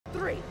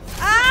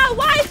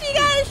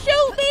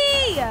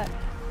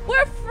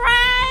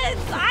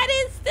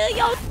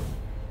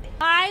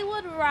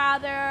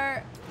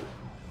rather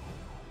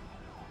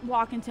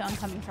walk into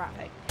oncoming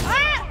traffic.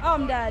 Ah! Oh,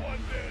 I'm dead.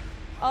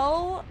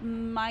 Oh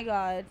my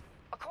god.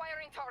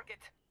 Acquiring target.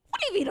 What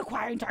do you mean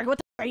acquiring target? What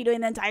the f are you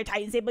doing the entire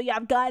time, Sable? You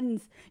have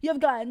guns. You have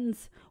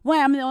guns.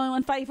 Why I'm the only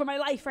one fighting for my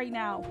life right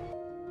now.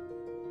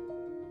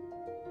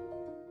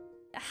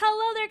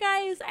 Hello there,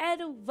 guys,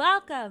 and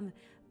welcome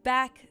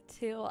back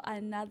to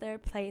another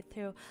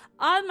playthrough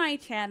on my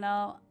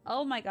channel.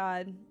 Oh my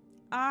god.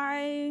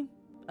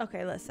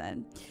 Okay,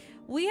 listen.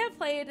 We have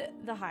played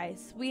the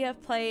heist. We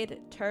have played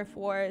Turf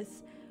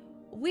Wars.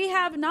 We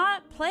have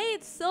not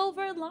played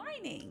Silver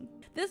Lining.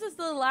 This is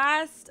the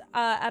last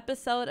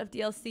episode of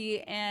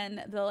DLC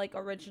in the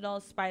original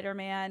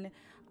Spider-Man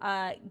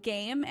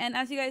game, and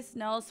as you guys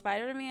know,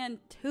 Spider-Man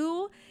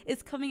 2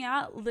 is coming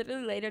out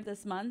literally later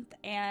this month,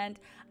 and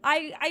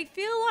I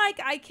feel like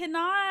I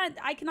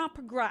cannot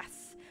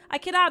progress. I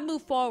cannot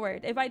move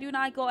forward if I do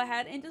not go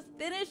ahead and just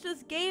finish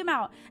this game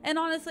out. And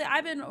honestly,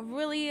 I've been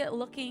really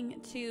looking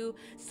to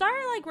start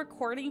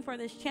recording for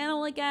this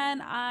channel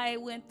again. I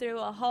went through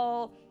a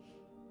whole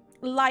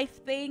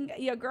life thing.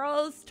 Your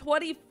girl's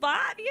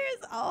 25 years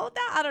old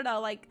now. I don't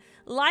know,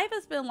 life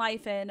has been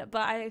lifing,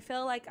 but I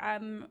feel like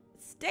I'm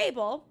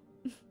stable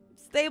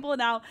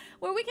now,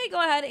 where we can go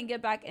ahead and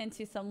get back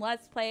into some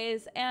Let's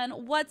Plays.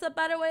 And what's a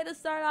better way to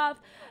start off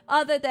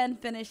other than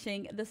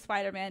finishing the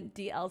Spider-Man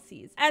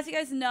DLCs? As you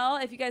guys know,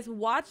 if you guys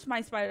watched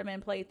my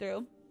Spider-Man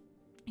playthrough,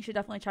 you should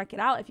definitely check it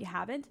out if you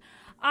haven't.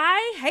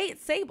 I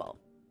hate Sable.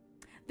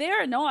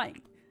 They're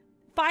annoying.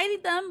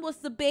 Fighting them was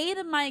the bane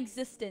of my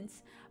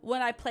existence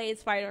when I played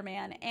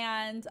Spider-Man.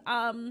 And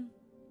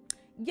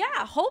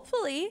yeah,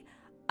 hopefully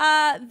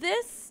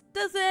this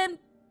isn't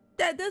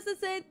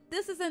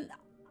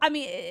I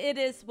mean, it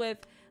is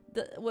with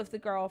the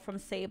girl from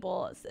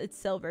Sable. It's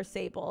Silver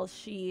Sable.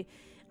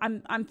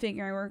 I'm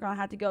figuring we're gonna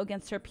have to go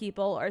against her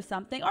people or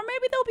something, or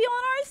maybe they'll be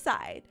on our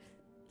side.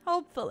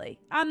 Hopefully,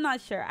 I'm not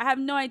sure. I have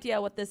no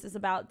idea what this is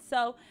about.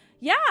 So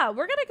yeah,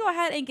 we're gonna go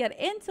ahead and get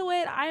into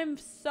it. I'm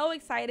so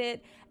excited,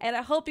 and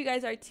I hope you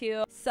guys are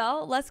too.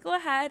 So let's go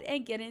ahead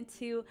and get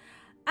into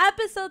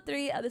Episode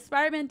 3 of the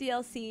Spider-Man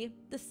DLC,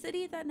 The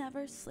City That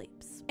Never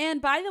Sleeps.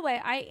 And by the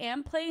way, I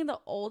am playing the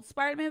old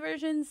Spider-Man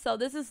version, so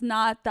this is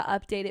not the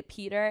updated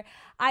Peter.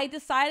 I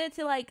decided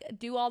to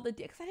do all the,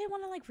 because I didn't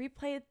want to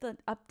replay the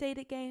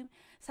updated game.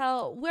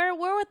 So we're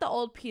with the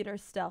old Peter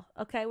still,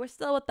 okay? We're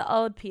still with the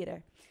old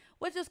Peter,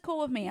 which is cool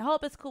with me. I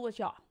hope it's cool with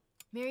y'all.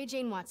 Mary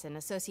Jane Watson,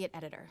 Associate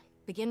Editor.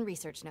 Begin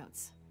research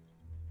notes.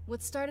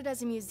 What started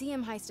as a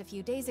museum heist a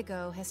few days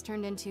ago has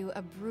turned into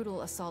a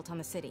brutal assault on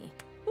the city.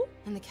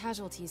 And the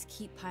casualties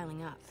keep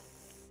piling up.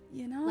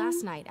 You know?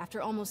 Last night,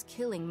 after almost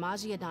killing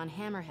Magia-Don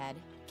Hammerhead,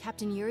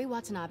 Captain Yuri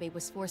Watanabe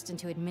was forced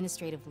into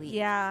administrative leave.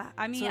 Yeah,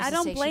 I mean, I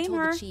don't blame she told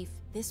her. The chief,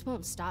 "This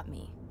won't stop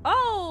me."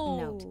 Oh!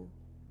 Note.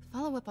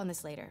 Follow up on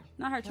this later.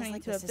 Not her turning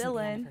into a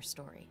villain. Her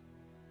story.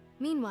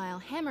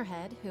 Meanwhile,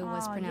 Hammerhead, who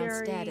was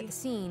pronounced dead at the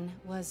scene,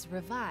 was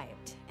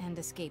revived and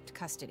escaped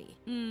custody.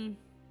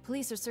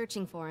 Police are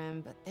searching for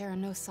him, but there are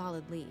no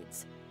solid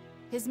leads.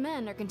 His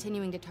men are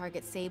continuing to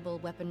target Sable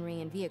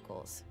weaponry and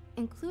vehicles,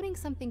 including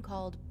something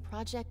called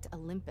Project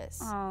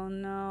Olympus. Oh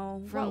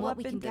no. From what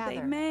we can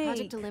gather,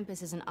 Project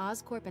Olympus is an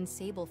Oscorp and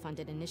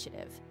Sable-funded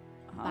initiative.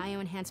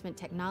 Bioenhancement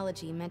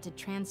technology meant to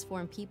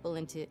transform people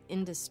into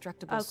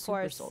indestructible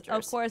super soldiers.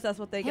 Of course, that's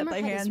what they get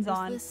their hands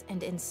on. Hammerhead is ruthless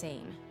and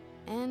insane,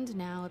 and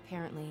now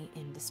apparently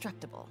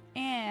indestructible.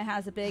 And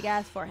has a big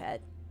ass forehead.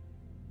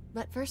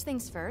 But first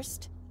things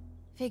first,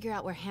 figure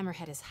out where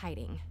Hammerhead is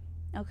hiding.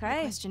 Okay.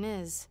 The question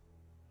is,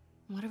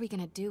 what are we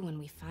gonna do when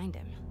we find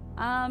him?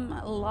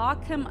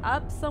 Lock him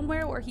up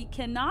somewhere where he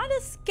cannot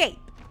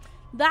escape.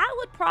 That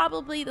would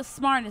probably be the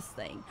smartest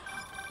thing.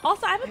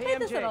 Also, I haven't played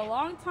this in a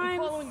long time,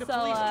 following the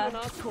police to an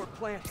Oscorp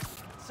plant.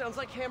 Sounds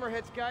like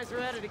Hammerhead's guys are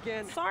at it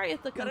again. Sorry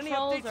if the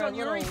controls are a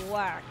little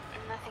whack.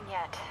 Nothing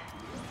yet.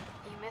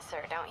 You miss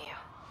her, don't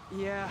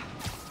you? Yeah.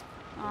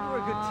 We're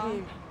a good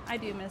team. I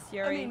do miss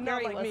Yuri. I mean,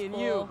 not Yuri like me and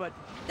cool. you, but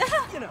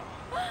you know.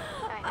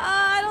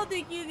 I don't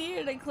think you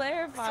needed to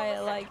clarify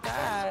it like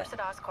that. Source at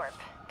Oscorp.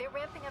 They're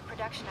ramping up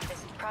production of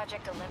this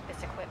Project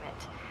Olympus equipment,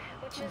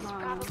 which is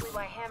probably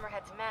why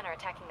Hammerhead's men are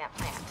attacking that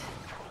plant.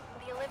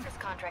 The Olympus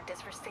contract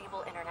is for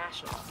Sable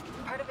International,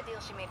 part of a deal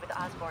she made with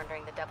Osborn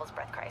during the Devil's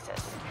Breath crisis.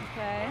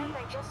 Okay. And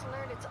I just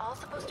learned it's all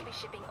supposed to be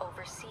shipping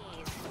overseas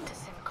to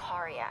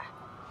Sincaria.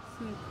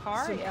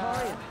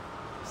 Sincaria?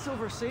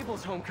 Silver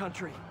Sable's home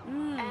country.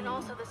 And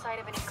also the site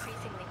of an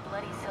increasingly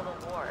bloody civil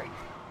war.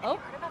 Have you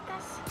heard about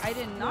this? I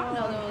did not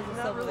know there was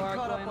a civil war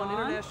caught going up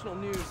on international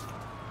news.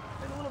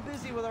 Been a little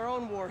busy with our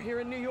own war here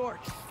in New York.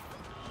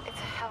 It's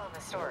a hell of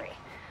a story.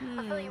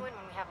 I'll fill you in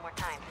when we have more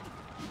time.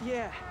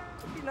 Yeah,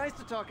 it'd be nice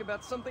to talk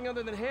about something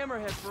other than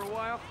Hammerhead for a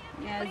while.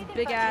 Yeah, his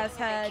big ass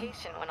head.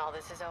 Vacation when all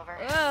this is over.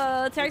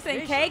 Oh, Turks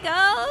and Caicos?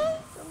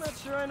 I'm not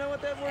sure I know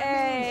what that word means.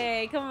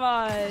 Hey, come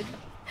on.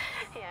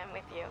 Yeah, I'm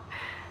with you.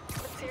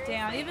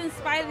 Damn, even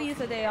Spider needs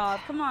a day off.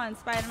 Come on,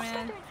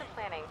 Spider-Man. Doing some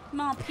planning. Come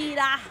on,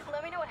 Peter.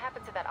 Let me know what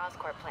happens to that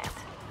Oscorp plant.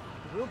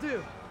 Will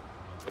do.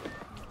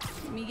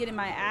 Me getting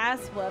my ass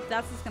whooped.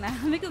 That's what's gonna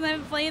happen because I've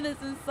been playing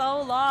this in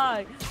so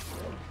long.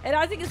 And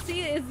as you can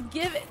see, it's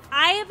giving.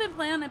 I have been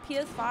playing on a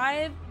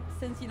PS5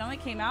 since, you know, it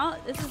came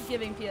out. This is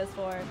giving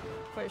PS4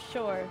 for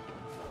sure.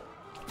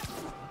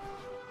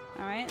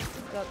 All right, let's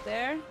go up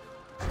there.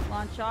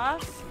 Launch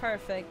off.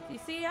 Perfect. You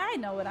see, I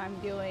know what I'm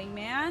doing,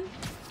 man.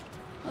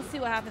 Let's see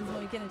what happens when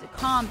we get into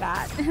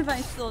combat. If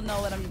I still know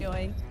what I'm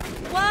doing.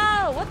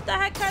 Whoa! What the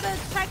heck kind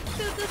of tech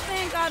suit this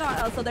thing got on?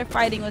 Oh, so they're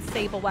fighting with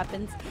Sable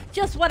weapons.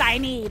 Just what I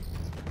need.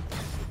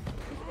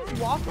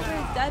 Just walk over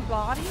his dead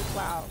body?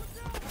 Wow.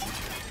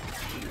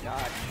 Oh,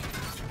 God.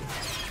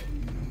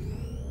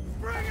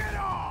 Bring it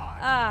on!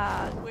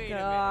 Ah, Wait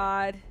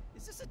God.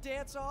 Is this a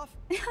dance-off?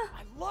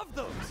 I love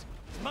those.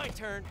 It's my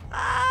turn.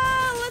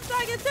 Ah, let's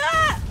not get to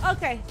that.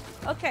 Okay,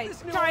 okay.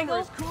 This new Triangle.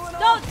 armor is cool and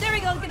No, all. there we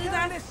go. Get his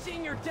ass.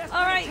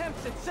 All right.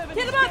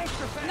 Hit him up.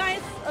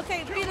 Nice.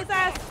 Okay, beat his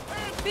ass.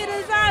 Beat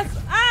his ass.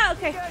 Ah,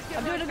 okay.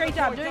 I'm doing a great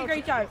job. Doing a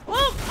great job.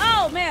 Whoop.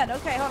 Oh, man.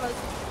 Okay, hold on.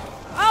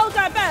 Oh,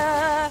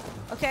 God.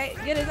 Okay,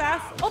 get his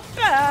ass. Oh,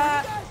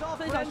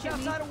 please don't shoot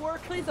me.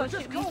 Please don't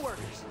shoot me.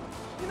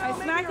 I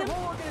smacked him.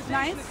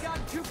 Nice.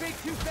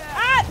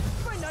 Ah!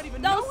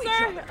 No,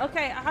 sir.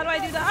 Okay, how do I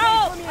do that?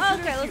 Oh,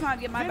 okay. Let's not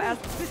get my ass.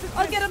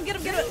 Oh, get him, get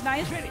him, get him.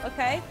 Nice.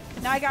 Okay.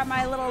 Now I got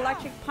my little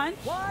electric punch.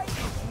 Why?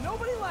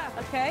 Nobody laughed.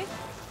 Okay.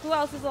 Who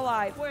else is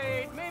alive?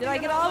 Wait, maybe did I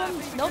get all of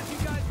them? Nope.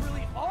 You guys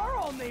really are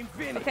all named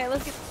Vinny. Okay,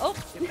 let's get. Oh,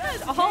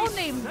 all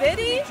named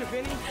Vinny?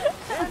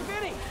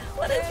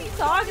 What is he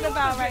talking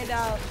about right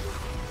now?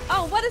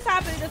 Oh, what is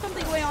happening? There's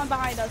something going on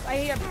behind us.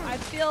 I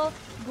feel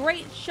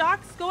great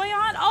shocks going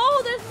on.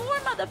 Oh, there's more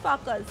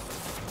motherfuckers.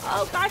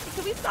 Oh, gosh.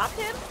 Can we stop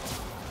him?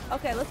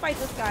 Okay, let's fight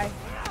this guy.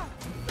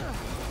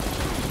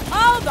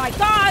 Oh, my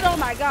God. Oh,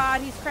 my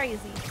God. He's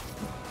crazy.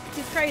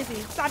 He's crazy.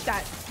 Stop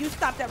that. You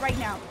stop that right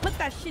now. Put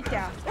that shit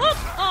down.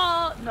 Oh,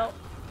 oh no.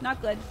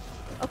 Not good.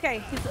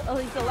 Okay, he's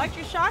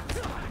electric shocked.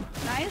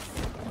 Nice.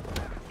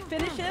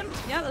 Finish him.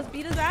 Yeah, let's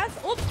beat his ass.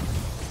 Oops.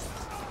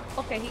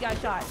 Okay, he got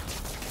shot.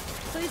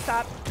 Please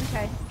stop.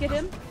 Okay, get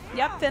him.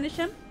 Yep, finish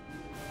him.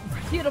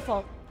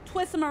 Beautiful.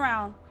 Twist him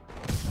around.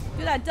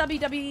 Do that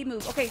WWE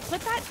move. Okay,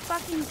 put that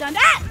fucking gun.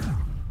 Ah!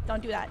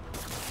 Don't do that.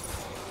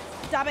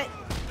 Stop it.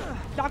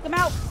 Knock him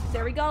out.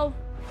 There we go.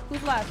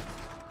 Who's left?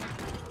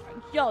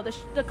 Yo,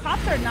 the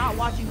cops are not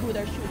watching who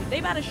they're shooting.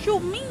 They better shoot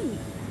me.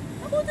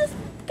 Who's this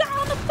guy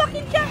on the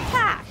fucking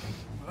jetpack?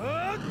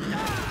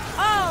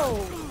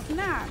 Oh,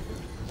 snap.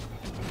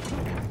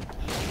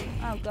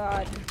 Oh,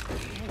 God.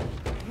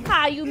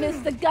 Ah, you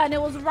missed the gun.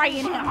 It was right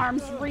in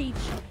arm's reach.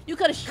 You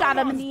could have shot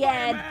him in the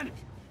head.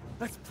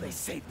 Let's play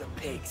Save the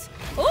Pigs.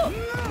 Ooh. Well,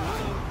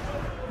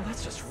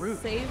 that's just rude.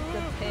 Save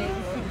the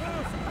pigs.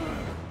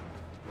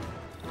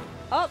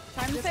 Oh,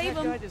 time to save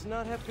him. Guy does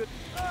not have good...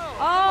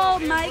 Oh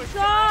my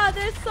God,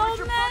 there's so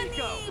many.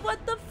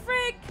 What the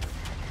frick?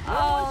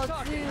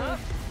 Oh, dude.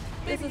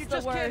 This is the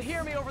worst. Can't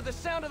hear me over the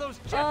sound of those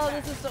jetpacks. Oh,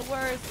 this is the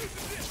worst.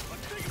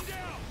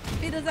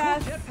 Beat his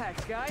ass.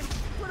 Jetpacks, guys.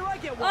 Where do I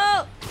get one?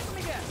 Oh. Let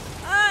me guess.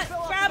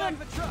 Grab him.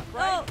 Truck,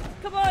 right? Oh,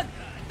 come on.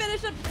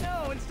 Finish him.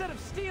 No, instead of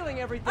stealing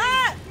everything,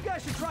 you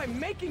guys should try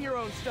making your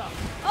own stuff.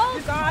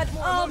 Oh, God.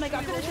 Oh, my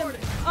God. Finish him.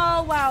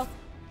 Oh, wow.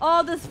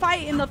 Oh, this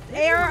fight in the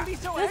air.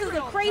 This is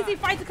a crazy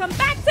fight to come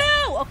back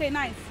to. Okay,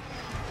 nice.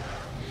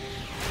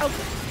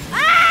 Okay.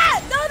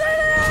 Ah! No, no,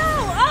 no,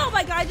 no. Oh,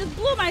 my God. I just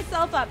blew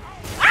myself up.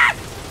 Ah!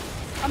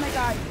 Oh, my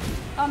God.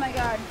 Oh, my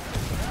God.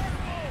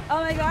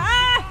 Oh, my God.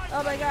 Ah!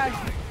 Oh, my God.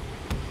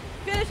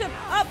 Finish him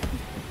up.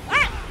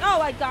 Ah! Oh,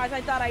 my gosh.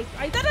 I thought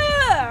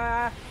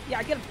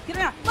yeah, get him. Get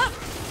him out. Look.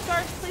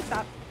 Sir, please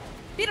stop.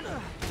 Beat him.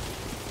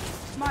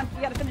 Come on.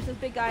 We got to finish this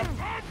big guy.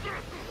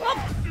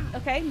 Oh.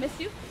 Okay, miss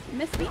you.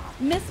 Miss me.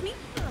 Miss me.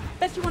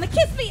 Bet you want to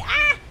kiss me.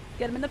 Ah!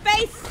 Get him in the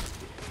face.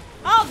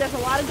 Oh, there's a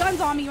lot of guns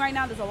on me right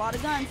now. There's a lot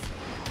of guns.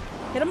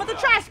 Hit him with the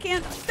trash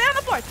can. Stay on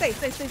the floor. Stay,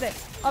 stay, stay, stay.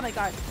 Oh, my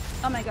God.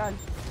 Oh, my God.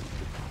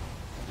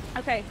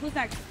 Okay, who's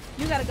next?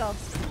 You got to go.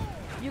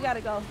 You got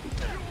to go.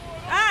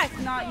 Ah, it's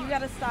not. You got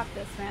to stop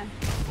this, man.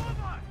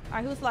 All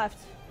right, who's left?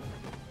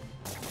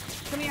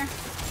 Come here.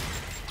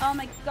 Oh,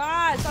 my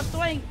God. Stop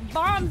throwing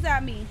bombs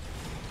at me.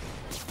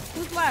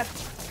 Who's left?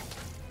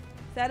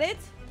 Is that it?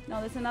 No,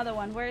 there's another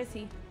one. Where is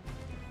he?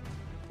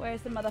 Where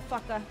is the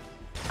motherfucker?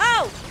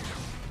 Oh!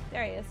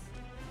 There he is.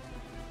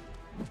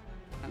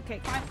 Okay,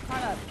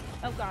 climb up.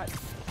 Oh, God.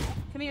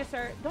 Come here,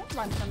 sir. Don't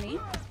run from me.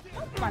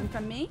 Don't run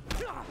from me.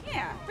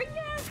 Yeah, bring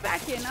your ass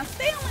back here. Now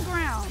stay on the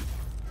ground.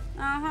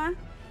 Uh-huh.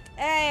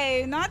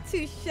 Hey, not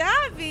too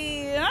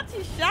shabby. Not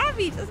too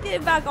shabby. Just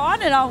getting back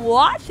on it. I'm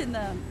watching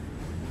them.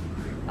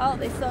 Oh,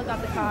 they still got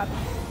the cop.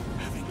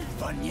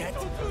 Fun yet?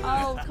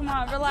 Oh, come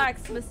on,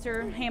 relax,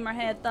 Mr.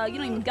 Hammerhead Thug. You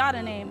don't even got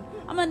a name.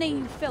 I'm gonna name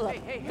you Philip.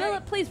 Hey.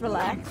 Philip, please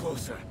relax. Come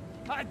closer.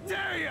 I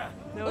dare you!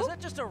 Now, is that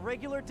just a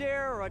regular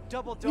dare or a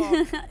double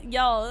dog?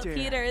 Yo, dare.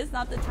 Peter, it's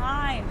not the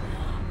time.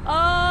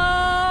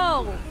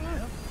 Oh!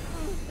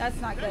 That's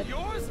not good.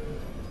 Yours?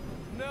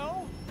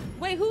 No?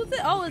 Wait, who's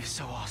it? Oh, it's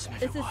so awesome.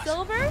 Is it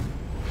Silver?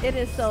 It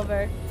is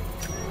Silver.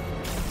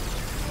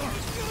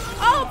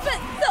 Oh,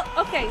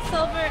 but okay,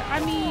 Silver. I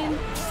mean,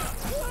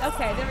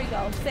 Okay, there we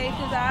go. Saved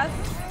his ass.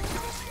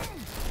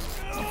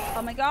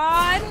 Oh my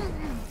god.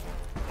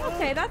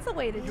 Okay, that's a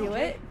way to do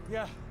it.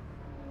 Yeah.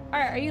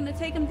 Alright, are you gonna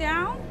take him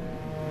down?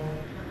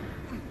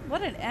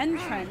 What an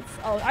entrance.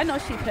 Oh, I know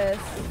she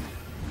pissed.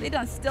 They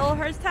done stole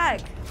her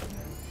tech.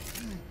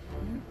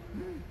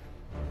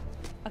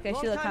 Okay,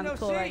 she look kind of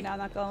cool right now,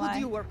 not gonna lie. Who do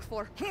you work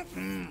for?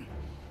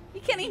 You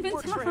can't even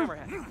Works tell. for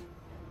Hammerhead.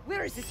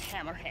 Where is this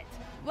Hammerhead?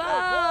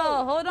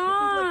 Whoa, hold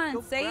on,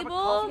 Go grab a coffee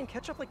Sable. and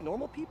catch up like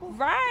normal people?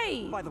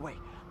 Right. By the way,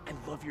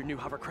 I love your new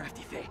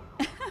hovercrafty thing.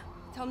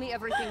 Tell me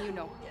everything you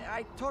know. Yeah,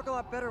 I talk a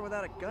lot better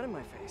without a gun in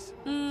my face.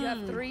 You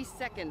have 3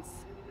 seconds.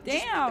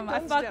 Damn, I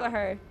guns fuck down. with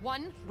her.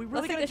 1, We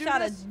really Let's take a gonna shot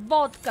do of this?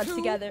 vodka 2,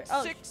 together.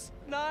 Oh. 6,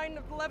 9,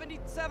 11,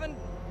 7,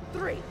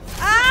 3.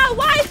 Ah,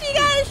 why she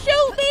gotta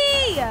shoot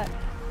me?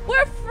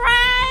 We're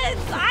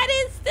friends. I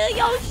didn't steal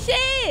your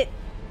shit.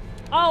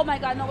 Oh my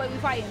god, no way we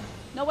fighting.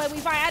 No way we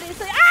fight. I didn't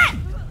steal. Ah!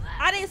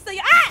 I didn't steal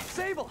your. Ah!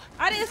 Sable.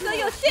 I didn't steal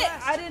your shit.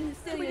 Relax. I didn't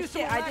steal Can we your do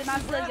some shit. I did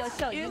not relaxing steal your breaths?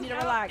 shit. You In, need to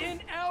out, relax.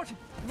 In, out.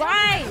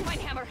 Right. find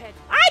Hammerhead.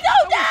 I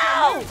don't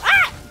know.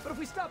 Ah! But if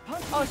we stop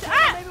punching Oh, each shit. other,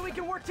 Ah! maybe we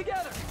can work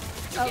together.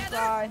 Oh Together?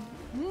 god.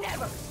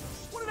 Never.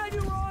 What did I do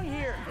wrong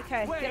here?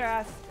 Okay, Wait, get her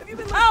ass. Have you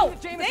been listening Oh,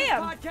 to Jameson's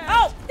damn. podcast?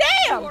 Oh,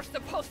 damn. You're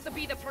supposed to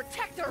be the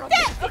protector of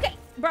Damn. this. Okay,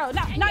 bro,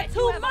 not And yet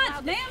too you have much,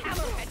 allowed man. the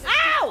Hammerhead to steal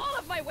Ow! all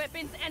of my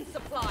weapons and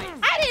supplies.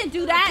 I didn't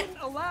do I that.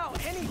 didn't allow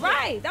anything.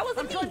 Right, that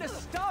wasn't I'm trying me. to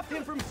stop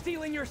him from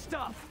stealing your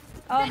stuff.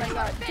 Oh my Then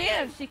god. you're Damn,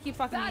 banned. she keep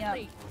fucking Badly.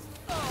 me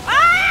up.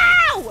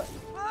 Ow!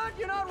 But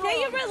you're not wrong. Can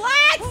you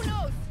relax? Who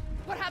knows?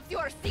 Perhaps you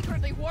are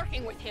secretly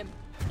working with him.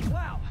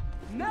 Wow.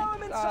 Now I'm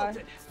God.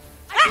 insulted.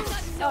 I do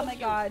not know Oh my you.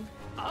 god.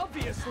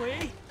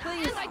 Obviously.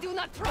 Please. And I do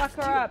not Fuck trust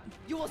her you. up.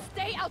 You will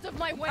stay out of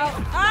my way. Oh,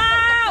 and suffer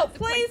ow! the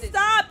Please consequences.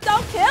 stop!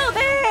 Don't kill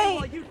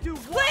While me! you do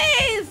what?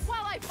 Please!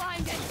 While I find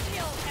and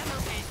kill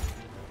Hammerhead.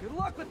 Good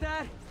luck with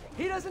that.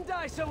 He doesn't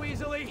die so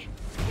easily.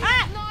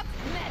 Ah! Not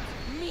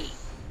met me.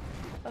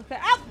 Okay.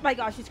 Oh my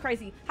gosh, she's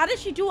crazy. How did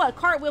she do a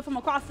cartwheel from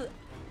across the?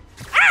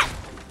 Ah!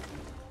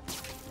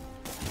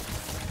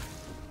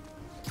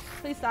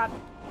 Please stop.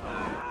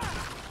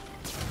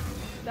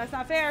 That's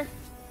not fair.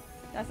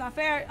 That's not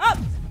fair. Oh!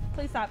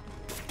 Please stop.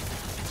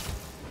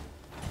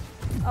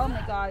 Oh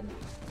my god.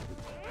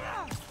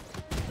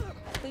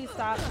 Please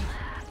stop.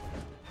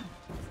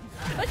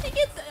 But she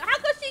gets. How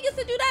come she gets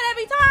to do that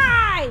every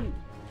time?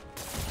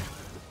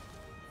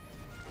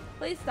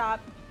 Please stop.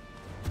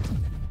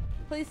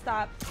 Please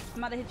stop. I'm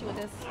about to hit you with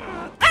this.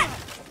 Ah!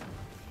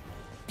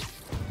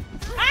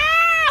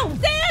 Ow!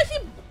 Damn, she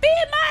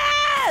beat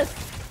my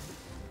ass!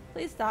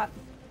 Please stop.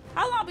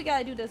 How long we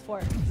gotta do this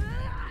for?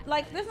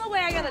 Like, there's no way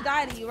I gotta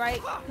die to you,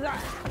 right?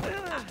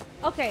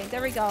 Okay,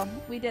 there we go.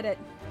 We did it.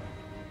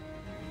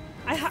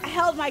 I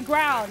held my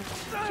ground.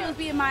 She was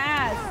beating my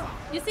ass.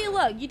 You see,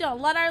 look, you don't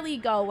let our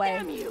lead go away.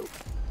 Damn you.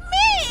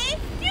 Me?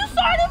 You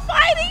started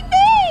fighting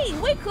me!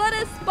 We could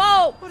have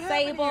spoke, What happened to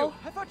Sable. you?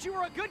 I thought you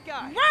were a good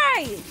guy.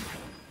 Right!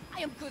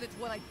 I am good at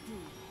what I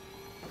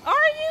do, Are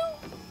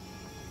you?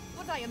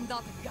 but I am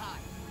not a guy.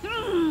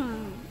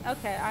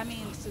 Okay, I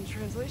mean, Lost in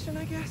translation,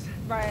 I guess.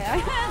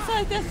 right. It's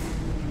like this.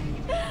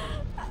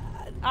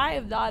 I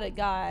am not a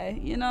guy,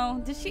 you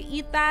know? Did she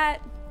eat that?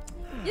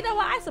 You know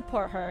what? I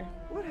support her.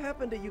 What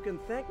happened to you can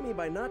thank me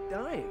by not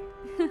dying?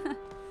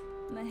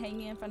 And then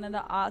hanging in front of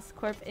the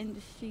Oscorp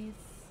Industries.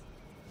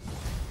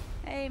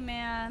 Hey,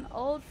 man.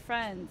 Old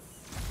friends.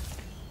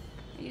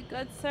 Are you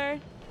good, sir?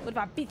 What if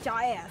I beat your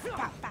ass?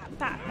 Pow, pow,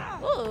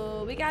 pow.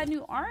 Ooh, we got a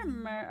new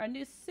armor, a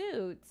new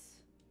suit.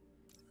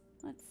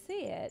 Let's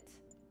see it.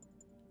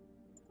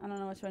 I don't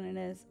know which one it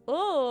is.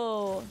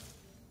 Ooh.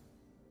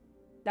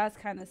 That's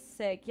kind of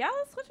sick. Yeah,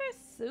 let's switch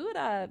our suit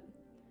up.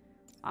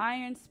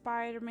 Iron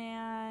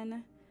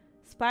Spider-Man.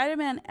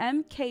 Spider-Man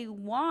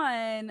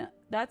MK1.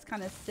 That's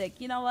kind of sick.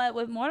 You know what?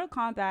 With Mortal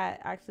Kombat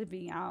actually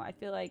being out, I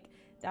feel like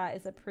that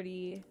is a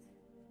pretty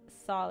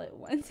solid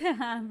one to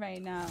have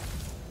right now.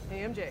 Hey,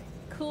 MJ.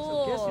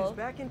 Cool. So guess who's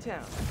back in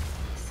town?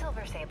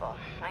 Silver Sable,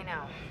 I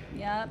know.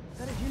 Yep.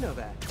 How did you know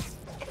that?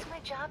 It's my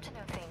job to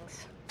know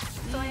things.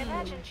 So I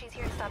imagine she's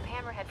here to stop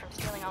Hammerhead from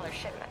stealing all her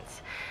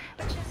shipments.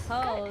 Which is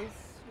Pose. good.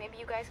 Maybe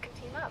you guys can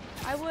team up.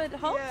 I would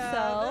hope yeah,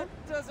 so.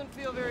 that doesn't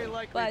feel very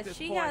likely at But this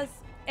she point. has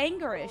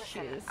anger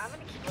Listen, issues. I'm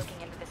gonna keep looking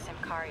into the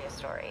Simcaria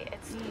story.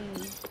 It's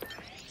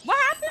What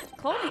happened?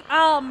 Chloe.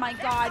 Oh my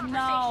god, conversation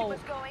no. was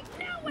going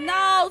nowhere.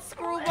 No,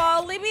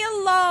 Screwball. Leave me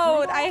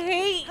alone. I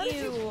hate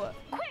you.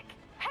 Quick,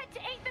 head to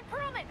 8th and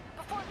Perlman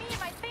before me and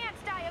my fans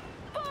die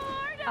of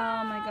boredom.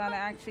 Oh my god, I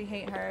actually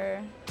hate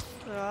her.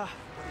 What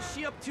is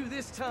she up to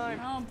this time?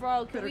 Oh,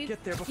 bro, can Better we?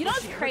 get there before You know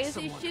she what's hurts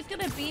crazy? someone. She's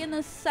gonna be in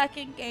the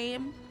second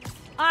game.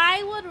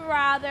 I would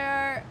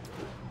rather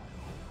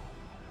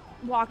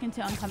walk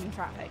into oncoming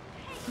traffic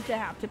to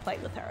have to play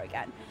with her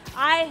again.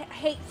 I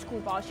hate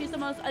Screwball. She's the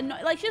most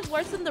annoying. Like, she's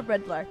worse than the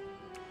Riddler.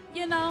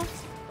 You know,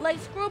 like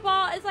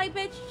Screwball is like,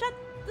 bitch,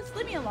 just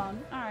leave me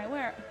alone. All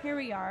right, here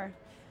we are.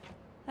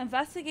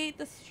 Investigate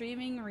the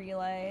streaming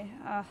relay.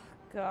 Oh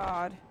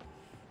god.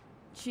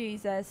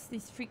 Jesus,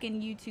 these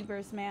freaking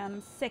YouTubers, man.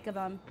 I'm sick of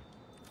them.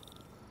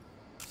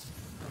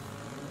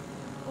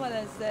 What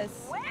is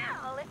this?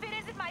 Well, if it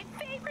isn't my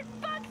favorite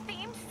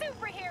bug-themed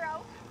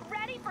superhero,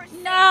 ready for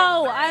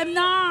No, I'm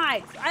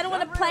not. I don't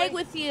want to play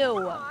with you.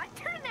 Aw,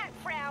 turn that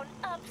frown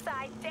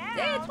upside down.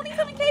 There's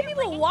 27K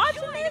people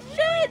watching this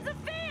shit. Of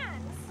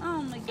fans.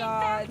 Oh my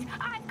god. In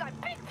fact, I've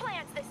got big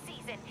plans this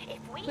season.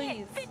 If we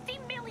Please. hit 50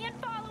 million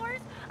followers,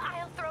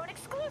 I'll throw an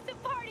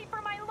exclusive party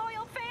for my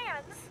loyal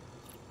fans.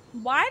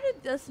 Why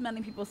did this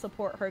many people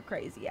support her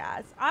crazy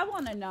ass? I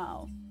want to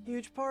know.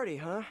 Huge party,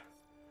 huh?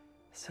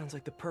 Sounds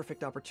like the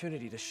perfect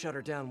opportunity to shut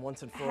her down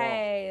once and for all.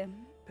 Hey,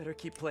 Better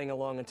keep playing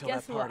along until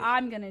guess that what party.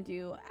 I'm gonna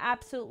do?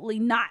 Absolutely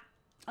not.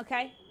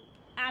 Okay?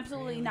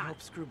 Absolutely Really not.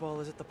 hope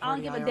Screwball is at the I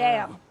don't party. give a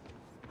damn.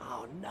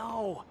 Oh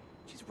no!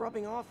 She's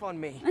rubbing off on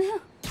me. I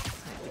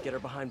have to get her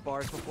behind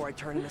bars before I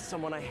turn into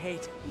someone I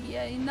hate.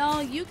 Yeah, you know,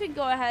 you can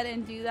go ahead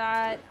and do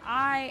that.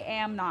 I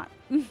am not.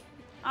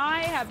 I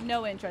have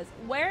no interest.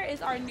 Where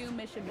is our new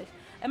mission?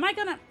 Am I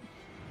gonna...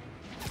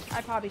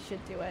 I probably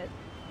should do it.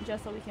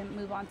 Just so we can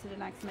move on to the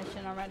next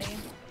mission already.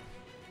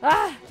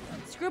 Ah!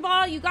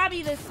 Screwball, you got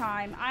me this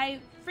time. I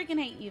freaking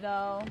hate you,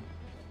 though.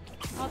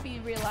 I hope you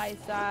realize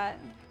that.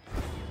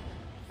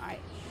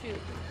 Alright, shoot.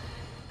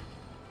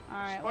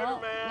 Alright,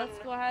 well, let's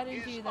go ahead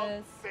and do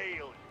this.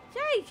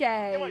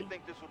 JJ! You might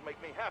think this would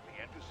make me happy,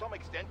 and to some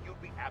extent,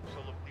 you'd be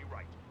absolutely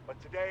right.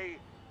 But today,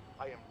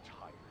 I am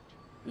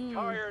tired.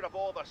 Tired of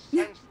all the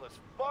senseless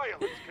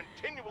violence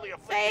continually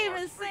afflicting our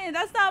Save streets.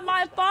 that's not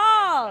my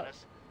fault.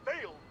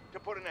 Failed to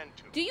put an end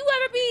to. Do you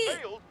ever be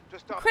Failed to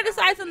stop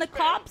criticizing the everything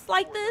cops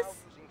like who are this? now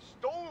using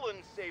stolen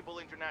Sable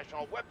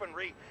International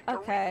weaponry to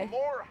Okay. wreak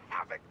more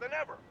havoc than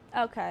ever.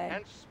 Okay.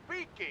 And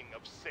speaking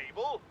of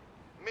Sable,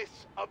 Miss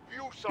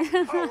Abuse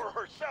of Power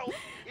herself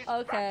is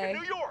back Okay. in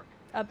New York.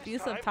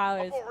 Abuse This of time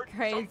Power is aboard some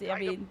crazy. I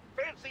kind of mean,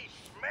 fancy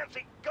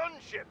schmancy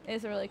gunship.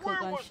 it's a really cool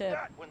Where was gunship.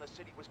 that when the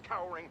city was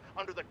cowering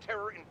under the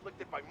terror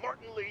inflicted by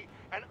Martin Lee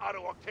and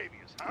Otto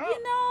Octavius, huh?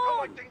 You know-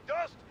 Collecting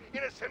dust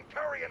in a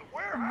Syncarian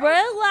warehouse.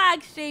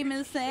 Relax,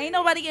 Jameson. Ain't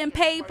nobody getting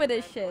paid for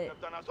this Spider-Man shit.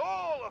 would have done us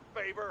all a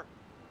favor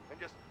and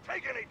just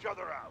taken each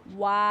other out.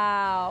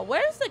 Wow.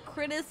 Where's the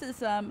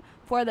criticism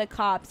for the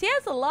cops? He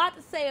has a lot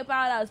to say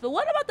about us. But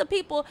what about the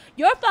people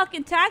your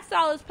fucking tax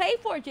dollars pay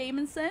for,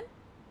 Jameson?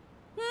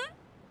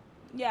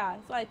 Yeah,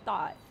 that's what I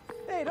thought.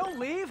 Hey, don't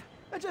leave!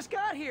 I just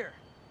got here!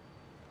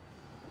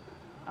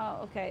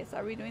 Oh, okay. So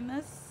are we doing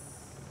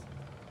this?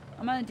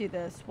 I'm gonna do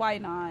this. Why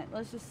not?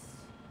 Let's just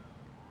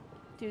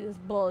do this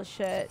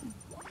bullshit.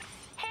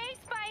 Hey,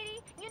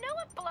 Spidey, you know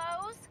what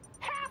blows?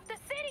 Half the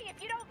city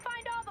if you don't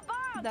find all the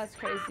bombs. That's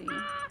crazy.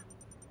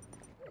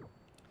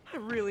 I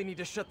really need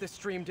to shut this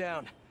stream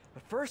down.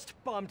 But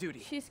first, bomb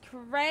duty. She's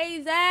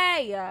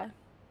crazy.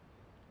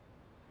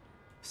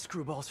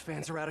 Screwball's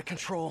fans are out of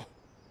control.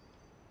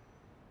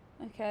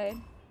 Okay.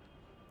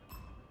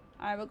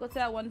 Alright, we'll go to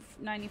that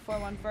 194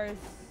 one first.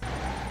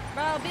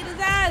 Bro, beat his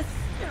ass!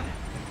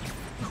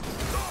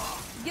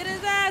 Get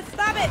his ass!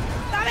 Stop it!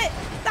 Stop it!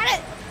 Stop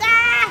it!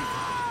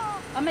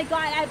 Ah! Oh my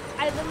god,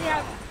 I literally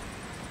have...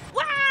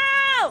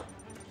 Wow!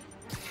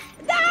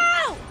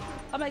 No!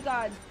 Oh my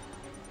god.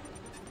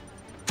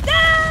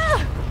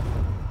 No!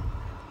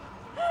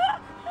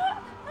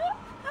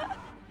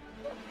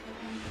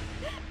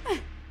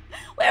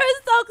 We were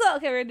so close.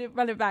 Okay, we're gonna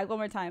run it back one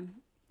more time.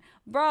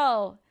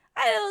 Bro,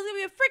 I thought it was gonna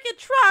be a freaking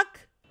truck.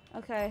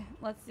 Okay,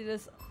 let's do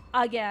this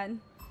again.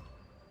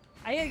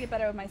 I gotta get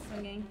better with my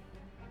swinging.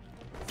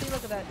 See,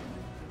 look at that.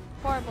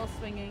 Horrible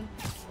swinging.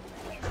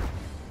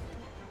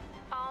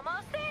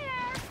 Almost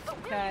there, but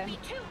Okay. will you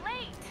be too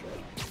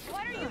late?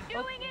 What are you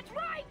doing? It's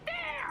right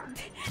there!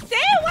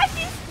 Damn, why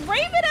she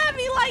screaming at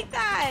me like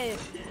that?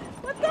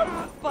 What the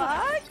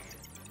fuck?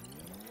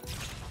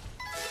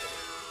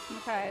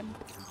 Okay.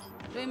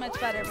 Doing much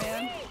better,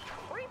 man.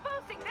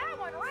 Reposting that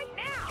one right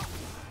now!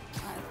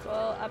 Alright, so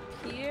up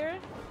here.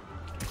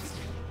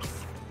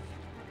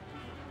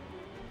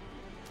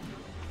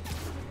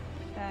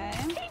 Okay.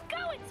 Keep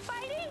going,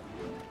 Spidey!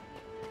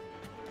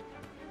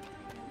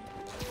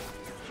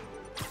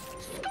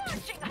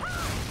 Scorching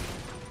hot!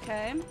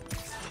 Okay.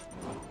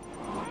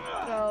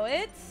 Throw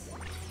it.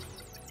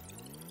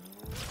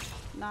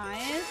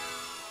 Nice.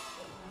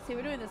 See,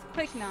 we're doing this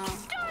quick now.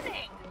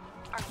 Stunning!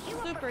 Are you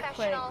a Super quick.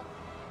 professional?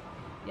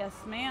 Yes,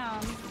 ma'am.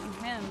 And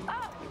him.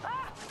 Oh,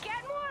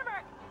 getting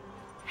warmer!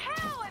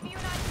 How have you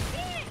not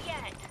seen it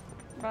yet?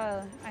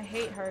 Bro, I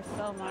hate her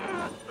so much.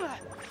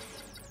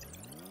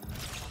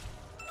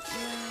 I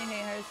really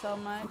hate her so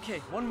much. Okay,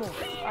 one more.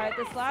 Alright,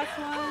 this last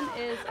one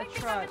is I a think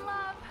I'm truck. in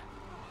love.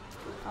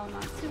 Oh,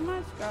 not too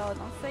much, girl.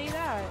 Don't say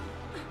that.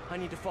 I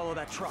need to follow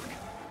that truck.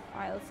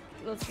 Alright,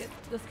 let's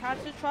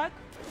catch the truck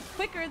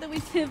quicker than we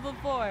did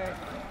before.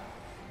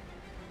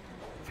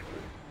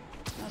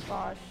 Oh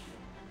gosh.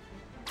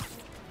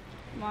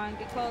 Come on,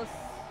 get close.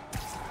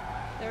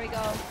 There we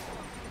go.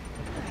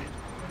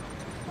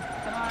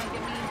 Come on,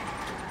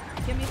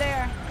 get me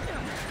there.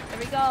 There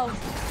we go.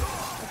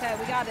 Okay,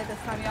 we got it this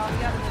time, y'all.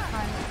 We got it this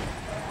time.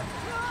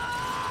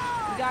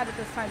 We got it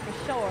this time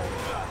for sure.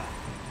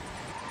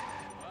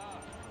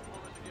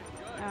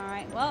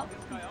 Alright, well.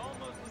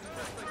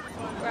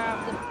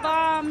 Grab the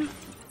bomb.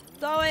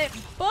 throw it.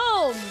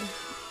 Boom.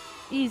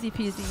 Easy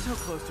peasy. So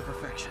close to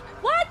perfection.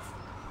 What?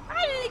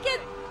 I didn't get.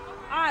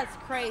 Ah, it's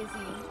crazy.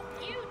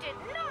 You did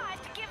not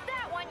give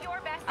that one your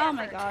best Oh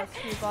my effort. God,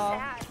 Screwball.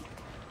 Sad.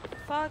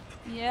 Fuck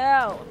you.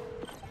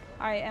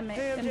 All right, MJ,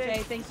 Hey,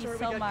 MJ, thank you sorry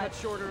so we got much. cut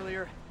short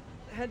earlier.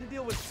 Had to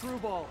deal with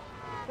Screwball.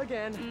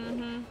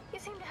 Again. You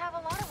seem to have a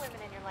lot of women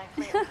in your life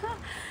lately.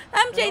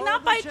 MJ, All not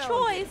of by them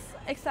challenging. choice,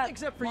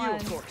 except for one. you,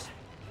 of course.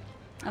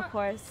 Of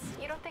course.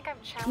 You don't think I'm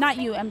challenging? Not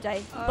you,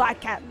 MJ. Black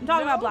Cat. I'm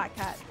talking no. about Black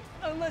Cat.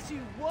 Unless you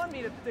want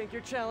me to think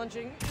you're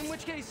challenging, in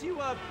which case you,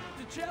 to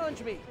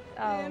challenge me.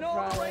 Oh, in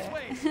all the right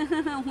ways.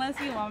 Unless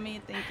you want me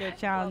to think you're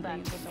challenging.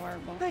 It's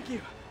adorable. Thank you.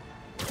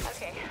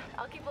 Okay,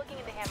 I'll keep looking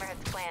into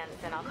Hammerhead's plans,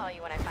 and I'll call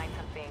you when I find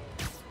something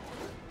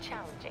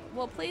challenging.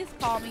 Well, please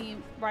call me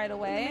right In the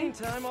away.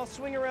 meantime, I'll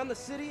swing around the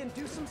city and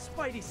do some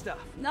Spidey stuff.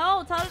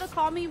 No, tell her to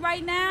call me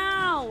right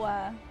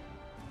now.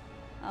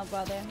 Oh,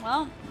 brother.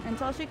 Well,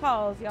 until she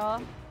calls,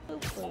 y'all.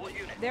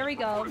 There we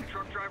go.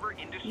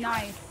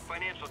 Nice.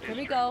 Here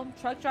we go.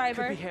 Truck Could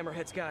driver. be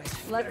Hammerhead's guys.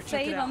 Better Let's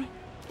check save it out. him.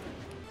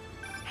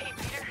 Hey,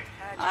 Peter.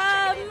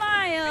 Oh,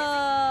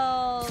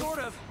 Miles. Sort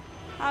of.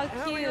 How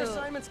How are your cute.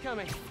 assignments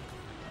coming?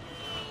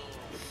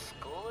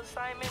 School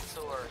assignments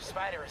or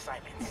spider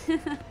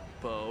assignments?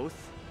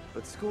 Both.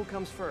 But school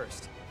comes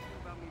first.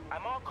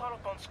 I'm all caught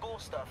up on school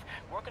stuff,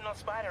 working on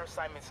spider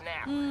assignments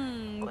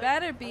now. But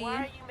Better be. Why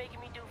are you making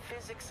me do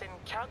physics and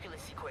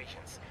calculus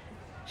equations?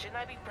 Shouldn't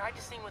I be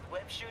practicing with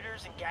web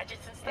shooters and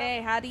gadgets and stuff?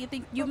 Hey, how do you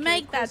think you Okay,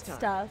 make that quiz time.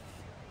 stuff?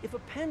 If a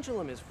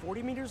pendulum is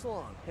 40 meters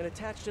long and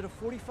attached at a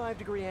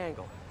 45-degree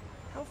angle,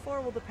 how far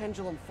will the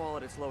pendulum fall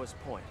at its lowest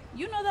point?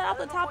 You know that off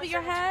the top of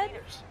your 11.72 head?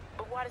 meters.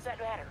 But why does that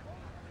matter?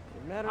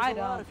 It matters I a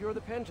lot don't. if you're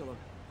the pendulum.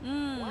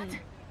 What?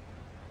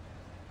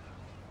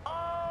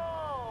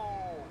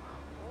 Oh!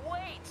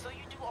 Wait, so you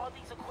do all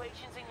these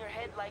equations in your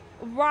head like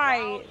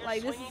Right. while you're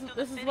Like swinging through this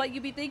the is city? what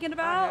you be thinking I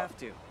about? have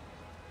to.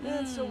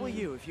 And so will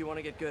you if you want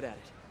to get good at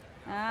it.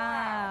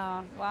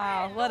 Ah,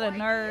 wow. had What no a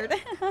nerd.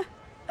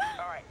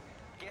 Alright,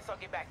 guess I'll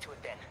get back to it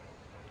then.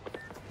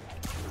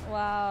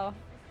 Wow.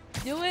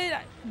 Do it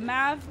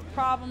math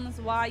problems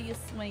while you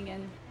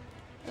swinging.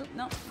 Oop,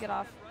 no, get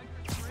off.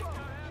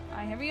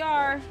 Alright, here we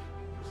are.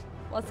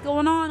 What's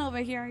going on over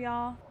here,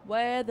 y'all?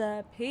 Where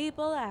the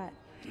people at?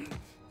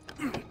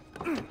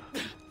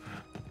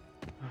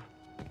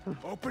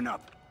 Open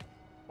up,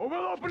 or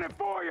we'll open it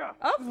for you.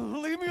 Oh,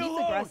 Leave me he's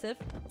alone. aggressive.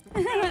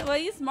 Well,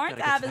 he's smart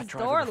Gotta to get have to his that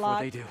driver door before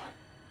locked. they do.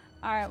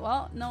 Alright,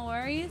 well, no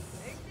worries.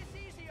 Take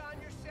this easy on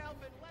yourself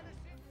and let us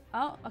in.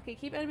 Oh, okay,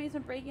 keep enemies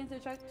from breaking into the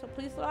truck so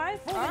please alive.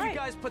 Only you Alright.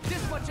 guys put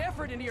this much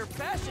effort into your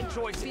fashion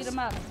choices. Beat him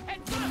up.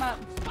 Beat him up.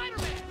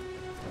 Spider-Man!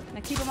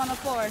 Now keep him on the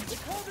floor.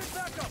 Hold it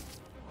back up.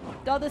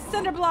 Though the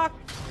cinder block.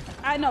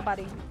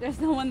 Nobody. There's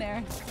no one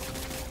there.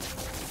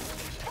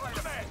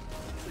 Spider-Man!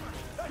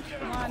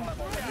 Come on.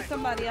 Get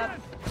somebody up.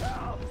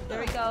 There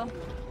we go.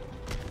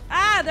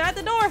 Ah, they're at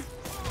the door.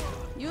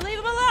 You leave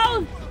him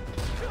alone.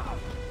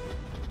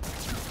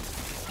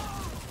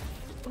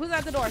 Who's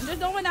at the door? There's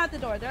no one at the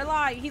door. They're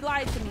lying. He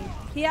lied to me.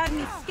 He had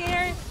me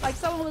scared like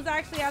someone was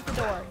actually at the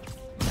door.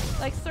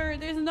 Like, sir,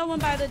 there's no one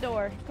by the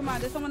door. Come on,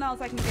 there's someone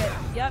else I can get.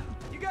 Yep.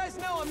 You guys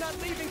know I'm not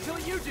leaving till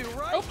you do,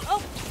 right?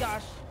 Oh,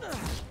 gosh.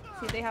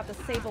 See, they have the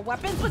Sable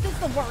weapons, but this is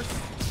the worst.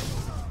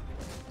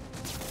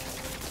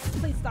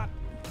 Please stop.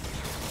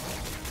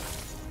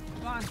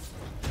 Come on.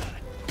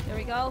 There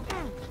we go.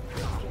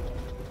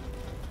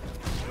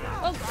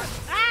 Oh, God.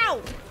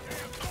 Ow!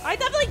 I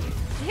definitely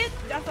hit.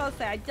 That's what I was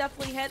saying. I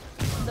definitely hit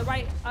the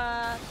right.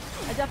 I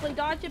definitely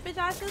dodged it, bitch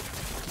asses.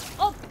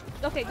 Oh,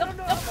 okay. Go.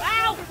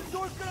 Ow! The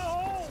door's gonna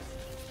hold.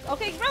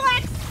 Okay,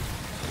 relax.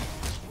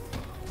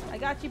 I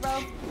got you,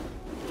 bro.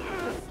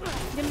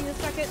 Just give me a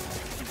second.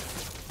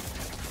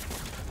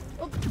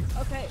 Oh,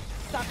 okay,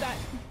 stop that.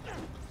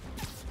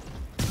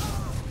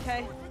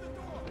 Okay.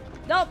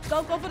 Nope,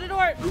 don't go for the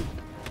door.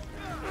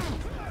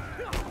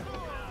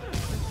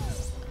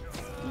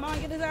 Come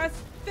on, get his ass.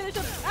 Finish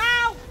him.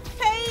 Ow!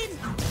 Pain!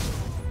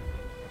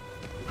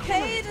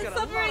 Pain and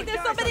suffering.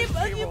 There's so many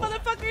of you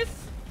motherfuckers.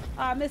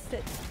 I missed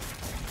it.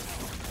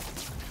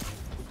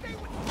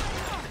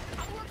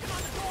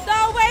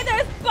 No way,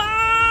 there's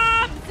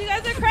bombs! You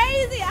guys are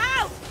crazy!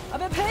 Ow!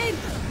 I'm in pain!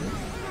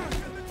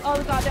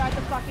 Oh god, they're at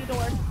the fucking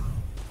door.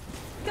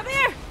 Come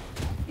here!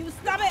 You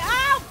stop it!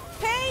 Ow!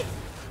 Pain!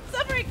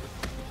 Suffering!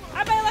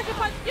 I might electric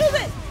punch. Use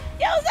it!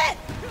 Use it!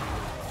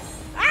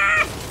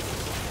 Ah!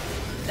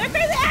 They're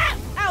crazy! Ah!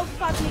 Ow,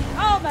 fuck me!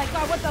 Oh my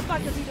god, what the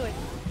fuck is he doing?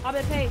 I'm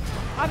in pain.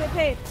 I'm in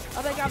pain.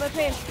 Oh my god, I'm in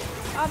pain.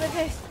 I'm in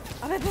pain.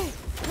 I'm in pain.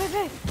 I'm in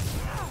pain.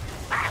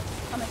 Ah!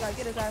 Oh my god,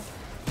 get his ass.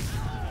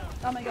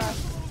 Oh my god.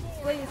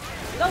 Please.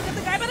 Don't get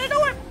the guy by the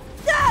door!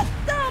 Ah!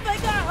 Oh my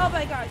god! Oh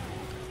my god!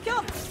 Kill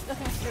him!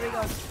 Okay, here we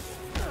go.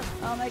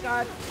 Oh my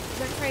god.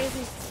 They're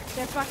crazy.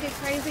 They're fucking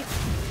crazy.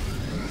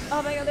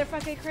 Oh my god, they're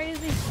fucking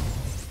crazy.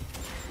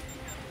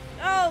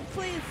 Oh,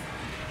 please.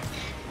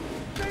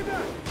 Stay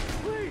back,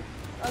 please.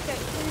 Okay,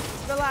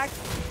 please, relax.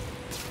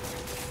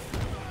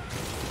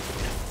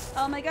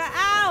 Oh my god.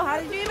 Ow! How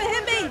did you even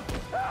hit me?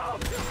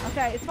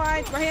 Okay, it's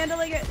fine. We're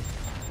handling it.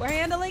 We're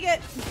handling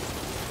it.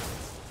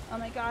 Oh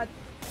my god.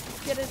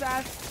 Get his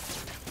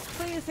ass.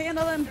 Please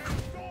handle him.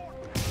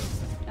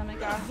 Oh my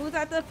god. Who's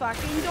at the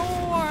fucking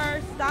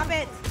door? Stop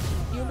it.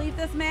 You leave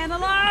this man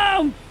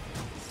alone.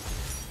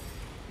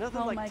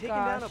 Nothing like taking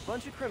down a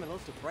bunch of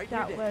criminals to brighten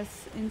your day. That was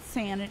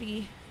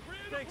insanity.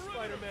 Thanks,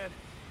 Spider-Man.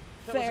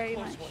 Very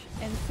much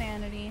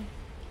insanity.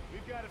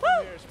 We've got it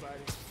from here,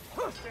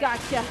 Spidey.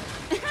 Gotcha.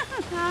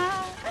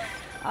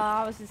 Oh,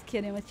 I was just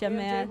kidding with you,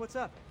 man. What's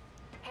up?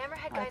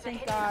 Hammerhead guys are thank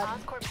hitting God.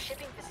 an Oscorp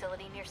shipping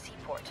facility near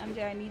Seaport.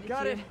 MJ, I needed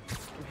Got you. it.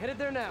 I'm headed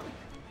there now.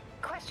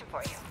 Question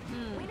for you.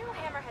 We know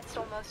Hammerhead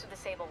stole most of the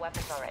Sable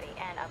weapons already,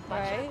 and a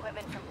bunch of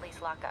equipment from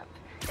police lockup.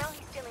 Now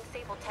he's stealing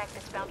Sable tech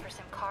that's bound for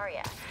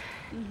Symkaria.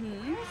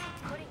 Where is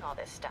he putting all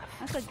this stuff?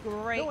 That's a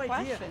great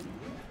question.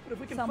 But if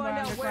we can Somewhere find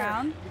out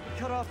underground. where, we can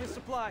cut off his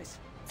supplies.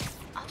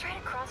 I'll try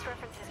to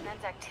cross-reference his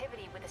men's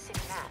activity with the city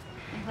map.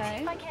 Okay.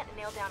 See if I can't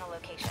nail down a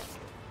location.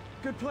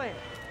 Good plan.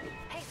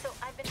 Hey, so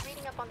I've been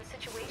reading up on the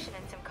situation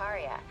in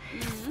Symkaria.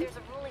 There's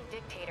a ruling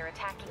dictator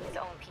attacking his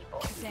own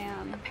people.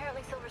 Damn.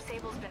 Apparently Silver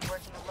Sable's been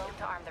working alone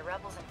to arm the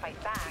rebels and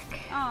fight back.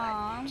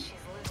 Aww. But she's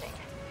losing.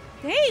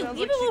 Dang, Sounds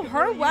even like she with could her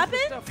really use the weapon?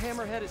 stuff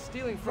Hammerhead is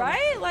stealing from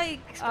Right? Like,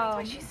 Explains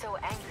why she's so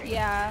angry.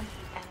 yeah,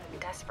 And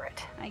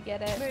desperate. I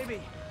get it.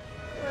 Maybe.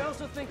 I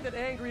also think that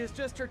angry is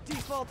just her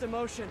default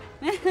emotion.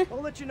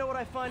 I'll let you know what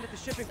I find at the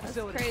shipping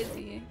facility.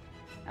 Crazy.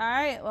 All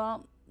right,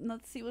 well,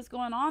 let's see what's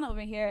going on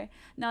over here.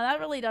 Now, that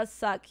really does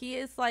suck. He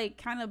is,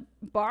 like, kind of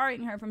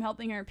barring her from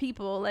helping her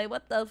people. Like,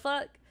 what the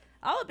fuck?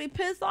 I would be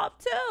pissed off,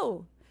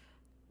 too.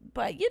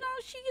 But, you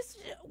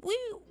know,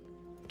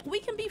 we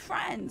can be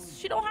friends.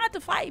 She don't have to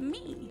fight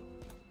me.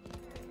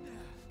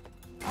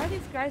 Why are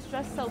these guys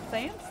dressed so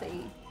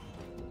fancy?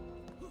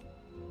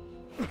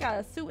 They got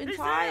a suit and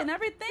tie and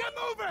everything. Get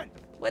moving!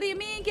 What do you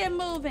mean, get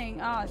moving?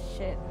 Oh,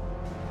 shit.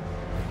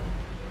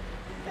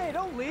 Hey,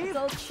 don't leave.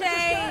 So I just got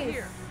chase.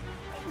 here.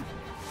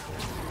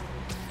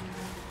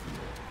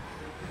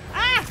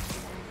 Ah!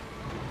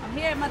 I'm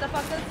here,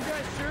 motherfuckers. You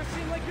guys sure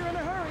seem like you're in a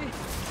hurry.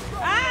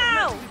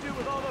 Ow! To do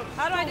with all those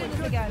How do I do stolen this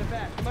goods again? in the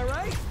back. Am I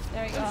right?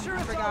 There you go. I'm sure I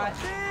it's forgot. all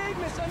a big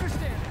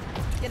misunderstanding.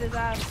 Get his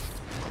ass.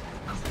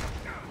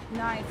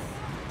 Nice.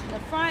 In the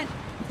front.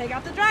 Take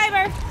out the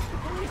driver.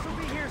 Police will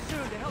be here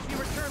soon to help you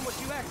return what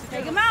you accidentally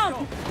Take him out.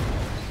 stole.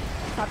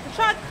 Stop the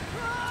truck.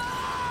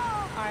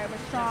 All right, we're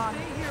strong.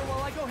 Stay here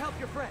while I go help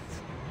your friends.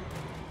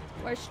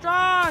 We're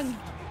strong.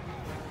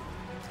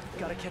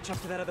 Gotta catch up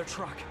to that other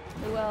truck.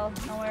 We will.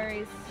 No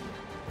worries.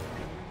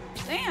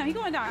 Damn, he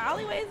going down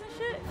alleyways and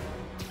shit.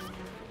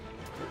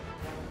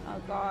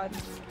 Oh God.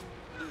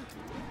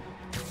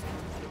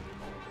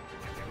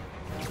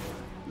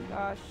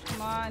 Gosh,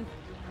 come on.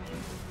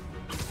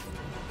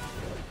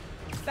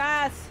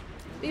 Fast.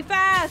 Be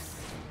fast.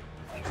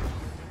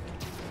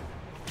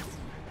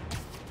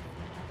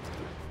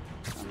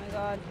 Oh my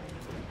God.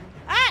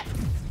 Ah!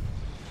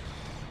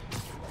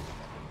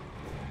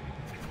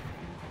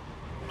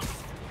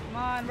 Come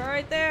on, we're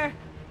right there.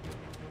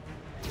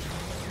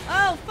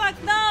 Oh, fuck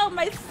no,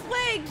 my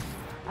swing.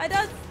 I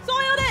done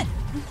soiled it.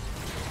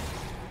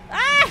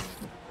 Ah!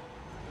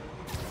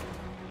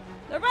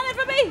 They're running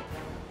from me.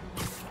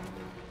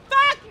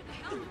 Fuck!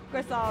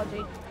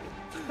 Krystalogy.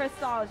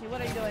 Krystalogy,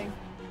 what are you doing?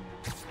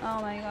 Oh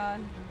my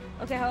God.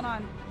 Okay, hold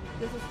on.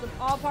 This is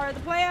all part of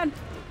the plan.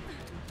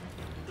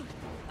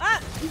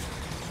 Ah!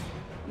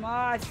 Come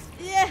on.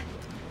 Yeah!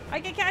 I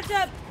can catch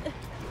up.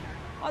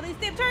 All these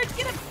damn turns,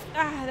 get him!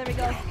 Ah, there we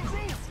go.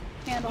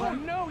 Handle Oh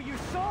him. no, you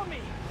saw me.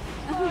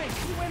 Fine,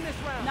 you win this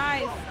round.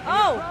 Nice. And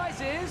Oh! the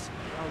prize is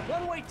a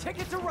one-way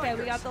ticket to Rikers. Okay,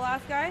 we got the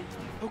last guy.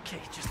 Okay,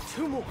 just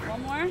two more.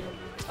 One more?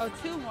 Oh,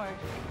 two more.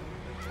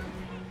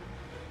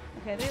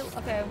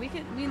 Okay,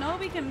 we know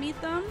we can meet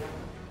them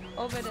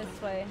over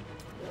this way.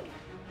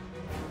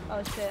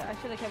 Oh shit, I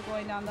should have kept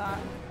going down the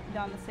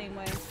same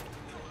way.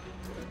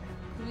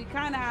 We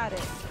kinda had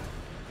it.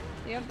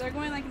 Yep, they're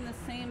going like in the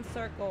same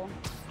circle.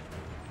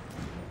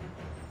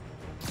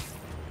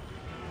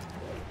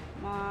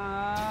 Come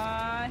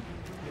on.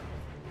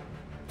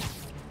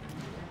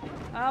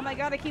 Oh my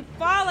God, I keep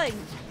falling.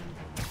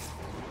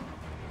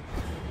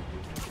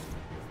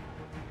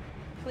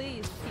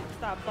 Please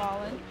stop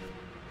falling.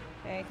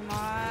 Okay, come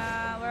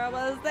on. We're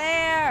almost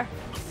there.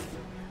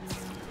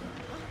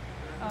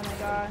 Oh my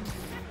God.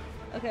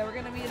 Okay, we're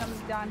gonna meet them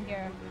down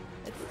here.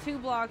 It's 2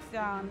 blocks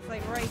down. It's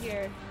like right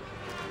here.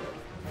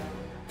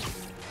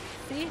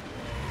 See?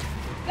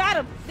 Got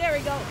him! There we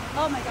go.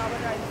 Oh my God, what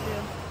did I just do?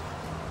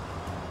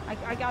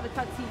 I got a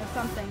cutscene or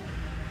something.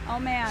 Oh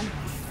man.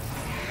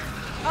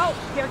 Oh,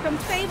 here comes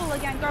Sable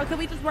again. Girl, can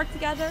we just work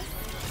together?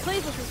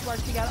 Please let's just work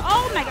together.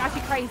 Oh my gosh,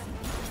 she's crazy.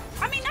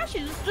 I mean, now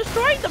she's just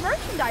destroying the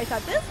merchandise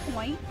at this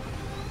point.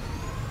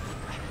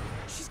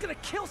 She's gonna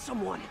kill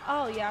someone.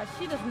 Oh yeah,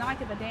 she does not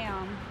give a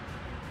damn.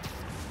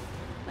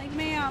 Like,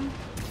 ma'am,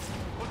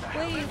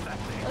 please,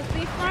 let's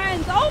be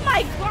friends. Oh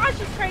my gosh,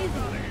 she's crazy.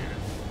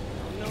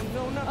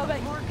 No, not Oh, the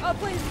wait. Oh,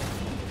 please.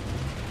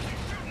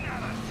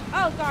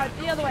 Oh God,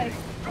 the other way.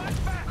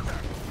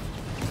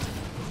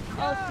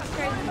 Oh, she's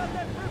crazy. About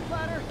that fruit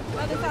platter.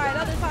 Other side,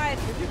 other side.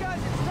 If you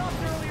guys had stopped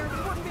earlier, we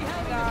wouldn't be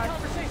having this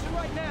conversation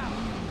right now.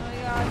 Oh my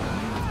god.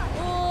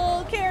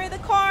 Oh, carry the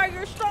car.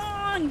 You're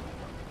strong.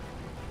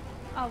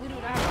 Oh, we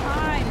don't have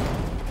time.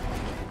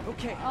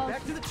 Okay, Oh,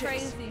 back to the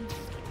chase. crazy.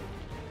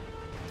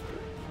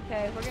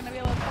 Okay, we're gonna be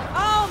able to.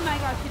 Oh my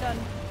gosh, she done.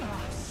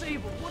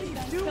 Sable, what are you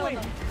Killed doing?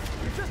 him.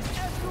 You're just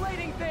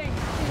escalating things.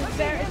 She's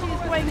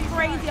going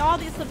crazy. All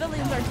these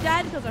civilians are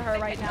dead because of her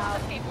right now.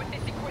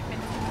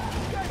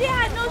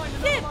 Yeah, no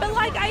shit, but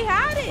like I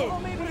had it.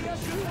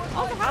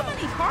 Also, how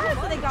many cars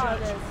do they got of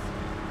this?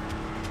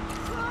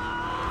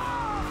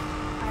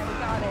 Alright, we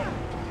got it.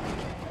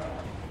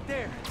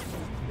 There.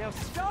 Now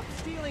stop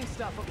stealing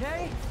stuff,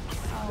 okay?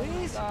 Oh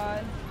Please? my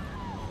god.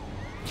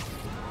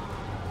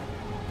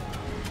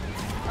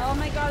 Oh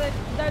my god,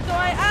 they're doing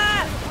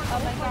oh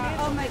my god,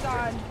 oh my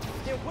god.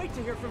 Can't wait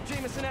to hear from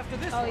Jameson after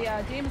this Oh one.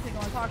 yeah, Jameson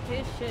gonna talk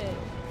his shit.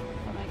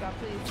 Oh my god,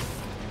 please.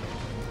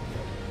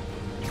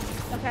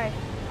 Okay,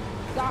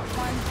 got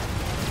one.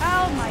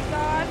 Oh my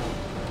god.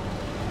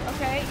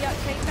 Okay, yep,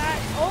 take that.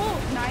 Oh,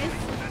 nice.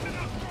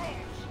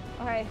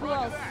 Okay, who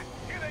else?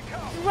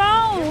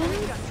 Drones?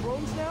 We got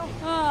drones now?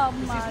 Oh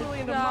He's my really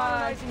into god.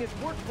 modernizing his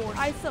workforce.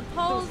 I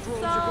suppose Those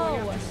drones so. are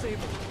going after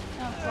Sable. Oh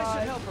That should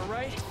god. help her,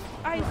 right?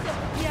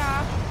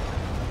 Yeah.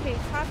 Okay,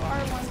 tap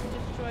R1 to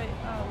destroy.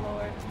 Oh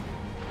lord.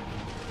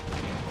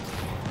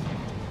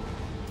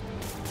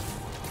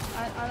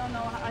 I don't know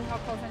how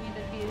close I need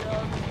to be to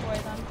destroy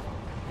them.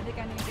 I think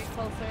I need to get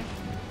closer.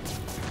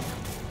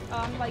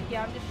 I'm like,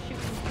 yeah, I'm just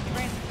shooting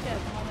random shit at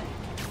the moment.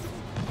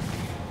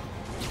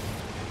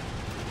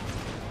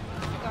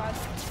 Oh my god.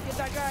 Get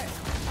that guy.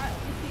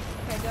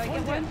 Okay, did I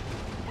get one?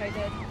 Okay, I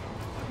did.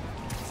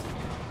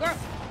 Girl!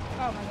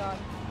 Oh my god.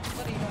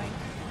 What are you doing?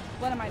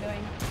 What am I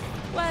doing?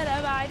 What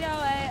am I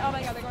doing? Oh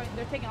my god,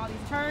 they're taking all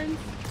these turns.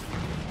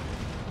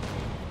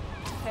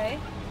 Okay.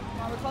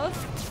 Come on, we're close.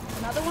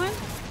 Another one.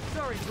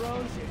 Sorry,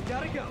 drones, you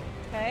gotta go.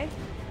 Okay.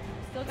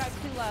 Still got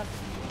 2 left.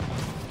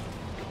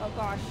 Oh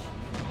gosh.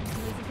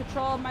 I'm losing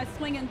control of my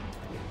swinging.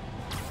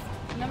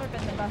 I've never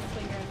been the best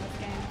swinger in this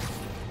game.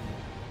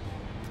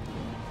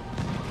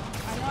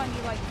 I know I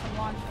need like some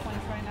launch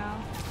points right now.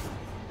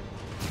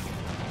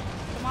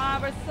 Come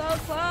on, we're so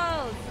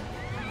close.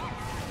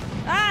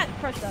 Ah,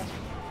 Krista.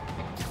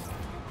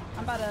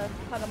 I'm about to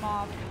cut him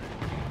off.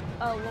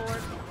 Oh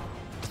lord.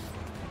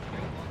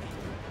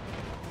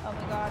 Oh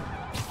my god.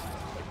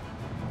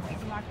 This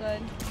is not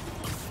good.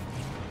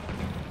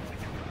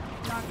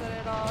 Not good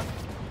at all.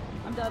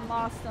 I'm done,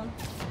 lost them.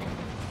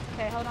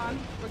 Okay, hold on.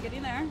 We're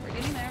getting there. We're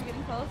getting there. I'm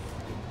getting close.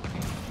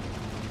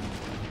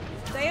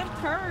 They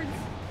have turds.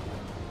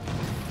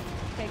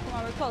 Okay, come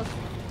on, we're close.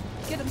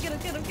 Get him, get him,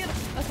 get him, get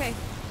him. Okay,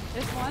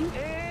 there's one.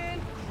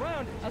 And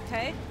grounded.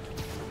 Okay.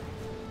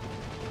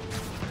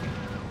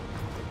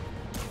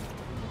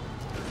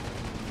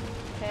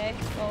 Okay,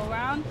 go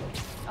around.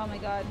 Oh my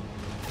god.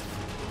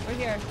 We're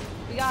here.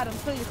 We got him.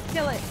 Please,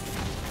 kill it.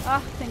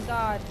 Oh, thank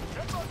god.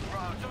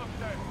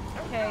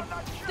 Okay.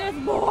 There's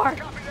more!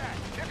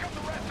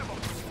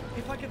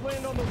 If I could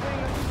land on the wing,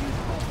 I could use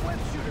both web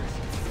shooters.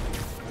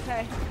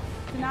 Okay.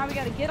 So now we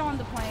gotta get on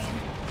the plane.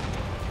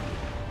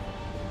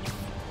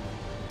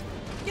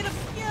 Get him!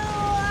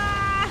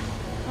 Ah!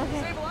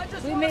 Okay. Sable, I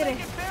just We want to made make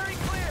it. very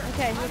clear.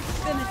 Okay, let's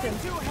finish him.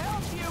 To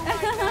help you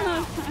right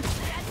now.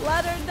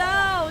 Let her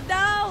know!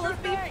 No!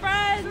 Let's be As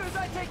friends! soon as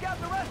I take out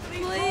the rest of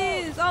these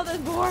Please! Oh, there's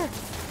more!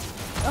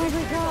 Oh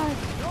my god.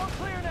 You're all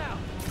clear now.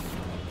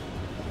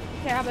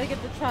 Okay, how about I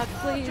get the truck,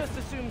 please? Just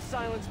assume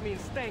silence means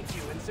thank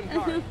you in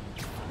Simcari.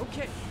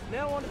 Okay,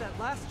 now on to that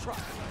last truck.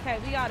 Okay,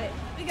 we got it.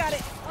 We got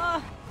it.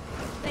 Oh,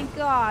 thank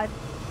God.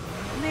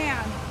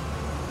 Man,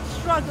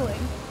 struggling.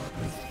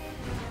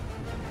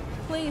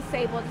 Please,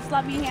 Sable, just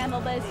let me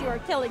handle this. You are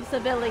killing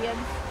civilians.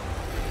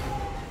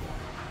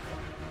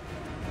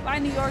 Why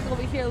New York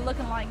over here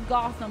looking like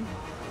Gotham?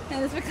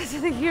 And it's because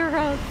of the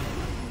heroes.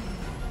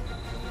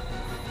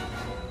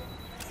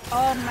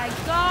 Oh my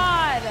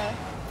God.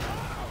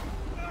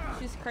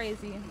 She's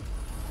crazy.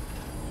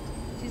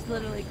 She's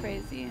literally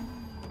crazy.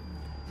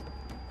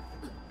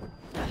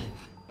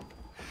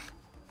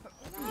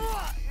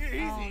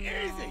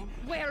 Easy.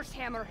 Where's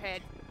Hammerhead?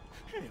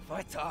 If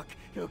I talk,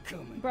 he'll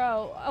kill me.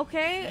 Bro,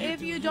 okay, You if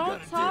do you what you don't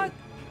gotta talk.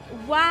 do.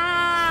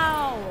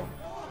 Wow.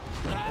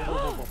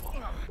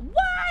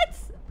 What?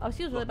 Oh,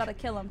 she was really about to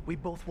kill him. We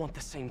both want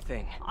the same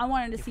thing. I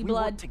wanted to If see we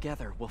work blood.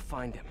 together, we'll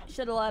find him.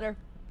 Should have let her.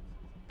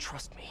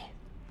 Trust me.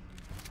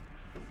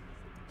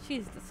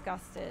 She's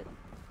disgusted.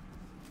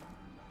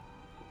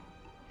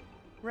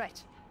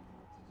 Right.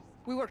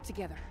 We work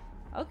together,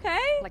 Okay.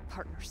 like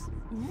partners.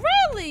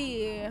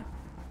 Really?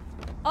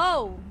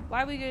 Oh,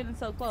 why are we getting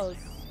so close?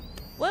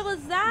 What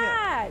was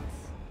that?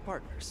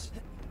 Partners.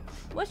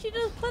 What she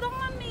just put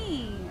on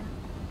me?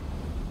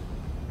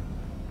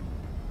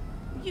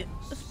 You,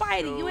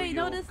 Spidey, So you ain't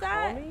you'll noticed call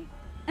that? me?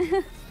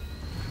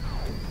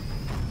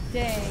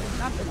 Dang,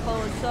 not the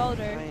cold I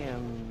shoulder.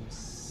 am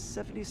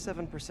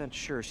 77%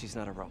 sure she's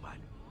not a robot.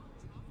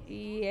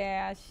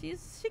 Yeah, she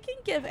can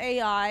give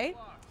AI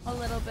a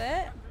little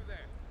bit.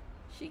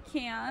 She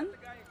can.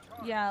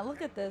 Yeah,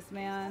 look at this,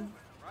 man.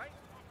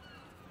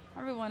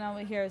 Everyone over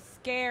here is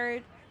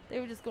scared. They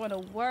were just going to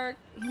work.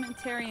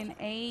 Humanitarian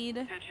aid.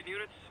 Attention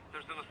units,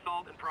 there's an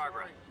assault in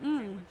progress.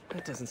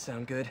 That doesn't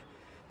sound good.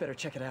 Better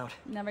check it out.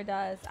 Never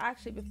does.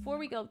 Actually, before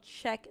we go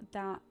check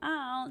that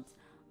out,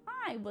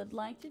 I would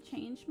like to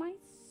change my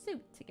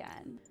suit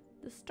again.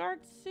 The start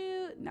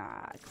suit?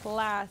 Nah,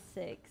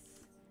 classics.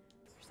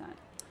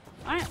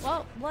 Alright,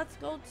 well, let's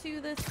go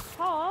to this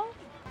hall.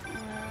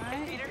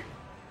 Alright. Peter?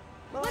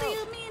 What do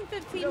you mean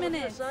 15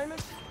 minutes?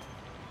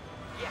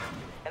 Yeah,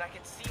 and I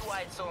can see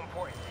why it's so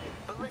important.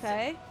 But listen,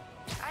 Okay.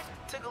 I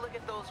took a look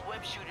at those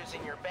web shooters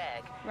in your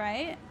bag.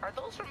 Right? Are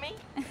those for me?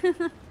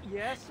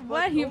 Yes, What?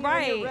 but You're only when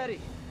right. you're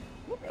ready.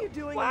 What are you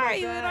doing Why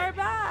in are my you in our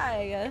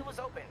bag? It was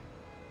open,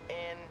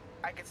 and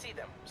I could see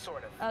them,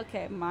 sort of.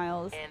 Okay,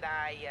 Miles. And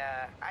I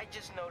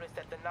just noticed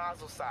that the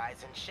nozzle size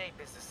and shape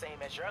is the same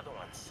as your other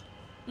ones.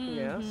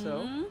 Yeah,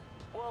 so?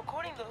 Well,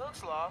 according to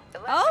Hooke's law,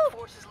 elastic Oh.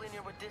 force is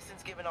linear with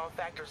distance given all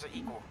factors are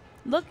equal.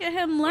 Look at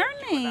him You and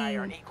I aren't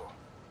learning. equal.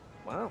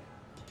 Wow,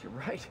 you're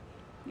right.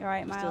 You're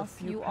right, Still, a Miles.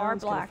 few You are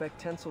pounds black. can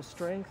affect tensile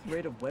strength,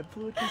 rate of web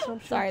fluid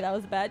consumption. Sorry, that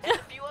was bad. And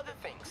a few other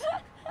things.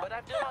 But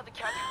I've done all the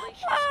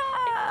calculations.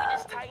 If we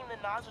just tighten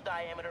the nozzle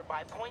diameter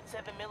by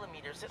 0.7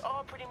 millimeters, it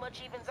all pretty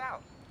much evens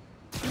out.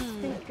 I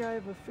think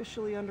I've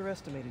officially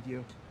underestimated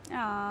you.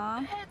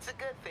 Aw. It's a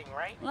good thing,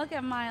 right? Look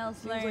at Miles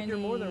Seems learning. like you're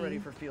more than ready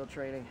for field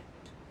training.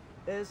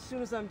 As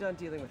soon as I'm done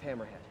dealing with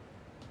Hammerhead.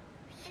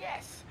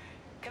 Yes.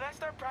 Can I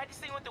start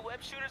practicing with the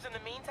web shooters in the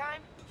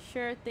meantime?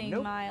 Sure thing,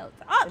 Nope. Miles.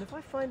 Oh! And if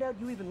I find out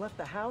you even left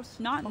the house,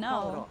 Not I'll no.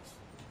 call it off.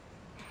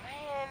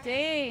 Man,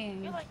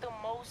 Dang. you're like the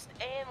most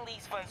and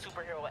least fun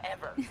superhero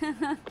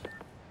ever.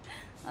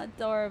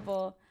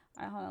 Adorable.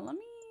 Alright, hold on. Let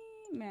me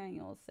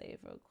manual save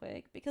real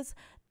quick because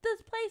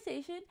this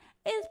PlayStation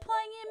is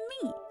playing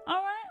in me.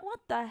 Alright? What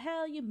the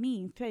hell you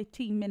mean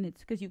 15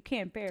 minutes because you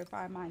can't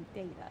verify my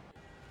data?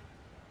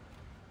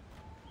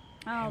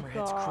 Oh, Hammerhead's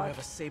crew God. have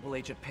a Sable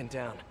agent pinned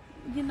down.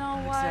 You know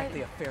Not what?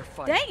 exactly a fair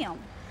fight. Damn.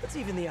 Let's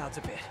even the odds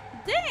a bit.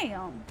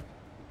 Damn.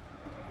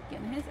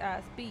 Getting his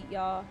ass beat,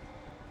 y'all.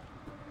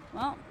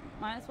 Well,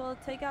 might as well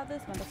take out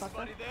this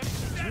motherfucker.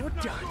 You're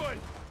done.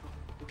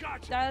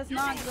 That is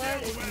not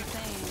good. It's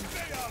insane.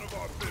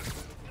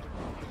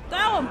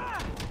 Throw him!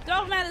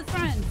 Throw him at his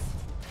friends.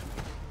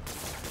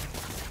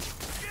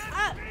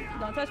 Ah!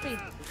 Don't touch me.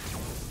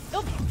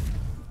 Oop!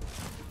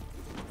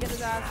 Get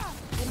his ass.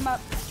 Beat him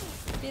up.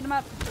 Beat him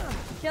up.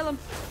 Kill him.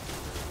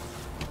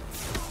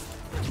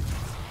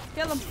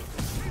 Kill him.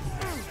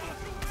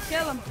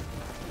 Kill him.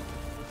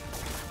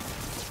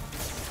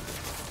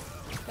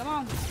 Come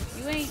on.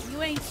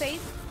 You ain't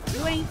safe.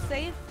 You ain't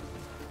safe.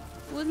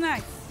 Who's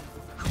next?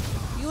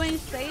 You ain't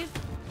safe.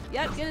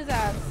 Yep, get his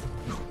ass.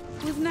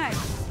 Who's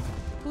next?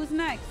 Who's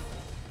next?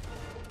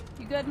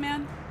 You good,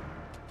 man?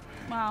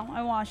 Wow,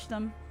 I washed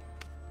him.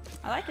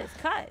 I like his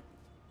cut.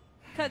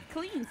 Cut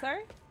clean,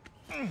 sir.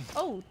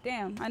 Oh,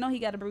 damn. I know he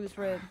got a bruised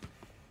rib.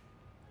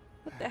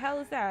 What the hell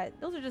is that?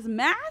 Those are just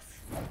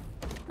masks?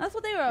 That's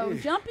what they were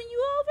jumping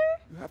you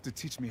over? You have to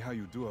teach me how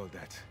you do all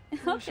that.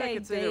 I wish I Okay,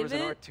 could say there was an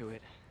David. art to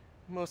it.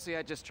 Mostly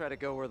I just try to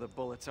go where the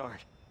bullets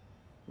aren't.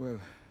 Well,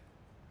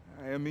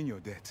 I am in your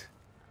debt.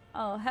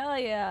 Oh, hell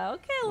yeah.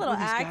 Okay, a little What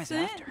are these guys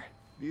accent. after?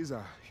 These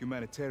are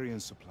humanitarian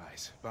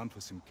supplies bound for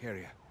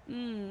Simcaria.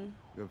 You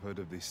have heard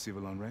of the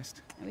civil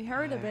unrest? We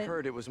heard of I it.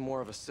 heard it was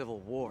more of a civil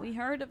war. We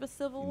heard of a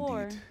civil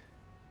war. Indeed.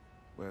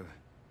 Well,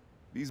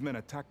 these men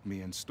attacked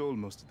me and stole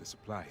most of the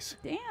supplies.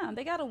 Damn,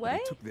 they got But away?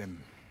 I took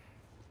them.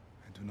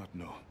 I do not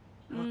know.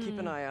 I'll keep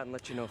an eye out and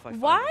let you know if I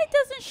find Why any.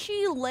 doesn't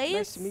she Nice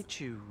lace to meet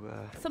you.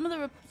 some of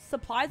the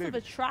supplies with a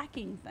David.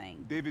 tracking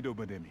thing? David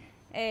Obademi.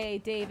 Hey,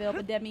 Dave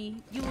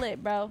Elbademi, you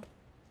lit, bro.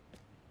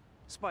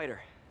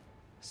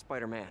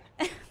 Spider-Man.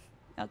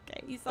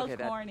 Okay, he's so Okay,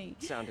 that corny.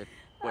 sounded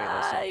way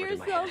less awkward You're in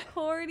my so head.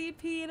 corny,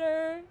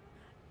 Peter.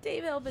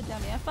 Dave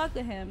Elbademi, I fuck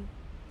with him.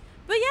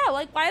 But yeah,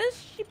 like, why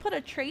does she put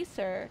a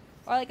tracer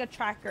or like a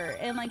tracker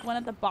in like one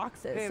of the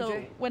boxes Hey, so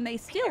MJ. when they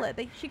steal it,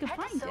 she can Head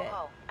to find it?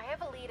 Soho. I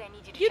have a lead I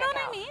need you to You check know what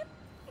out. I mean?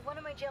 One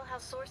of my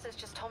jailhouse sources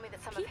just told me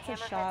that some Pizza of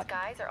Hammerhead's shop.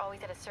 guys are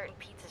always at a certain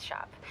pizza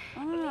shop.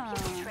 Maybe you Ah.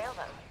 can trail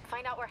them.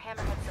 Find out where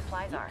Hammerhead's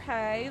supplies are.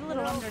 Okay, a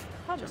little Well,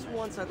 undercover. Just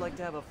once I'd like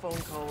to have a phone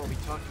call where we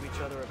talk to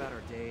each other about our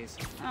days.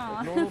 Aw.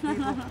 Like normal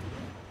people.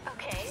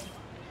 Okay.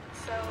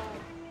 So,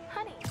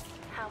 honey,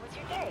 how was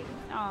your day?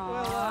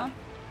 Aw.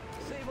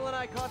 Sable and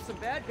I caught some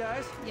bad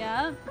guys.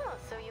 Yeah. Oh,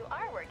 so you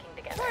are working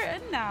together. We're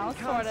now,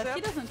 sort of. She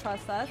Concept. doesn't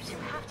trust us. You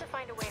two have to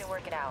find a way to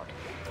work it out.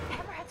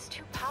 Hammerhead's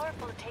too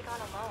powerful to take on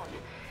alone.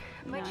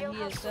 My Yeah, he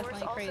jailhouse is source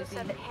definitely also crazy.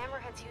 said that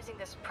Hammerhead's using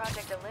this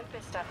Project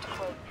Olympus stuff to,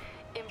 quote,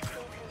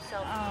 improve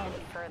himself Oh,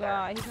 even further.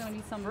 God, he's gonna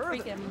be some Further.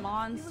 freaking He was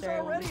monster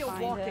when we already a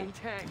find walking him.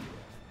 tank.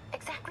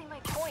 Exactly my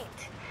point.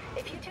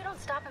 If you two don't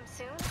stop him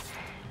soon,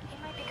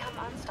 he might become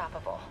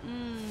unstoppable.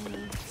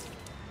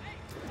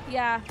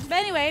 Yeah, but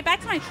anyway, back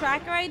to my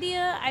tracker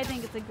idea. I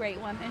think it's a great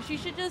one, and she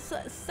should just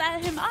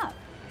set him up,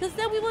 because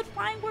then we would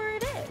find where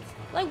it is.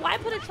 Like, why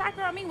put a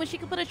tracker on me when she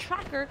could put a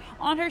tracker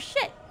on her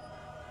shit?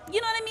 You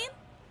know what I mean?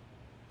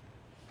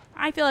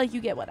 I feel like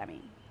you get what I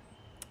mean.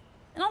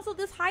 And also,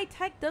 this high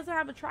tech doesn't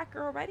have a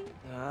tracker already.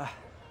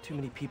 Too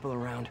many people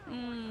around.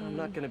 I'm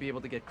not gonna be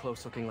able to get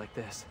close looking like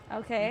this.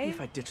 Okay. Maybe if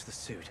I ditch the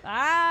suit.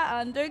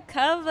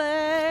 Undercover.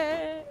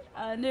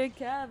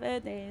 Undercover.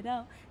 They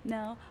don't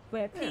know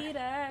we're Peter.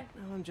 Now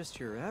I'm just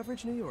your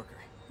average New Yorker.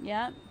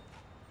 Yep.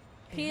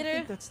 Hey, Peter. I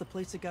think that's the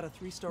place that got a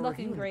 3-star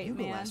Looking review great, in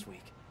Bugle man. last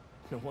week.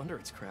 No wonder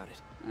it's crowded.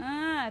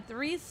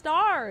 3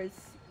 stars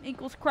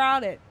equals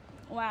crowded.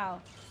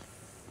 Wow.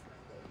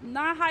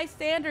 Not high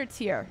standards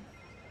here.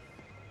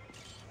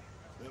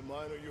 That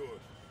mine or yours?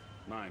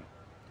 Mine.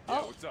 Oh,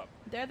 Yeah, what's up?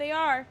 There they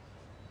are.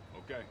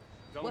 Okay.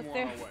 Tell With them we're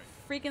their on our way.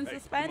 freaking Hey,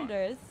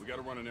 suspenders. we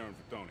gotta run an errand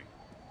for Tony.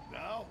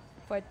 Now?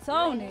 For We're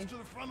Tony. almost to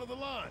the front of the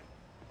line.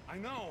 I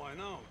know.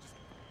 Just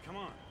come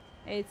on.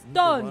 It's Need to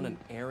done. run an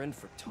errand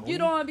for Tony? You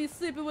don't want to be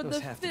sleeping with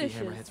Those the have fishes. to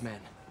be Hammerhead's men.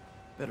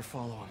 Better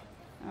follow him.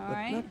 All but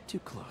right. not too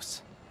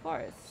close. Of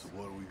course. So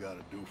what do we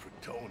gotta do for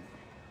Tony?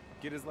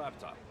 Get his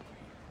laptop.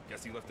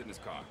 Guess he left it in his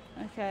car.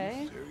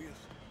 Okay. You serious?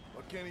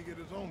 Why can't he get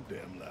his own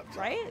damn laptop?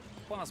 Right?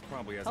 Boss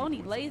probably has.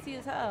 Tony lazy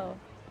as hell.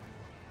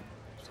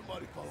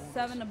 Somebody following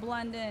 7 to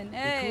blend in.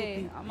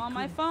 Hey, I'm on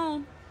my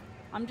phone.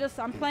 I'm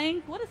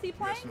playing. What is he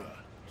playing? Guess not.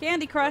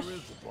 Candy Crush. Where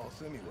is the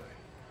boss anyway?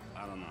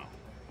 I don't know.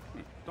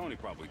 Tony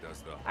probably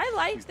does though. I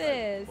like He's tight with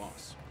this. the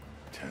boss.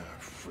 Damn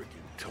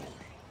freaking Tony.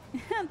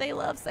 They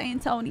love saying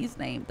Tony's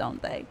name,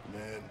 don't they?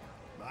 Man,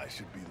 I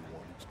should be the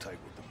one who's tight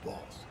with the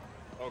boss.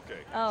 Okay.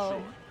 Oh,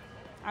 Sure.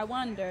 I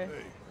wonder.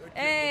 Hey, that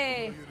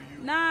Hey, can't look familiar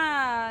to you.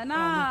 nah. Oh,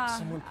 look,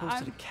 someone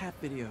posted a cat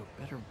video.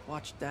 Better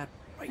watch that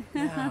right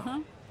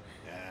now.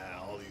 Yeah,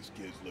 all these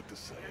kids look the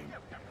same.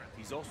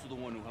 He's also the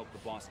one who helped the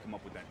boss come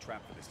up with that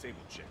trap for the Sable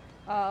chick.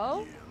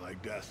 Oh, Yeah,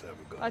 like that's ever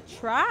gonna a work.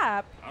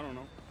 trap. I don't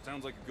know.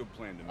 Sounds like a good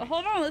plan to me. Oh,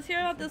 hold on, let's hear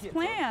about this We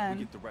plan.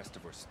 get the rest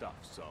of her stuff,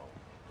 so.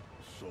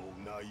 So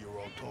now you're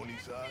on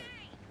Tony's side?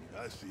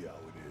 Yeah, I see how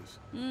it is.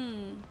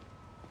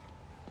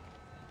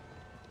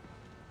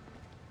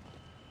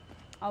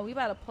 Oh, we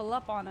about to pull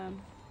up on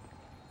him.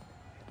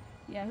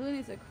 Yeah, who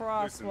needs a Listen,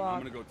 crosswalk? I'm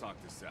gonna go talk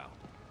to Sal.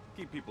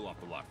 Keep people off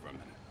the lot for a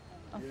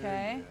minute.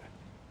 Okay.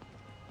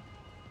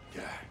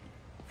 Yeah,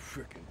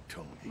 freaking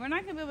Tony. We're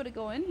not gonna be able to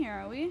go in here,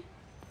 are we?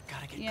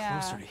 Gotta get Yeah.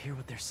 closer to hear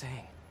what they're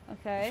saying.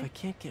 Okay. If I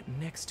can't get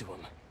next to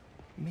them,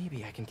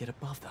 maybe I can get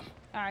above them.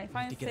 All right,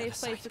 find a to get out safe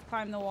of place to sight.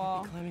 climb the I'll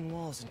wall. be climbing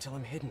walls until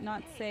I'm hidden.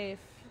 Not safe.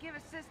 Give a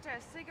sister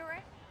a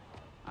cigarette?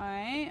 All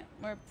right,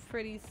 we're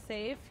pretty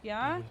safe, No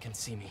yeah? one can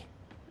see me.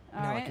 All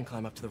Now I right, can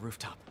climb up to the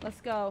rooftop.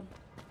 let's go.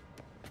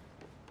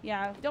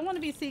 Yeah, don't want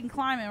to be seen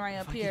climbing right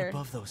up If I here. get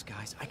above those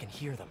guys, I can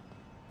hear them.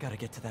 Gotta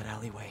get to that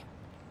alleyway.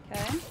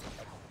 Okay.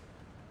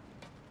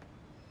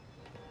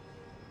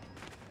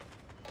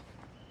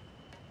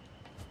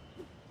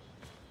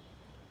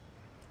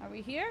 Are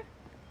we here?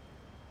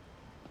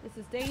 This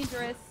is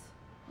dangerous.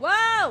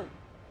 Whoa!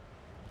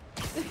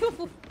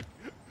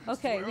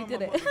 Okay, Swear we on did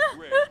my it. mother's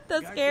grave,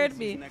 That guy scared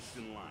thinks he's me. Next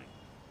in line.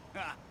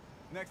 Ha!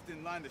 Next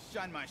in line to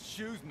shine my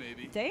shoes,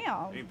 maybe.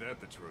 Damn. Ain't that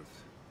the truth?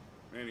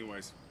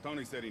 Anyways,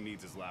 Tony said he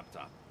needs his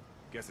laptop.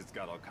 Guess it's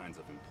got all kinds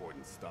of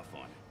important stuff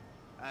on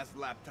it. As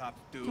laptops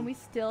do. Can we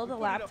steal the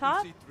We put it up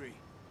laptop? in C3.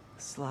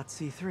 Slot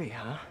C3,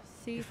 huh?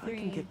 If I can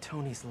C3. get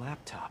Tony's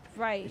laptop,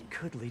 Right. it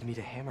could lead me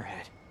to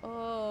Hammerhead.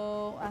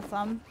 Oh, that's what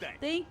I'm Thanks.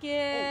 thinking.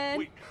 Oh,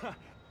 wait.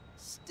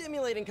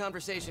 Stimulating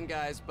conversation,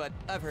 guys, but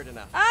I've heard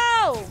enough.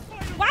 Oh!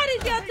 Why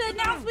did you have to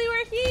announce we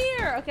were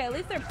here? Okay, at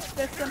least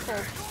they're simple.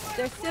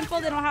 They're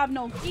simple. They don't have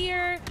no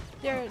gear.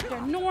 They're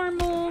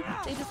normal.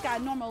 They just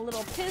got normal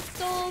little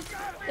pistols.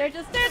 They're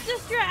just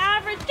your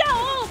average.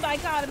 Oh my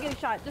God! I'm getting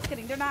shot. Just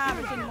kidding. They're not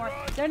average anymore.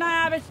 They're not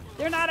average.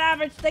 They're not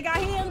average. They got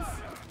hands.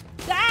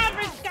 The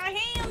average got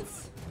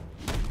hands.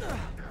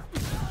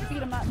 Beat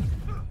him up.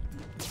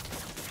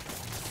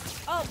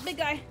 Oh, big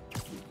guy.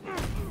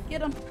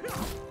 Get him.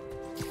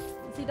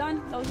 Is he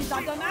done? No, he's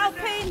not done. Ow,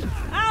 pain!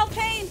 Ow,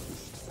 pain!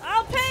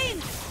 Ow, pain!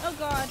 Oh,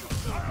 God.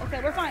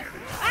 Okay, we're fine.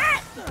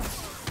 Ah!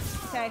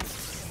 Okay.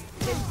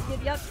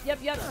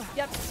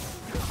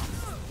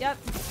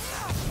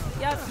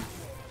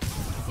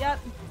 Yep.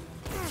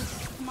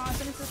 Come on,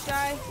 finish this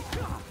guy.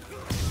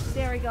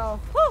 There we go.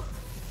 Whew!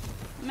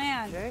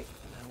 Man, Okay,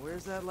 now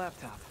where's that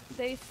laptop?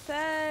 they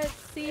said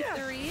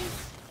C3.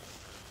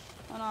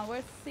 Hold on,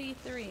 where's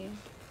C3?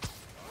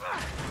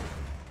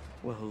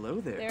 Well, hello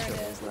there, There it Tony's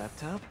is.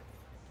 laptop.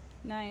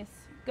 Nice.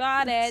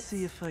 Got Let's it.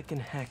 see if I can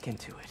hack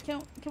into it.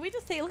 Can we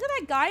just say, look at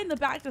that guy in the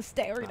back just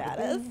staring at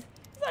us.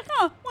 He's like,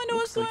 huh, wonder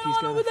what's Looks like going he's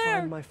on got over to there.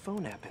 find my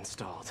phone app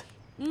installed.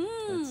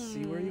 Let's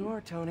see where you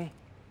are, Tony.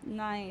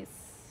 Nice.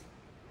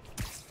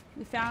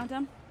 We found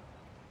him.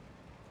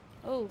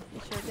 Oh, we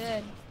sure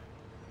did.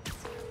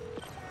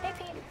 Hey,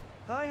 Pete.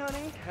 Hi,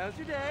 honey. How's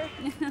your day?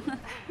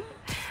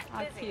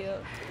 How Busy. cute.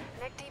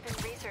 Neck deep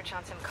in research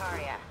on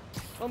Simcaria.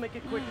 I'll make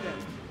it quick then.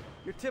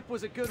 Your tip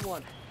was a good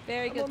one.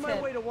 Very I'm good on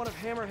my way tip. to one of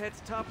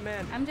Hammerhead's top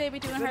men. I'm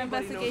JB doing If her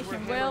anybody knows where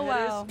investigation real Hammerhead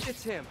well. is,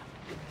 it's him.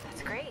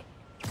 That's great.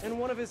 And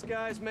one of his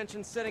guys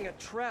mentioned setting a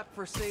trap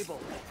for Sable.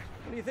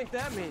 What do you think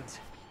that means?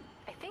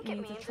 I think think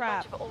it means a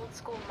trap. bunch of old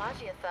school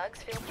Magia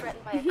thugs feel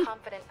threatened by a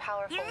confident,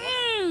 powerful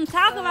woman.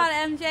 Talk about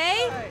it, MJ.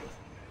 Hey.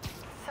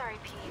 Sorry,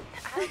 Pete.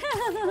 I don't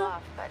want to you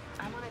off, but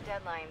I'm on a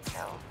deadline,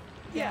 so...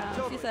 Yeah,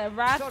 totally. she said,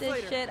 wrap Talk this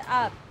later. shit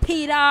up,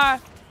 Peter.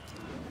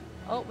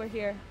 Oh, we're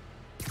here.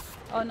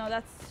 Oh, no,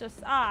 that's just...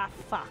 Ah,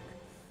 fuck.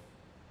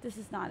 This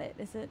is not it,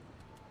 is it?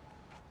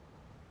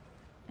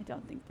 I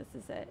don't think this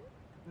is it.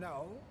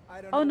 No,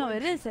 I don't Oh, know no, when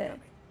it is she's it.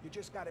 coming. You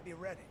just gotta be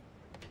ready.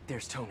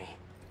 There's Tony.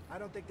 I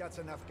don't think that's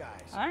enough,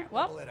 guys. All right,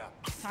 well, Double it up.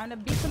 time to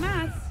beat some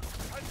ass.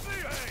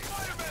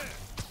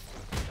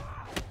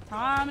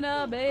 Time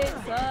to beat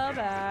some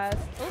ass.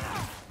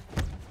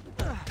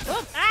 Oops.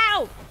 Oops.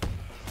 Ow!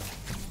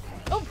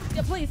 Oh,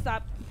 yeah, please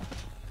stop.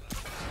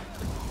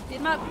 Beat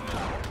him up.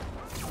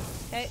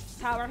 Okay,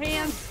 power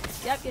hands.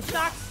 Yep, get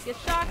shocked. Get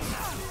shocked.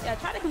 Yeah,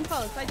 try to come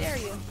close. I dare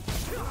you.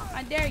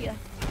 I dare you.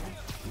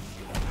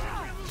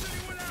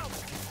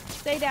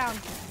 Stay down.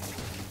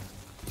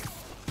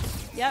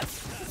 Yep.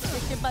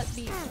 Get your butt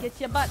beat. Get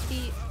your butt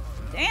beat.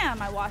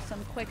 Damn, I watched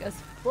them quick as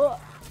fuck.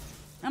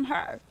 I'm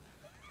hurt.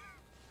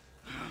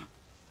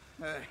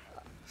 Hey,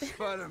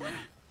 Spider-Man.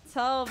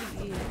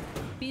 Toby,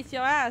 beat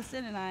your ass,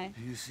 didn't I?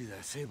 You see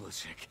that Sable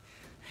chick?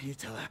 You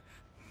tell her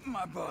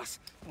my boss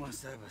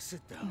wants to have a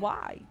sit down.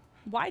 Why?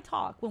 Why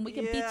talk when we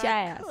can beat your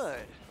Yeah, ass? could.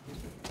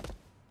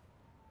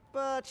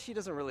 But she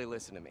doesn't really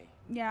listen to me.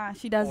 Yeah,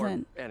 she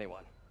doesn't. Or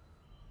anyone.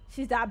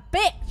 She's that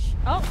bitch.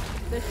 Oh,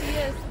 there she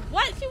is.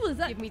 What? She was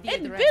Give me the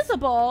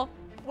invisible.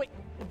 Wait,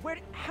 where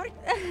did, how did...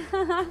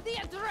 The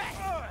address.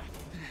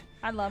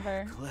 I love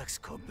her.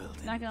 Colexco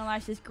building. Not gonna lie,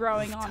 she's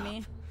growing on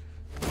me.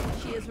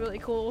 She is really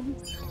cool.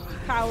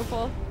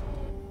 Powerful.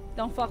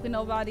 Don't fuck with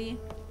nobody.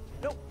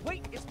 No,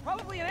 wait, it's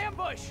probably an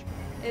ambush.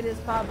 It is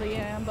probably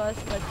an ambush,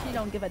 but she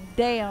don't give a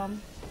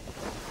damn.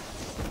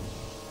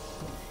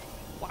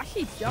 Why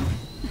she jump?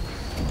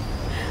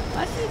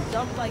 Why she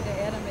jump like an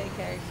anime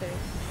character?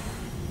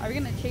 Are we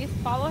gonna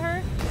follow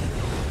her?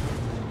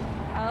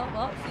 Oh,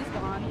 well, she's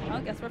gone.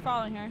 I guess we're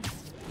following her.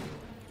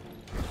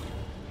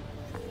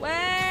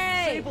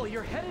 Wait! Sable,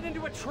 you're headed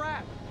into a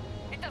trap.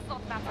 It does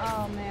not matter.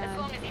 Oh, man. As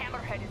long as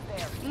Hammerhead is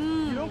there.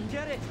 You don't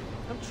get it.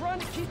 I'm trying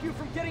to keep you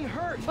from getting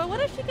hurt. But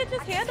what if she could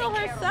just handle take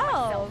care of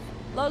herself?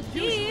 Low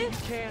Usually key. you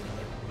can,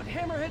 but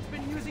Hammerhead's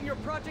been using your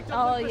Project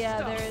Oh Olympus yeah,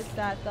 stuff. there is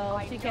that though.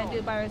 She can't do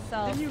it by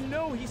herself. Then you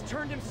know he's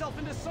turned himself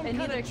into some And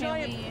kind neither of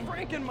can giant we.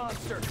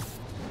 Franken-monster.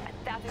 And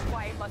that is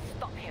why I must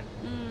stop him.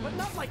 But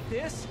not like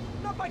this.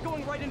 Not by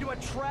going right into a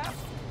trap.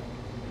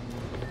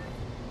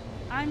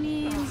 I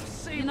mean,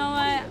 Sable, you know what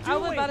are what? you I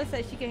was doing? about to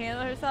say she can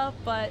handle herself,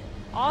 but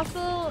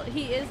also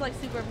he is like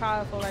super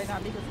powerful right now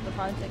because of the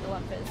Project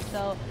Olympus.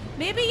 So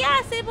maybe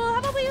yeah, Sable. How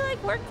about we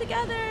like work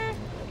together?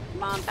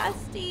 Come on,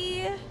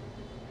 bestie.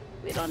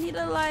 We don't need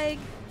to like.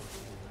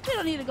 We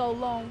don't need to go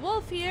lone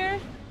wolf here.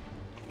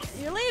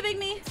 You're leaving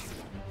me.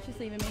 She's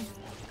leaving me.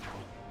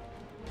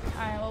 All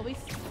right. Well,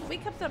 we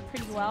kept up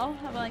pretty well.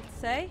 I would like to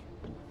say.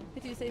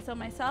 If you say so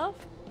myself.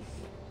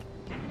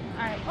 All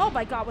right. Oh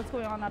my God, what's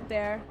going on up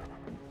there?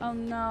 Oh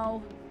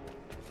no.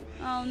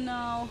 Oh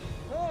no.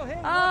 Oh, hey,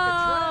 look,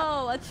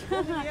 Oh, a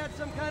trap. Maybe he had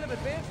some kind of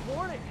advanced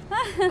warning.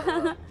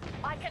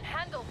 I can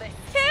handle this.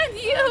 Can I'm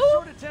you?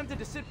 sort of tempted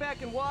to sit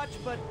back and watch,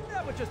 but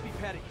that would just be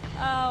petty.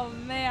 Oh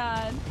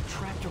man.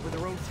 Trapped over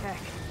their own tech.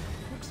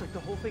 Looks like the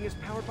whole thing is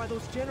powered by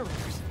those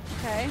generators.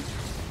 Okay.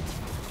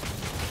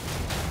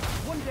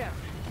 One down.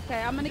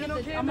 Okay, I'm gonna You get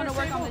okay the. in I'm gonna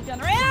there, work on the Sable?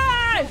 generator.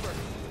 Over.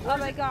 Oh Or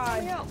my is it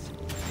something God. else?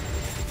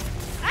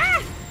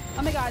 Ah!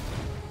 Oh my God.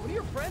 What do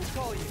your friends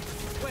call you?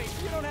 Wait,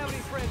 you don't have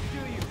any friends, do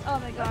you? Oh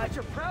my I God. bet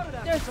you're proud of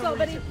that. There's for so some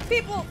many reason.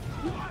 people.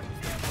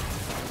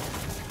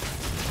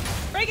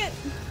 Break it.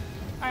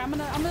 All right, I'm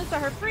gonna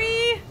set her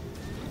free.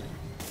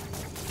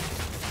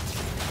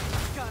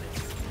 Got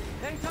it.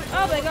 Hang tight.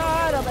 Oh my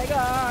God. Oh my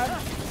God.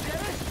 Get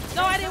it?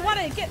 No, I didn't want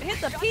to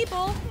hit the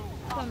people.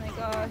 Oh my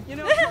God. You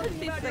know, She's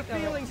talking about your sick of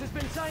it. feelings has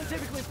been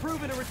scientifically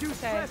proven to reduce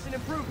stress and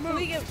improve mood. Can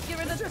we get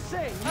rid of? Just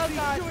saying, Oh you'd be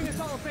God. doing us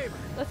all a favor.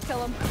 Let's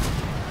kill him.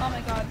 Oh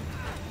my God.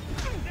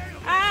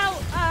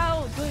 Ow!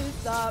 Ow! Please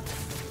stop.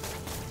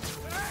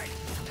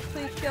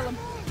 Please kill him.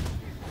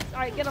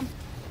 Alright, get him.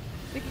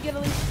 We can get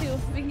at least two.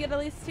 We can get at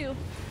least two.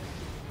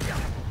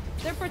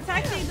 They're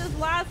protecting this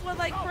last one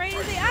like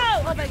crazy.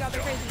 Ow! Oh my God,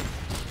 they're crazy.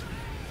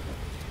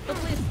 But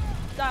please,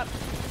 stop.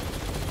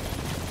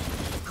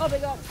 Oh my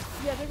God.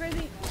 Yeah, they're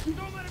crazy.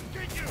 Don't let him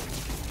get you!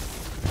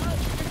 Oh,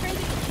 they're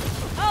crazy.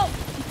 Oh!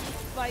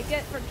 Spike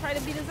it for trying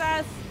to beat his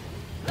ass.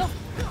 No!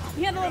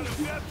 Handle him.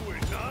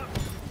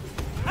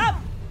 Up!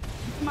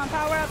 Come on,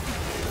 power up.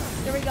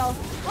 There we go.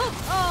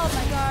 Oh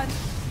my God.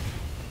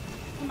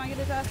 Come on, get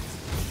his ass.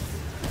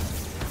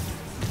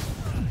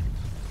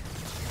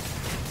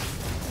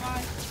 Come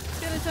on.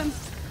 Finish him.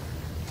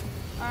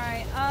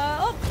 Alright,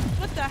 oh,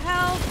 what the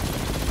hell?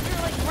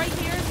 You're like right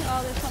here.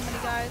 Oh, there's so many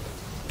guys.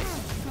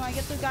 Come on,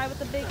 get the guy with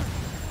the big...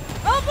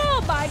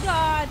 Oh my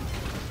God.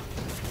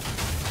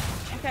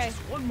 Okay.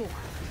 One more.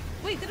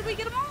 Wait, did we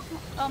get them all?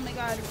 Oh my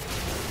God.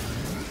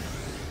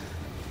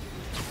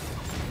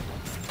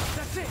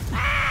 That's it.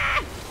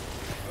 Ah!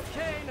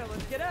 Okay, now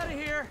let's get out of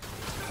here.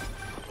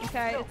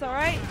 Okay, it's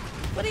alright.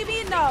 What do you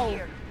mean, no?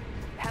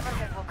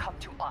 Hammerhead will come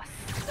to us.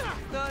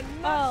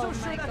 Not so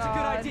sure that's a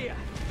good idea.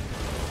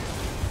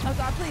 Oh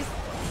god, please.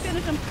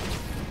 Finish him.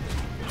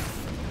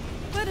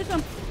 Finish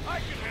him.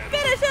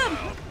 Finish him!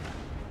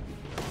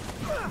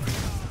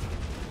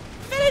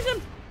 Finish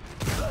him!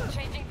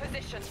 Changing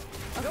position.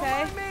 Okay. Don't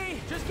mind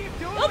me. Just keep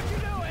doing what you're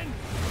doing.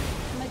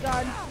 Oh my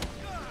god.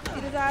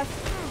 Beat his ass.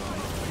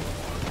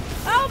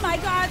 Oh my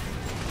god.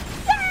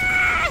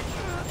 Ah!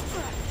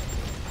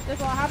 There's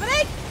a lot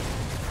happening.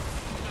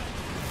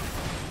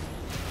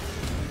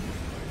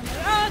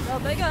 Oh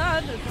my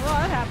god. There's a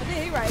lot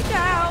happening right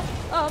now.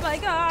 Oh my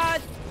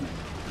god.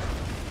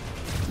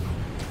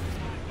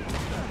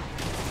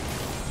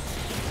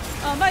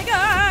 Oh my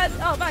god.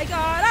 Oh my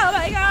god. Oh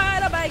my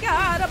god. Oh my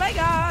god. Oh my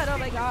god. Oh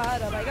my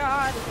god. Oh my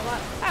god. There's a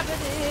lot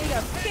happening.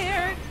 I'm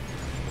scared.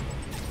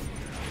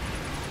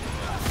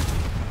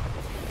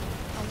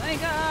 Oh my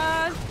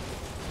god.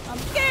 I'm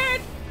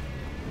scared.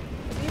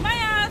 Give me my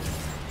ass.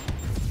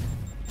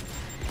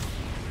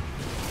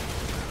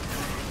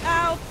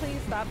 Ow,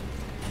 please stop.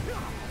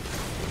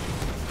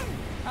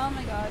 Oh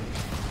my god.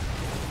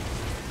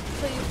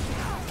 Please.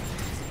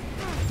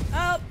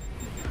 Oh.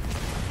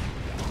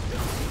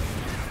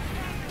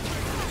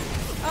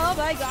 Oh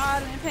my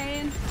god, I'm in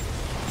pain.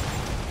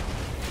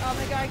 Oh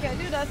my god, I can't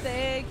do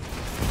nothing.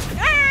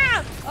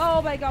 Ah!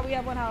 Oh my god, we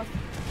have one health.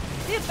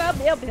 Help,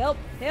 help, help, help,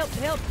 help,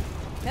 help,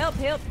 help,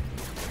 help.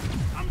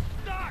 I'm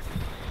stuck.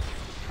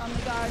 Oh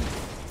my god.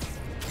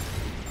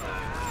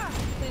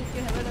 Please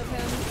get rid of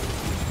him.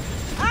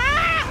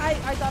 Ah!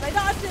 I thought I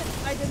dodged it.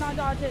 I did not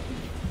dodge it.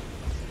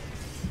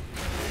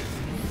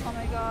 Oh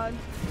my god.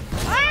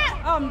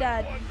 Ah! Oh, I'm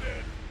dead.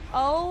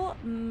 Oh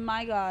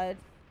my god.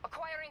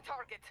 Acquiring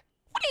target.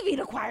 What do you mean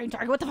acquiring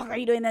target? What the fuck are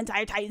you doing the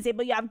entire time,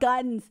 Sable? You have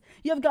guns.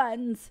 You have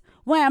guns.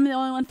 Why I'm the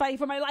only one fighting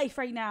for my life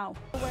right now?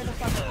 Where the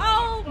fuck?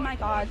 Oh my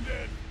god.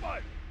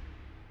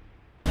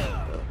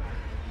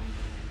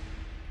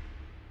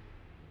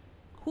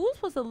 Who's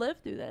supposed to live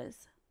through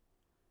this?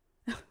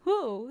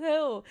 Who?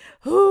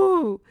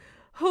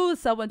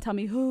 Someone tell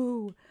me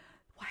who.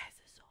 Why is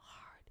this so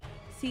hard?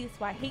 See, it's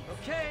why I hate.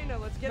 Okay, now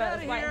let's get out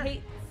of here. Why I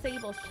hate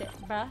Sable shit,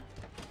 bruh.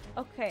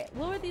 Okay,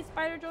 what were these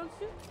spider drones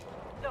do?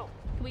 No.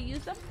 Can we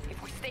use them?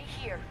 If we stay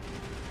here,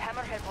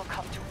 Hammerhead will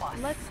come to us.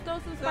 Let's throw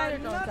some spider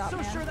drones out, Not so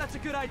man. sure that's a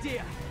good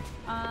idea.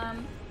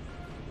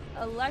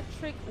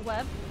 Electric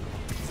web.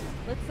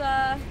 Let's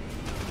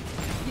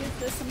use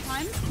this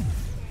sometime.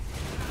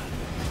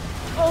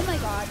 Oh my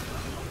god.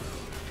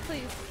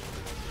 Please.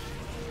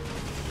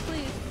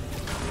 Please.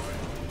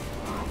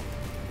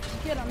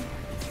 Get him.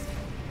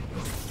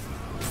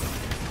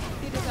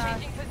 Beat his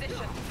ass. Changing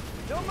position.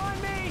 Don't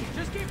mind me.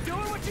 Just keep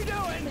doing what you're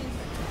doing. Please.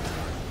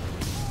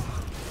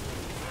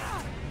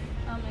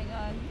 Oh my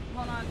god.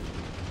 Hold on.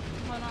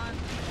 Hold on.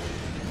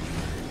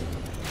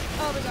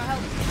 Oh my god,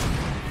 help.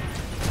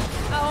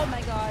 Oh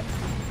my god.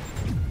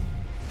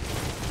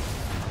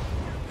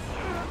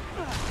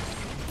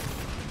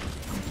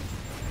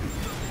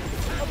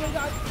 Oh my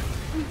god.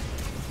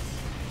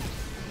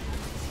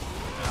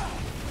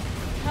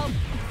 Help.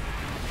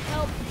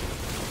 Help.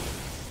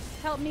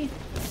 Help me.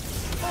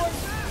 Oh,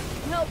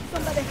 help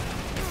somebody.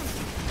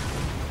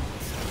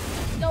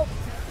 Nope.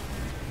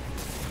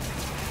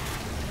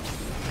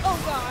 Oh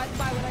god,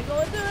 why would I go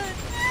and do it?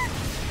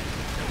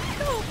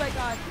 Oh my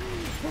god.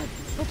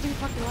 Go for your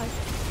fucking life.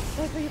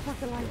 Go for your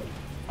fucking life.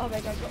 Oh my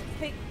god,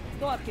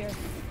 go up here.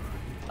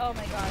 Oh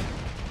my god.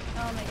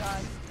 Oh my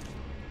god.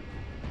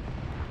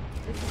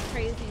 This is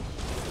crazy.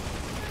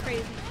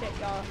 Crazy shit,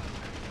 y'all.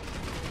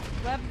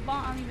 Web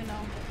bomb, I don't even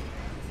know.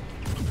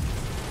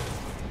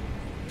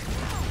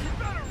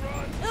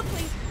 Oh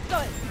please, do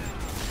it.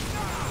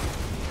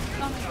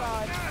 Oh my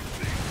god.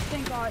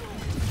 Thank god.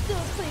 Do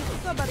it, please,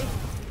 somebody.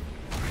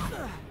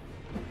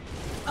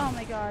 Oh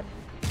my god.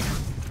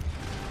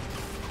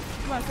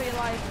 Come on for your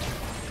life.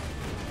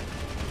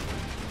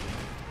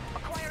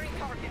 Acquiring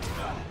target.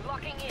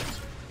 Locking in.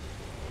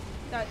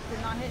 That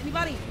did not hit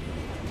anybody.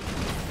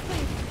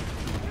 Please.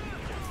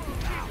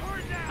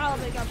 Oh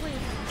my god,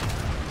 please.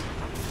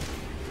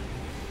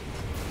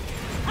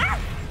 Ah!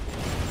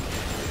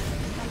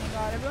 Oh my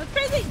god, everyone's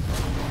crazy!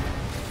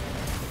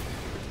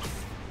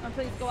 Oh,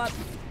 please go up.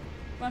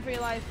 Run for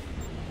your life.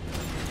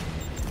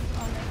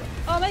 Oh my god.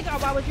 Oh my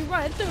god, why would you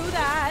run through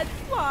that?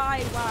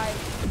 Why? Why?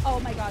 Oh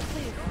my god,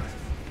 please.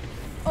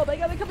 Oh my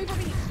god, they're coming for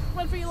me.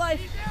 Run for your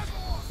life.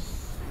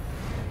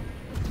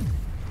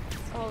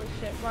 Holy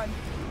shit, run.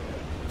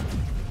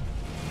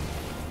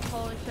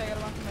 Holy shit, I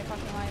gotta run for my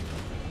fucking life.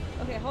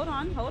 Okay, hold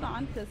on,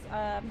 because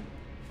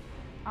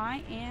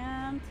I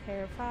am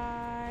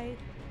terrified.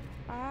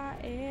 I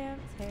am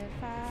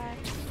terrified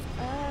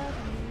of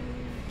you.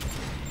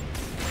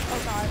 Oh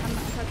god, I'm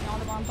not pressing all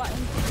the wrong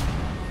buttons.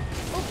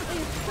 Oh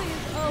please,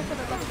 please. Oh for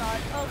the love of God.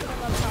 Oh for the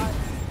love of God.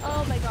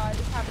 Oh my god,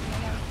 it's happening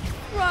again.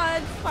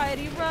 Run,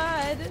 Spidey,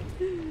 run!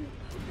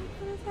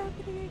 What is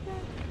happening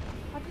again?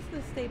 I'm just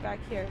gonna stay back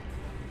here.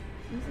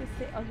 I'm just gonna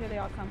stay. Oh, here they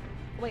all come.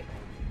 Wait.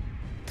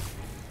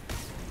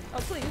 Oh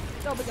please.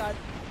 Oh my god.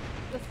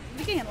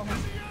 We can handle him.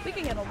 We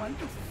can handle one.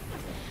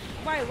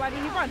 Why did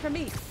he run from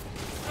me?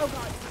 Oh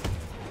god.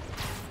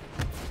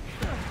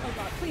 Oh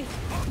god, please.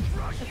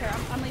 Okay,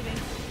 I'm leaving.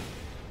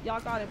 Y'all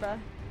got it, bruh.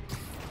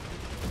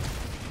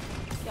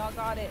 Y'all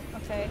got it.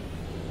 Okay.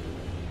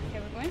 Okay,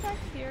 we're going back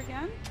here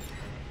again.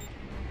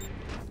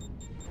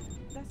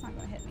 That's not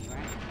gonna hit me,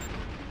 right?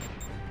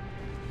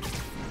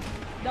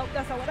 Nope,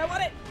 that's not what I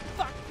wanted.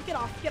 Fuck! Get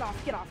off, get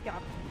off, get off, get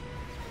off.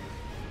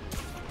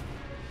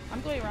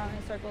 I'm going around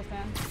in circles,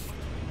 man.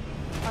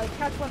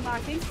 Catch one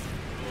lacking.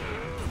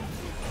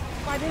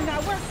 Why didn't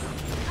that work?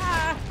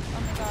 Ah!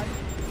 Oh my god.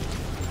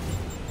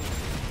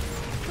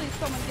 Please,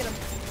 someone get him.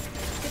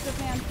 Get this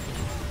man.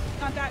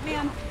 Not that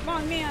man.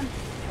 Wrong man.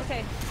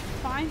 Okay,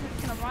 fine. We're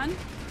just gonna run.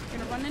 We're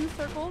gonna run in a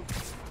circle.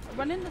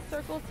 Run in the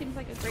circle seems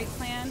like a great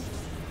plan.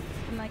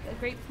 And like a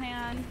great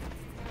plan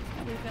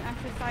that we've been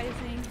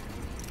exercising.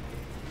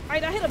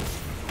 Alright, I hit him.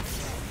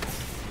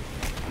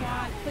 Come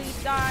on,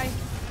 please die.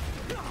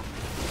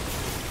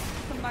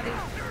 Somebody.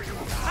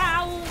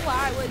 Ow!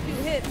 Why would you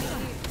hit me?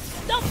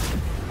 Nope!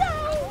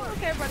 No!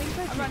 Okay, I'm running.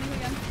 I'm running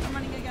again. I'm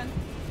running again.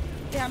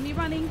 Yeah, me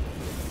running.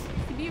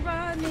 Me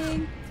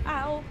running.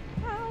 Ow!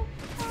 Ow!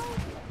 Ow!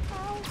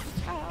 Ow!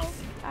 Ow!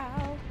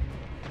 Ow!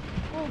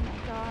 Oh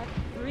my god.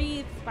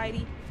 Breathe,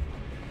 Spidey.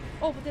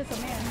 Oh, but there's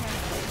a man here.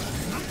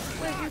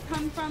 Where did you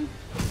come from?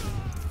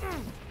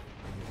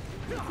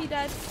 Is he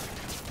dead?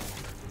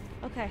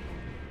 Okay.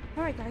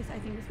 Alright guys, I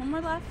think there's one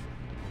more left.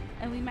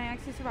 And we might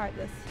actually survive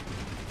this.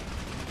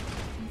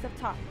 He's up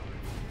top.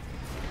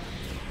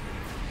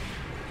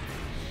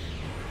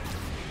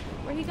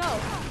 Where'd he go?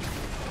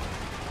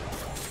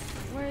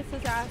 Where is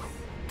his ass?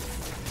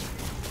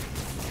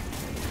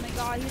 Oh my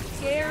god, he's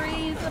scary.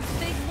 He's a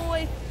big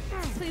boy.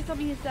 Please tell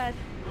me he's dead.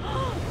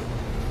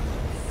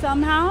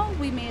 Somehow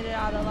we made it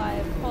out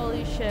alive.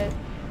 Holy shit.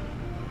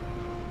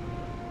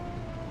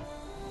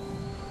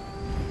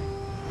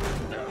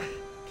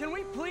 Can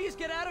we please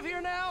get out of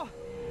here now?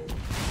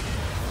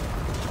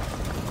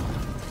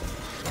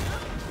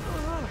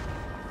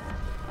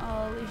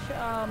 Holy shit.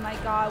 Oh my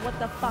god, what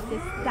the fuck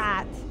is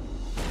that?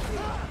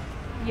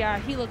 Yeah,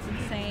 he looks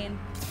insane.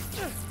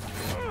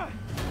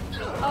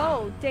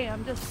 Oh,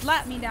 damn, just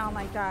slap me down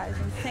like that is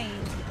insane.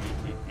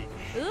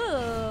 Ooh,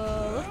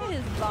 look at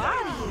his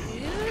body,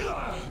 dude.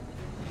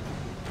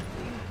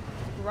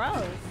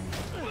 Gross.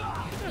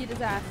 Eat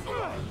his ass.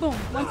 Boom,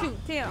 1, 2,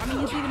 damn, I mean,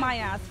 he's eating my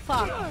ass.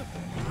 Fuck.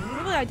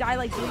 Literally, I died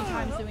like 3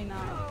 times doing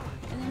that.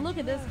 And then look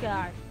at this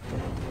guy.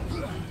 He's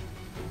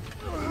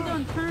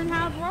gonna turn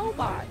half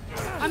robot.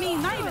 I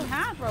mean, not even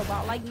half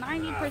robot, like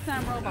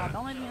 90% robot. The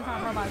only thing that's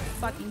not robot is his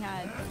fucking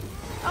head.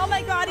 Oh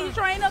my god, he's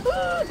trying to.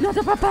 Not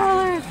the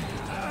propellers!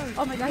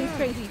 Oh my god, he's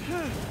crazy.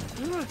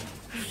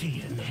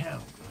 See in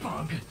hell,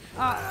 bug.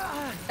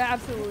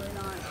 Absolutely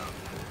not.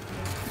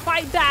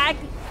 Fight back!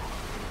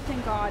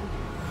 Thank god.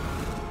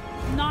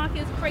 Knock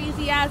his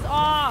crazy ass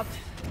off!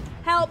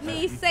 Help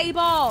me,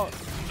 Sable!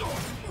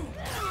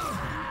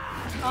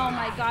 Oh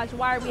my gosh,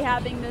 why are we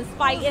having this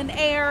fight in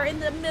air, in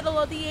the middle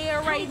of the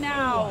air right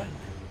now?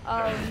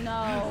 Oh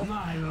no.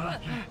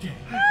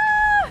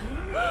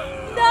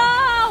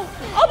 No!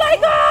 Oh my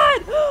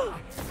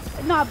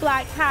god! Not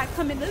Black Cat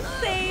coming to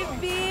save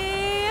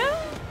me.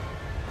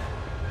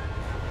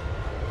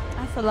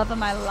 That's the love of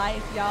my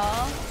life,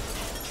 y'all.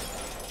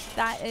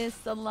 That is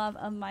the love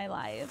of my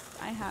life,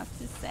 I have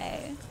to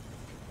say.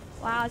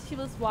 Wow, she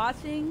was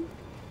watching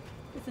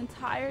this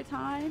entire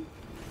time.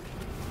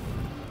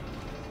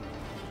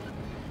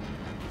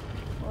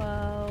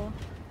 Whoa.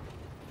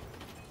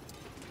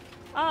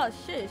 Oh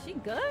shit, is she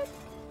good?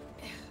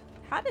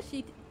 How did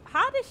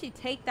she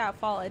take that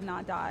fall and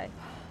not die?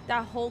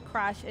 That whole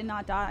crash and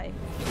not die?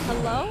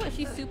 Hello? Is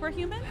she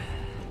superhuman?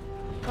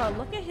 Bro,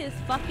 look at his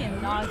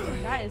fucking nozzle.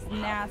 That is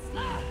nasty.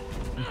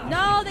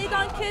 No, they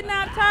done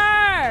kidnapped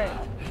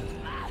her!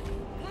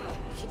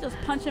 She just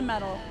punching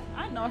metal.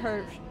 I know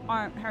her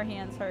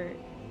hands hurt.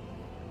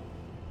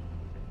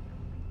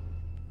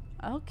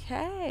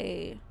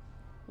 Okay.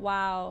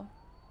 Wow.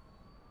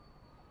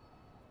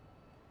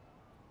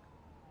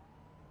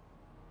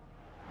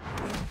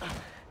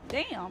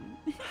 Damn.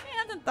 She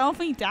hasn't thrown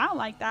me down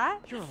like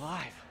that. You're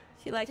alive.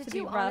 She likes to be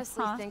rough,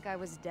 honestly huh? think I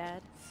was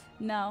dead?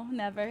 No,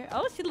 never.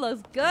 Oh, she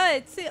looks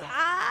good too.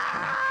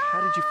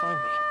 How did you find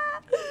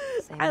me?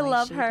 Same I way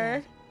love she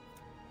her.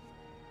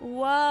 did.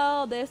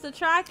 Whoa, there's the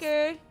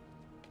tracker.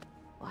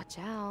 Watch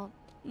out.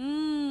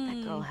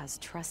 That girl has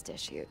trust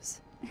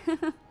issues.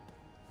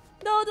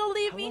 No, don't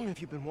leave me. How long have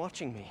you been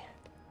watching me?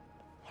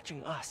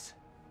 Watching us?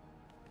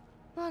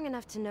 Long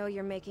enough to know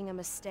you're making a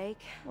mistake.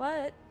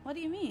 What? What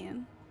do you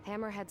mean?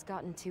 Hammerhead's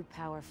gotten too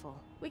powerful.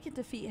 We can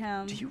defeat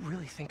him. Do you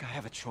really think I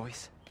have a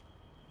choice?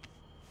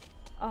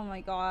 Oh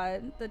my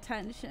god, the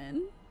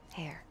tension.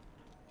 Here.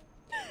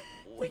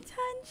 The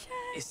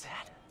tension. Is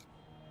that?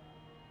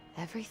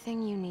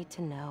 Everything you need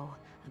to know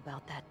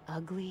about that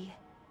ugly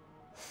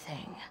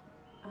thing.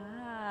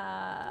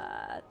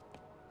 Ah.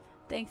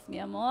 Thanks, mi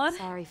amor.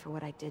 Sorry for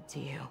what I did to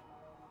you.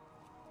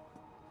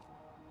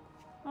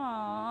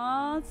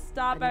 Aww,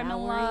 stop, But I'm now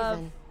in we're love.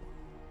 even.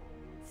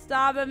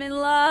 Stop, I'm in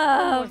One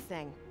love. more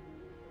thing.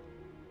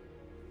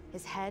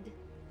 His head?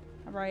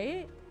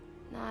 Right?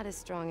 Not as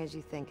strong as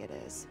you think it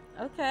is.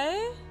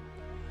 Okay.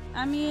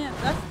 I mean,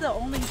 that's the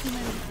only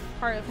human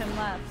part of him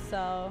left,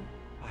 so.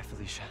 Bye,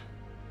 Felicia.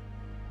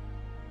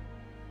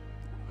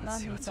 Let's Love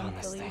see me what's some on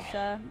this thing.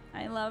 Felicia.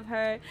 I love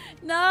her.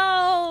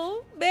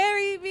 No!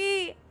 Marry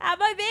me! Have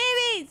my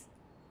babies!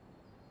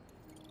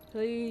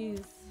 Please.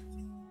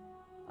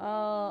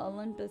 Oh,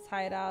 Olympus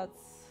hideouts.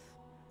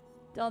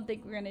 Don't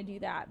think we're gonna do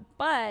that,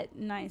 but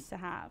nice to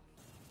have.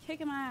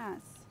 Kicking my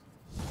ass.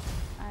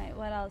 Alright,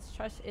 what else?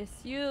 Trust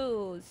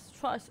issues.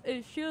 Trust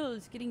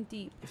issues. Getting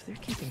deep. If they're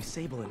keeping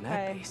Sable in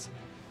that Okay. base,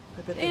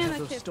 I bet they And have that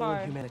those kid stolen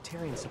far.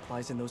 humanitarian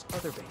supplies in those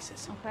other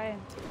bases. Okay.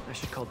 I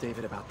should call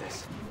David about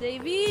this.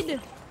 David!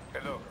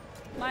 Hello.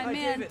 My Hi,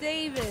 man,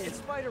 David. It's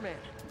Spider-Man.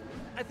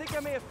 I think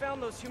I may have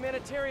found those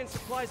humanitarian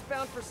supplies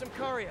bound for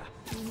Symkaria.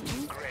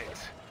 Great.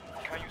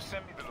 Can you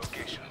send me the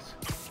locations?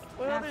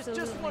 Well, there's just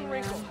Absolutely, one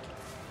wrinkle. man.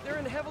 They're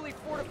in heavily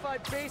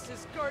fortified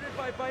bases guarded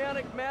by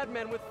bionic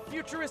madmen with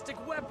futuristic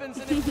weapons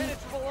and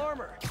impenetrable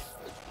armor.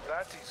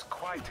 That is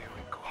quite a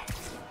wrinkle.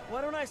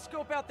 Why don't I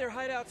scope out their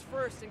hideouts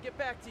first and get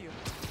back to you?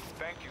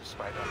 Thank you,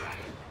 Spider-Man.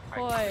 Of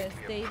course, I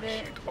greatly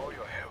David. appreciate all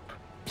your help.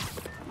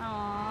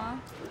 Aww.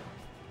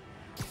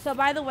 So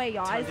by the way,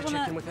 y'all, I Time just to check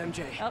wanna. in with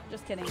MJ. Oh,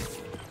 just kidding.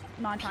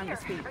 Not time to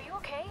speak. Are you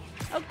okay?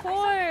 Of I course.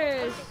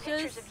 saw you posting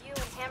pictures Just of you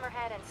and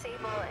Hammerhead and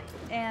Sable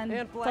and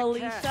And Black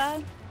Felicia.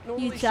 Cat.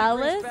 Normally You she brings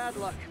jealous? bad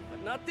luck,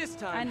 but not this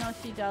time. I know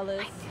she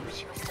jealous. I knew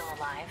she was still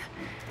alive.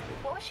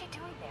 What was she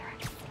doing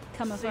there?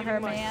 Coming for Saving her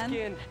my man.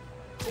 skin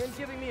and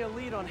giving me a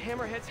lead on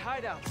Hammerhead's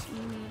hideouts.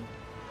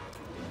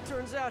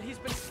 Turns out he's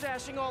been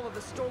stashing all of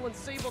the stolen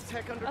Sable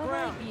tech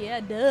underground. Oh, yeah,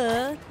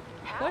 duh.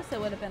 Of course it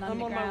would have been I'm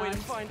underground. on my way to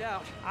find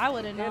out. I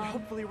would have And known.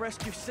 hopefully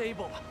rescue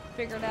Sable.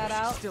 Figure that She's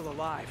out. still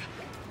alive.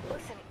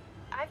 Listen,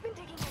 I've been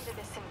digging into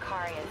this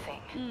Symkaria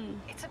thing.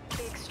 It's a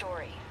big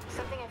story.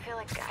 Something I feel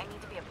like I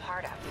need to be a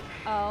part of.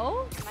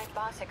 Oh? My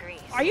boss agrees.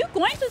 Are you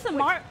going to some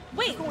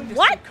Wait, Going to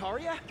what?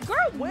 Symkaria? Girl,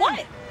 When?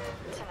 what?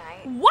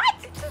 Tonight. What?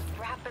 It's a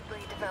rapidly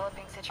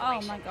developing Oh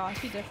situation. my gosh,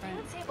 she's You different.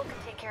 and Sable can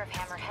take care of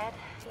Hammerhead.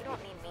 You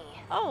don't need me.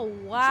 Oh,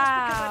 Just because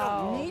I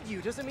wow. don't need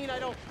you doesn't mean I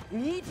don't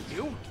need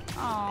you.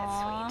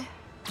 Aww. That's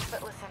sweet.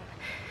 But listen,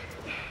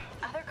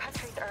 other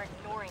countries are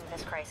ignoring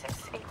this crisis,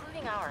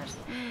 including ours.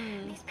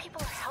 These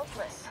people are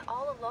helpless,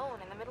 all alone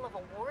in the middle of a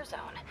war zone.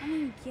 I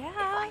mean, If yeah.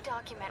 I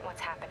document what's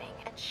happening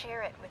and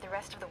share it with the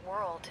rest of the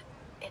world,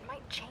 it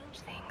might change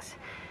things.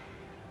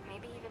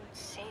 Maybe even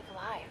save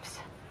lives.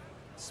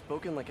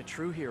 Spoken like a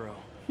true hero.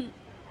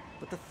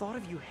 But the thought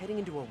of you heading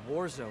into a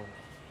war zone,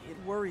 it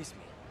worries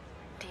me.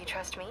 Do you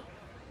trust me?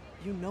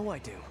 You know I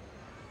do.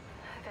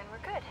 Then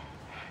we're good.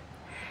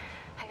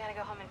 I gotta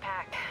go home and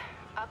pack.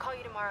 I'll call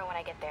you tomorrow when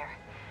I get there.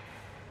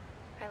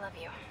 I love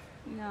you.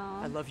 No.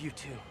 I love you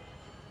too.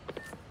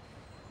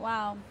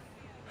 Wow.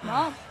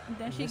 Well,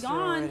 then she Miss her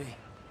gone. already.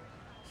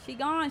 She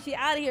gone. She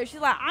out of here. She's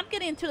like, I'm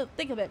getting into the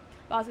thick of it.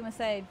 But I was gonna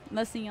say,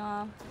 listen,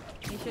 y'all.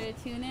 Be sure to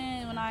tune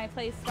in when I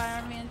play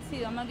Spider-Man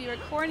 2. I'm gonna be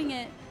recording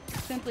it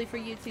simply for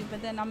YouTube,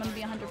 but then I'm gonna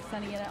be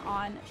 100%ing it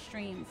on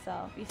stream.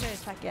 So be sure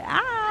to check it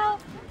out.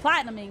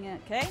 Platinuming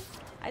it, okay?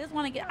 I just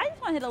want to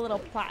hit a little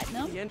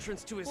platinum. The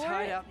entrance to his for it.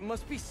 hideout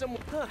must be somewhere.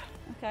 Huh.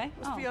 Okay.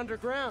 Must be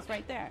underground. It's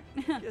right there.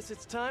 Guess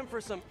it's time for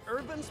some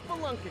urban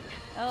spelunking.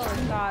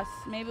 Oh gosh,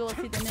 maybe we'll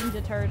see the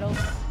Ninja Turtles.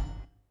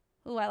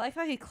 Ooh, I like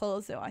how he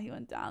closed it while he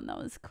went down. That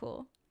was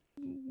cool.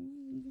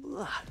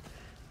 Ugh,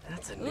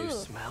 that's a new Ooh.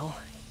 smell.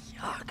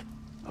 Yuck.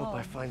 Hope Oh.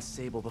 I find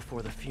Sable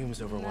before the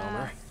fumes overwhelm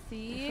her.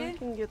 See? If I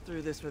can get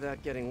through this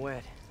without getting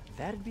wet,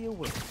 that'd be a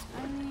win.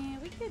 I mean,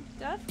 we could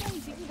definitely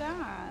do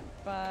that,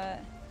 but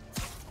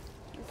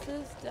this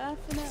is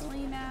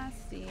definitely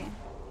nasty.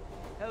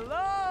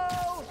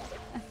 Hello!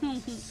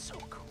 So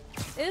cool.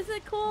 Is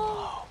it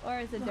cool or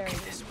is it Look dirty?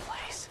 at this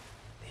place.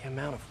 The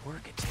amount of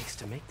work it takes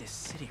to make this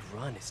city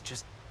run is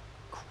just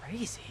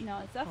crazy. No,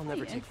 it's I'll definitely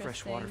never take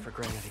fresh water for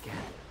granted again.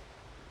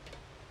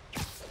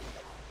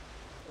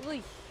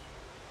 Oy.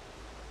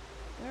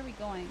 Where are we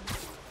going?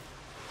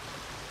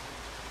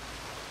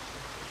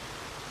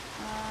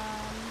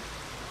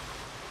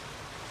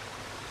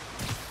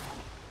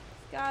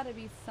 It's gotta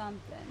be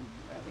something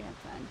where we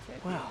have to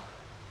enter. Well,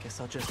 guess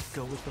I'll just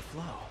go with the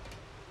flow.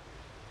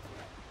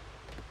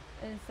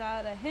 Is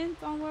that a hint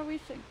on where we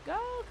should go?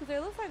 Because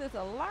it looks like there's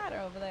a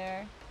ladder over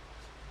there.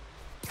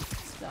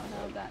 Don't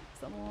know if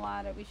that's a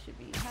ladder we should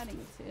be heading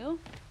to.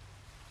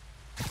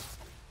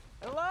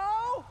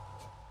 Hello?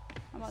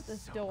 How about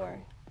this door?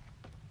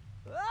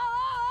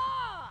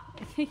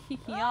 Cool.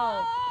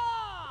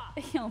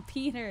 Yo,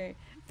 Peter.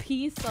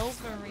 He's so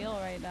for real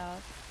right now.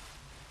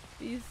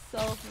 He's so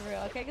for real.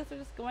 Okay, I guess we're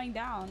just going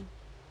down.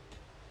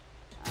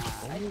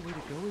 The only way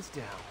to go is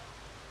down.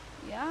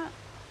 Yeah.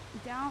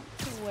 Down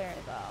to where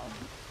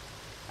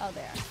though? Oh,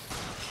 there.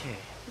 Okay,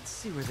 let's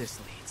see where this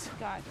leads.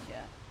 Gotcha.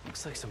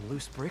 Looks like some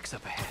loose bricks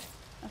up ahead.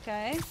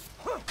 Okay.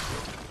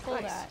 Pull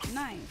Nice. that.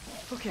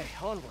 Nice. Okay,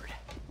 onward.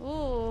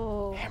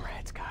 Ooh.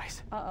 Hammerheads,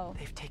 guys. Uh-oh.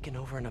 They've taken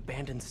over an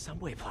abandoned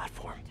subway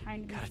platform.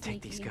 Time to be Gotta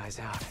take these guys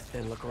out,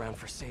 then look around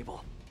for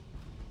Sable.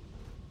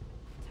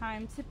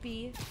 Time to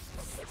be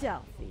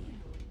stealthy.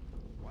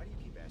 Why do you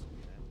keep asking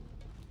me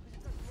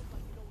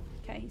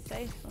that? Okay, he's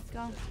safe. Let's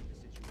go.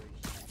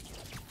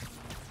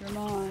 You're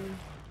mine.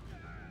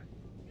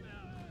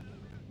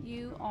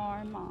 You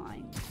are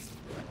mine.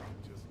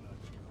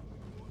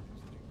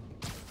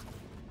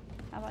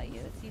 How about you?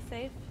 Is he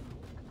safe?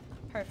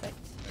 Perfect.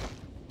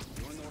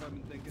 You wanna know what I've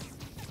been thinking?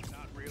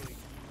 Not really.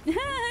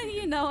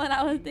 You know what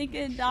I was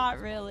thinking? Not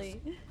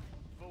really.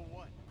 For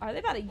what? Are they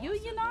about to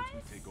unionize?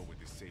 Once we take over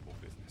this Sable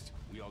business,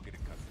 we all get a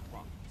cut of the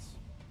profits.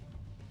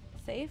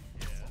 Safe?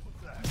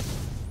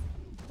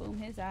 Boom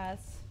his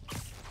ass.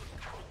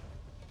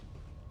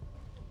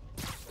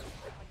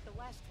 Like the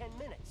last 10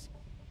 minutes.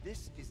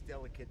 This is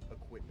delicate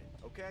equipment,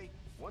 okay?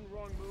 One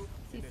wrong move,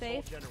 Is he and this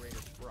safe? whole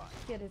generator's fried.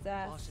 Get his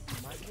ass. Boss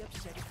might be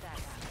upset if that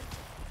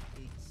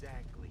happens.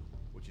 Exactly.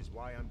 Which is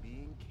why I'm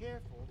being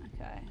careful.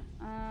 Okay.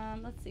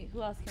 Let's see.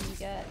 Who else can we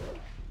get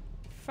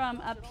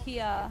from up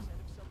here?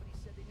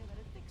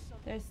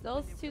 There's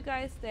those two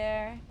guys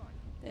there.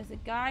 There's a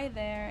guy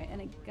there and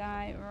a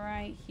guy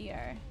right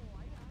here.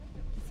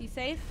 Is he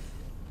safe?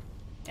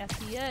 Yes,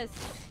 he is.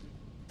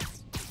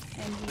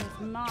 And he is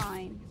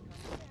mine.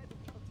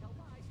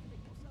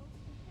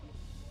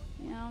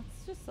 You know,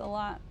 it's just a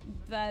lot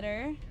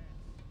better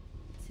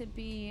to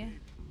be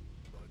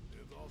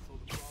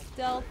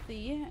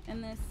stealthy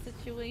in this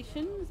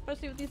situation,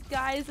 especially with these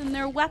guys and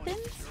their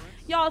weapons.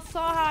 Y'all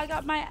saw how I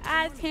got my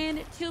ass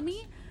handed to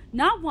me?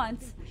 Not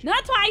once,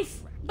 not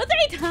twice, but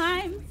 3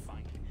 times.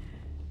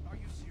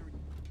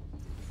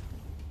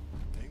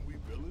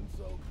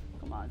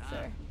 Come on,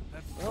 sir.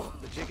 Well,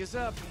 the jig is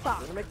up.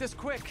 Fuck. Better make this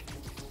quick.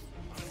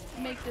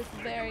 Make this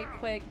very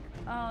quick.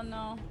 Oh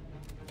no.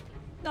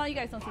 No, you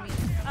guys don't see me.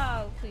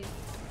 Oh, please.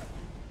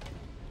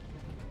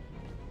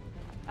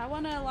 I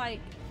wanna like.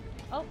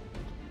 Oh,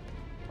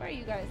 where are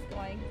you guys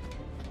going?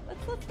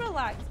 Let's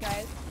relax,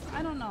 guys.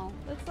 I don't know.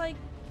 Let's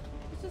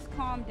just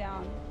calm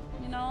down.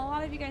 You know, a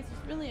lot of you guys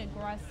are really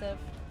aggressive.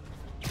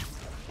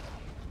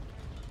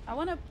 I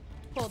wanna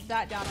pull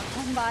that down on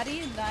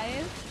somebody.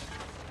 Nice.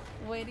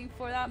 Waiting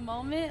for that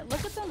moment.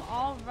 Look at them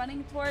all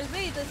running towards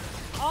me. This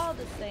all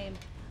the same.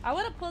 I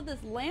wanna pull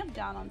this lamp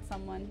down on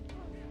someone.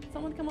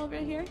 Someone come over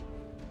here.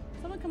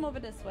 Someone come over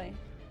this way.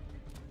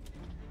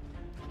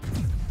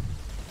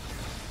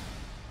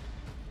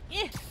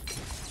 Yeah.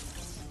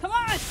 Come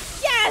on!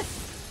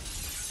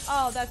 Yes!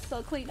 Oh, that's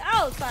so clean.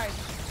 Oh, sorry.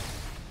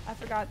 I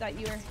forgot that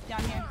you were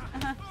down here.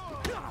 I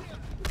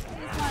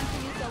just wanted to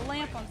use the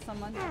lamp on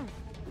someone.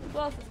 Who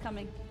else is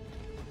coming?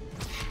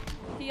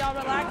 Can y'all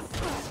relax?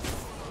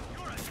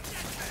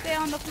 Stay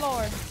on the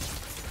floor.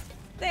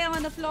 Stay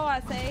on the floor, I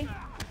say.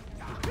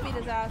 Beat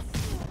his ass.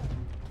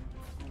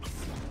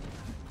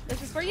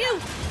 This is for you!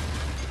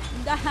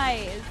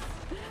 Nice.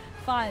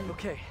 Fun.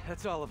 Okay,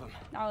 that's all of them.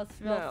 That was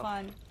real Now,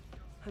 fun.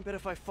 I bet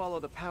if I follow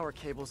the power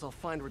cables, I'll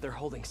find where they're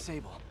holding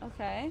Sable.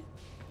 Okay.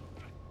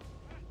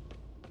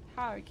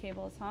 Power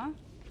cables, huh?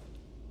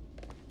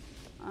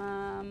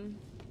 I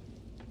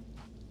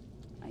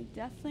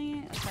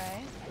definitely,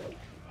 okay.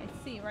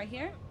 I see, right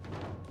here?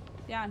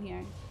 Down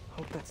here.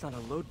 Hope that's not a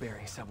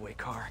load-bearing subway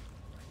car.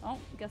 Oh,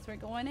 guess we're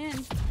going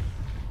in.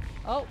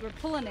 Oh, we're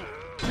pulling it.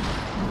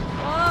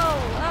 Whoa,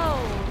 whoa.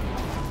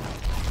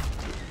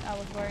 That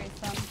was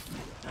worrisome.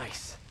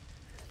 Nice.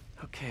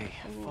 Okay,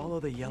 Ooh, follow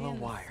the yellow me and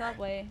the wire.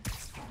 Subway.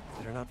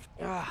 Better not.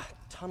 Ah,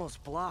 tunnel's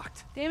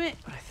blocked. Damn it.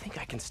 But I think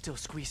I can still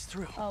squeeze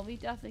through. Oh, we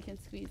definitely can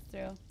squeeze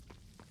through.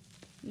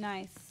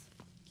 Nice.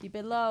 Keep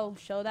it low.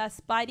 Show that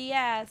spidey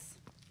ass.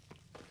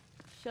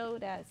 Show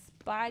that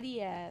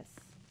spidey ass.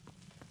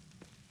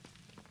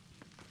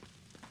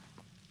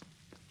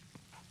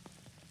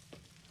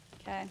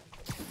 Okay.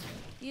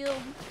 You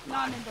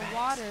not in the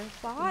water.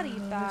 Body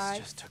bag. This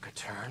just took a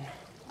turn.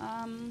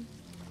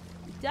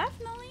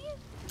 Definitely.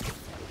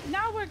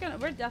 Now we're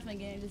definitely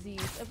getting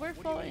disease. If we're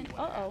floating,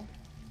 uh-oh.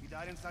 He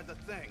died inside the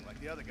thing, like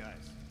the other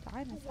guys.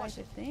 Died inside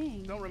the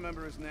thing. Don't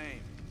remember his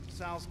name.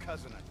 Sal's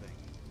cousin, I think.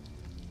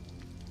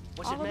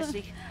 Was it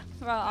messy?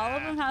 Bro, all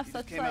of them have he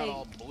such came out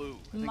all like blue.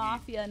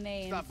 mafia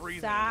names. Stop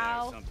breathing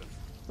Sal, or something.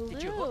 Blue.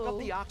 Did you hook up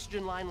the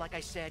oxygen line like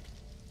I said?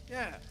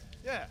 Yeah.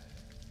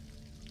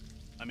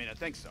 I mean, I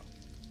think so.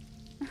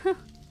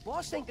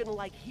 Boss ain't gonna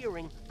like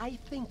hearing, I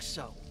think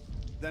so.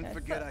 Then Okay,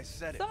 forget I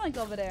said it. Someone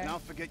go over there. And I'll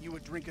forget you were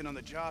drinking on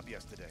the job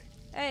yesterday.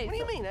 Hey. What do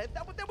you mean?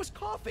 That was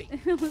coffee.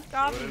 It was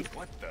coffee.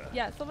 What the?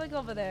 Yeah, someone go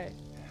over there.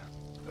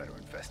 Better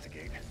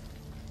investigate.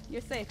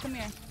 You're safe. Come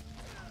here.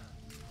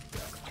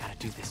 Gotta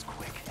do this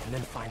quick, and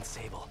then find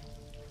Sable.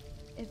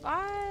 If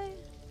I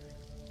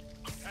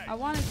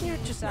wanted to use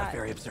Just that not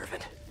very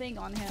observant. thing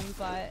on him,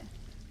 but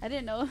I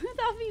didn't know.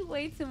 That'd be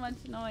way too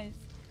much noise.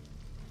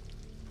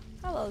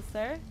 Hello,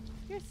 sir.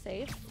 You're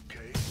safe.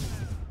 Okay.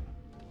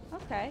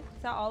 Okay.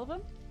 Is that all of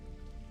them?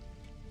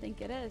 I think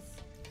it is.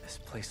 This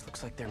place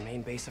looks like their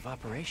main base of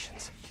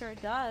operations. Sure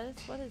does.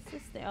 What is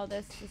this thing? Oh,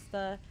 this is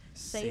the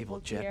Sable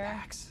gear.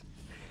 jetpacks.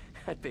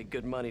 I'd pay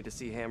good money to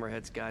see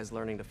Hammerhead's guys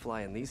learning to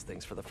fly in these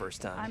things for the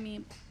first time. I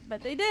mean,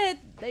 but they did.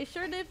 They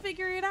sure did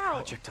figure it out.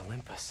 Project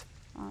Olympus.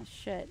 Oh,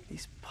 shit.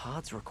 These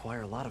pods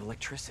require a lot of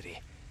electricity.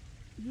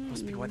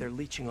 Must be why they're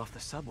leeching off the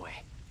subway.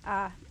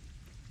 Ah,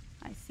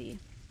 I see.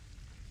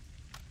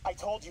 I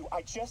told you,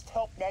 I just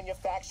helped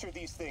manufacture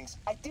these things.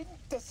 I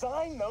didn't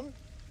design them.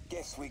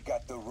 Guess we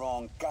got the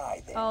wrong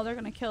guy then. Oh, they're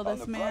gonna kill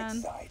this On the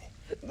man. bright side,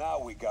 now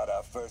we got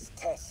our first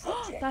test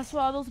subject. That's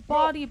what all those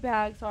body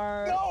bags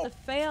are. No! The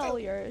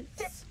failures.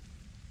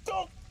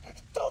 Don't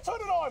turn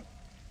it on!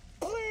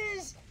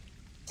 Please!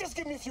 Just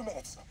give me a few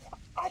minutes.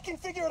 I can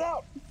figure it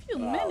out. A few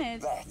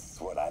minutes?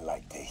 That's what I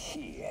like to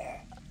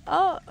hear.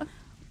 Oh,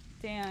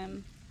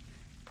 damn.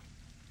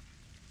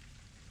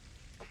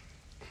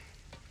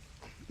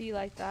 Do you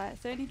like that? Is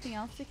there anything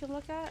else we can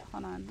look at?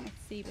 Hold on, let's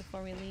see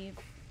before we leave.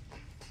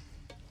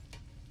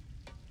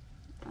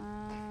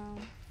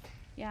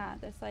 Yeah,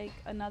 there's like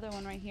another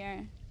one right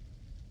here.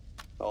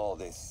 All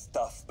this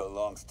stuff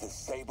belongs to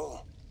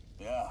Sable?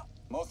 Yeah,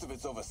 most of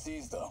it's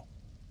overseas though.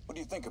 What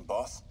are you thinking,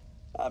 boss?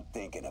 I'm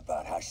thinking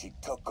about how she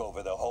took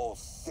over the whole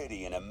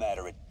city in a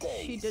matter of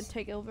days. She did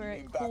take over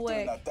it Back during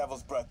quick. that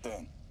devil's breath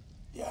thing.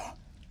 Yeah,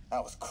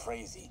 that was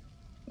crazy.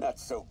 Not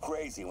so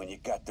crazy when you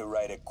got the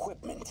right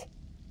equipment.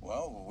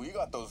 Well, we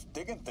got those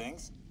digging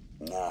things.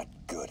 Not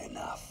good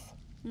enough.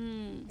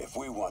 If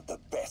we want the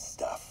best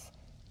stuff,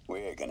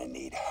 we're gonna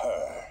need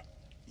her.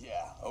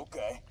 Yeah,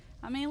 okay.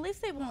 I mean, at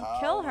least they won't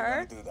kill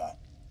her. Do that.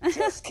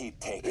 Just keep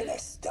taking her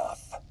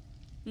stuff.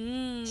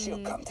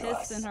 She'll come to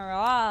us. Pissing her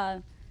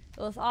off.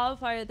 It was all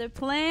part of the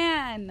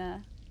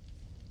plan.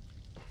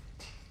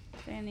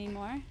 Is there any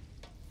more?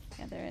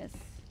 Yeah, there is.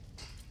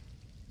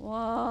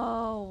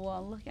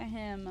 Whoa, look at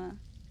him.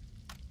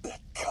 That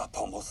cop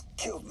almost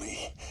killed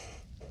me.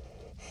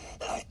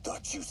 I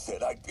thought you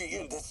said I'd be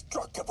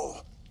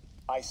indestructible.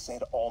 I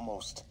said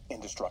almost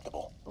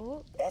indestructible.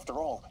 Oh. After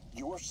all,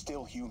 you're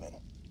still human.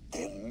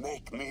 Then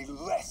make me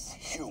less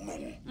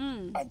human.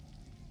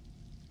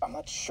 I'm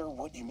not sure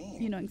what you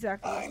mean. You know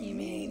exactly what he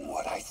mean means.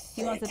 what I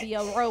He wants to said. be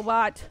a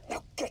robot.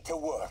 Now get to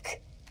work.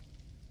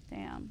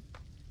 Damn.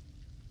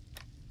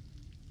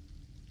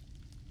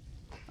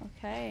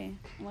 Okay,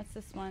 what's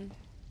this one?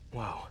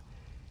 Wow.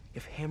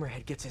 If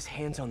Hammerhead gets his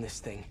hands on this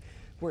thing,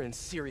 we're in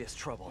serious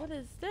trouble. What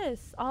is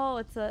this? Oh,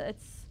 it's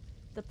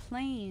the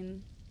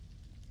plane.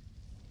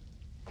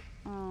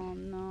 Oh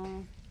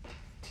no.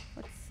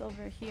 What's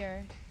over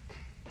here?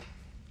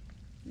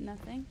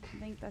 Nothing. I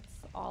think that's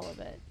all of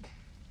it.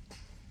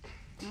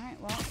 Alright,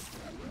 well.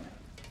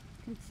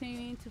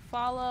 Continuing to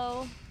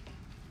follow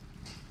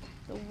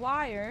the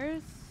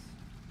wires.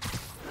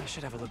 I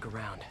should have a look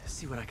around,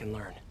 see what I can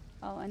learn.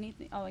 Oh,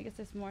 anything? Oh, I guess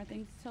there's more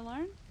things to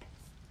learn.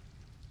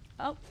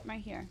 Oh,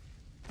 right here.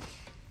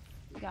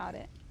 Got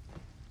it.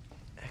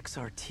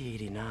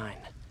 XRT-89.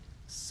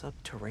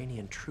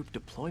 Subterranean Troop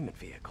Deployment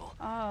Vehicle.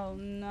 Oh,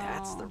 no.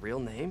 That's the real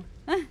name?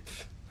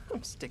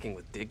 I'm sticking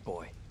with Dig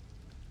Boy.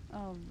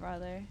 Oh,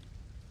 brother.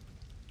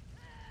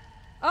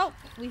 Oh,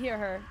 we hear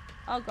her.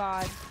 Oh,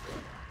 God.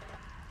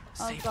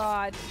 Oh, Sable.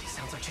 God.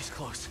 Sounds like she's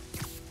close.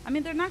 I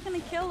mean, they're not going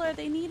to kill her.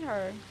 They need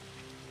her.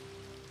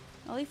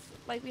 At least,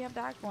 like, we have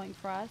that going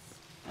for us.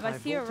 If I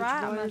see a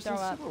rat, I'm going to throw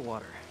up. Sewer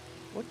water.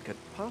 What could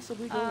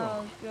possibly go Oh,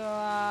 wrong?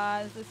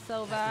 God. This is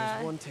so bad.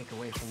 There's one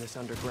takeaway from this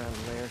underground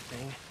lair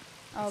thing.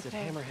 It's that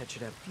Okay. Hammerhead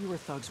should have fewer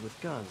thugs with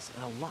guns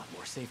and a lot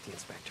more safety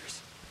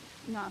inspectors.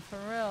 Not for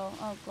real.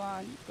 Oh,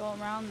 God. Go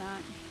around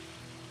that.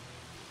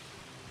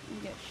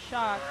 You get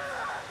shocked.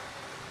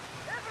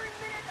 Every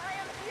minute I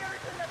am here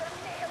is another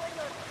nail in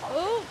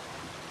your Ooh.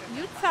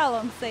 You tell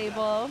him,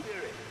 Sable.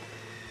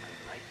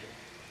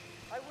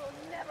 I will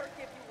never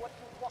give you what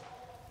you want.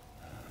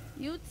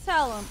 You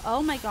tell him.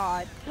 Oh, my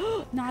God.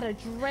 Not a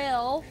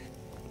drill.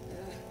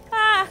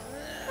 Ah.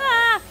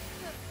 Ah.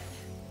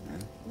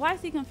 Why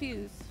is he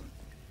confused?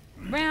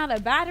 Ran out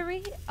of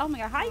battery? Oh, my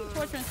God. How are you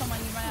torturing someone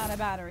when you run out of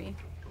battery?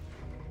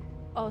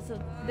 Oh,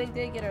 so they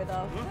did get her,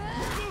 though.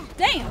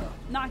 Damn!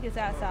 Knock his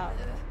ass out.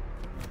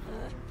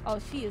 Oh,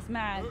 she is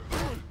mad.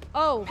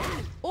 Oh.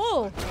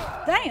 Oh.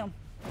 Damn.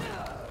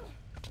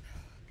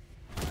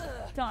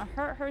 Don't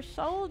hurt her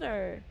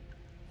shoulder.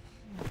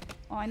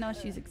 Oh, I know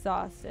she's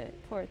exhausted.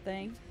 Poor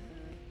thing.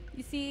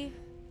 You see,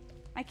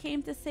 I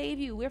came to save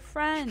you. We're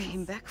friends. You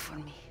came back for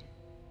me.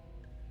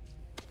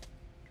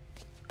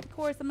 Of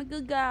course, I'm a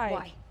good guy.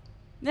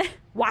 Why?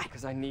 Why?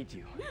 Because I need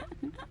you.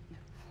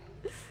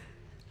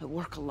 I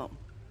work alone.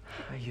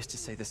 I used to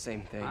say the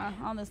same thing.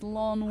 On this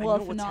lone I know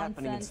wolf what's nonsense.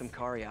 happening in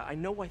Symkaria. I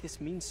know why this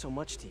means so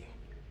much to you.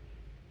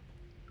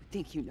 I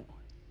think you know,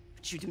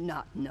 but you do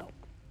not know.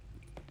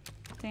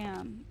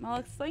 Damn. Well,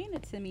 explain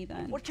it to me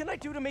then. What can I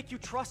do to make you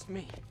trust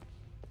me?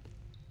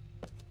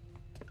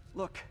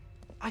 Look,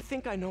 I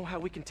think I know how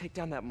we can take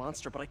down that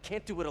monster, but I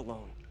can't do it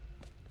alone.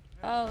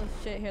 Oh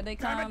shit, here they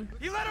come.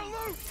 You let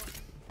her loose!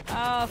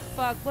 Oh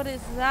fuck, what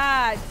is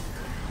that?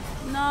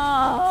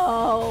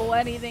 No,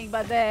 anything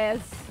but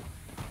this.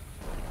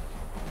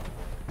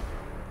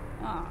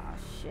 Oh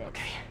shit.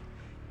 Okay,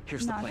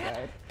 here's the Not plan.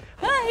 good.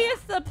 Ah,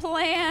 here's the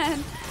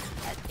plan.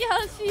 Yo,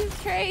 she's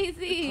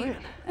crazy.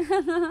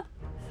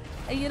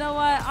 And you know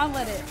what? I'm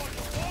with it.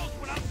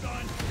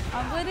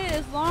 I'm with it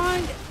as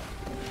long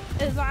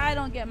as I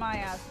don't get my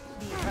ass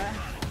beat, bruh.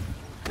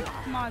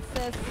 Come on,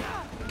 sis.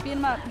 Beat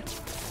him up.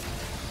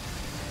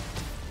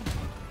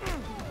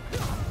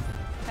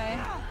 Okay.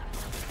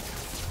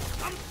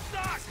 I'm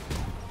stuck.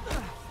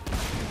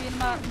 Beat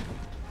him up.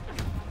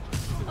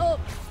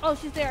 Oh,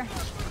 she's there.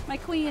 My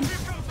queen.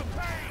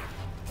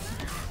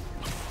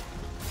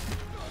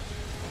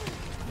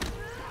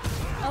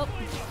 Oh.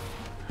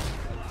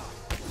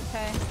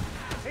 Okay.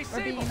 Hey,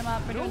 We're beating him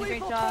up. We're doing a great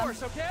lethal job.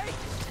 force, okay?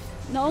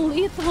 No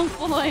lethal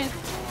force.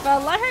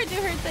 But let her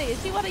do her thing.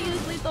 If she want to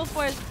use lethal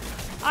force,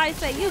 I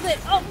say use it.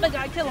 Oh my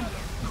god, kill him.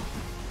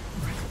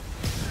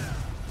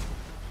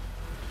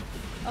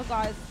 Oh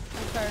god,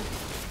 that's her.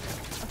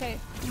 Okay,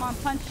 come on,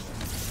 punch.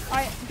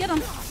 Alright, get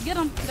him. Get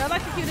him. Got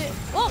electrocuted.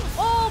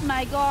 Oh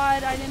my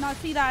god, I did not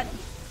see that.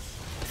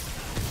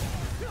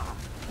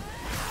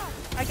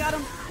 I got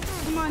him.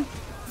 Come on.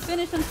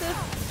 Finish him, sis.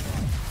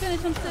 Finish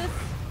him, sis.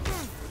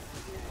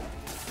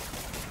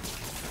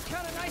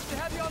 Kind of nice to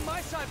have you on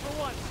my side for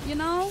once. You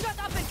know? Shut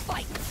up and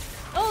fight.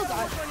 Oh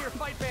god. Work on your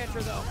fight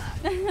banter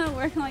though.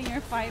 Work on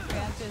your fight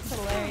banter. It's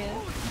hilarious.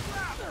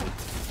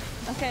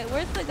 Okay,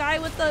 where's the guy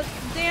with the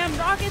damn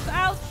rockets?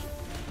 Ouch.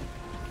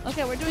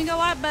 Okay, we're doing a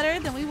lot better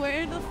than we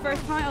were the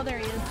first time. Oh, there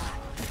he is.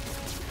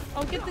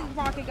 Oh, get the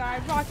rocket guy.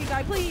 Rocket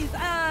guy, please.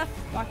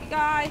 Rocket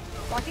guy.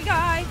 Rocket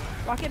guy.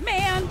 Rocket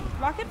man.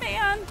 Rocket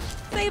man.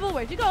 Sable,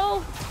 where'd you go?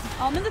 Oh,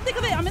 I'm in the thick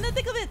of it. I'm in the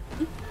thick of it.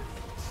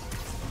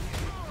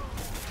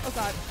 Oh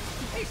god.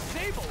 Hey,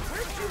 Sable,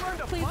 where did you learn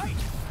to Please. fight?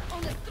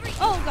 On the street.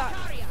 Oh god.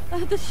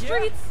 The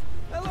streets.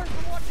 Yeah, I learned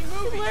from watching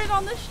movies. You learned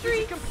on the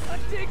streets. A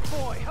dig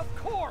boy, of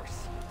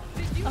course.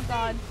 Did you Oh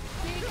god.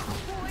 dig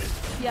boy?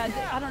 Yeah,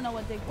 I don't know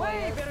what dig boy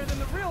Way is. better than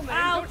the real name,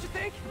 Ow. don't you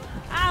think?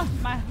 Ow!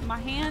 My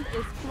hand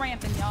is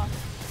cramping, y'all.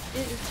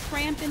 It is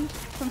cramping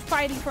from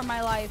fighting for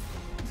my life.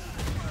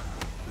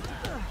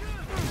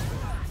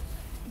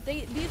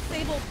 These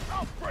Sable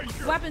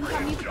weapons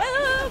have me.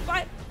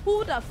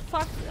 Who the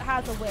fuck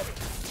has a whip?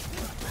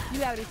 You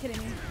gotta be kidding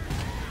me.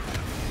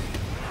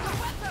 Your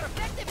weapons are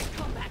effective in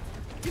combat.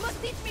 You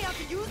must teach me how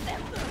to use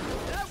them.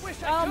 I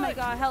wish I Oh could. my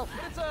god, help.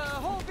 It's a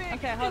whole big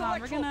Okay, hold on.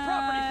 We're intellectual gonna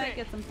property thing.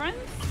 get some friends.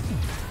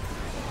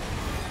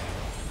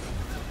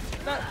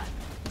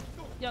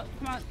 Yo,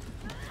 come on.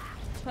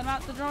 Put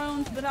out the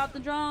drones. Put out the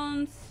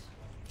drones.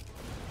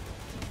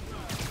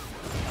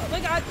 Oh my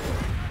god.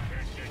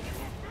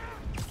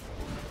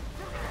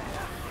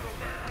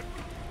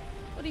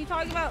 What are you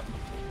talking about?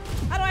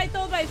 How do I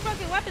throw my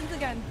fucking weapons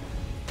again?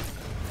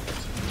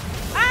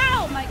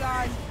 Ow! My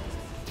god.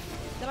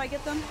 Did I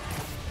get them?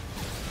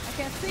 I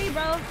can't see,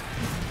 bro.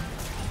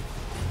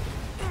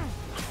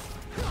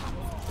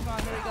 Come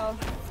on, here we go.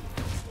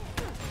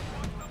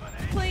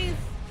 Please.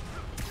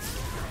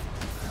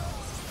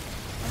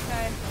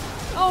 Okay.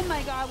 Oh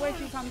my god, where'd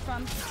you come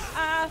from?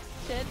 Ah,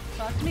 shit.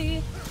 Fuck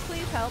me.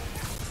 Please help.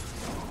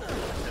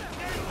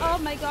 Oh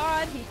my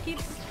god, he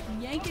keeps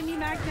yanking me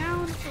back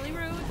down. It's really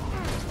rude.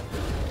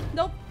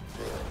 Nope.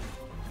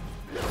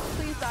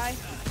 Please die.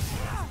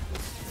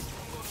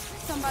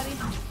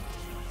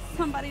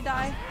 Somebody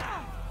die.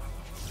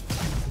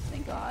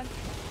 Thank god.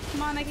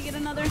 Come on, I can get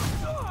another.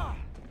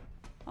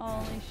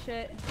 Holy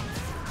shit.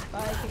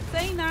 But I keep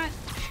saying that.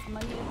 I'm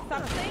gonna need to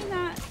stop saying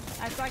that.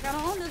 Act like I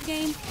don't own this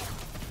game.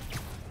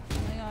 Oh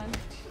my god.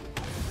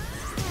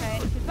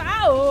 Okay.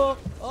 Ow!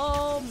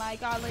 Oh my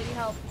god, lady,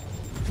 help.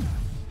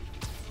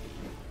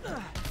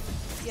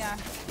 Yeah,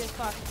 get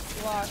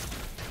fucked. Lost.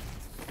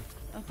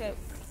 Okay,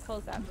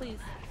 close that, please.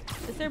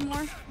 Is there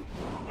more?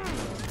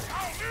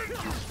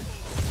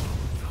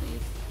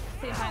 Please,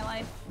 save my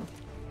life.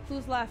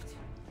 Who's left? Is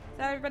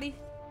that everybody?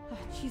 Oh,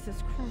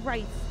 Jesus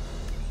Christ.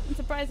 I'm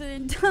surprised I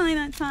didn't die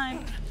that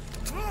time.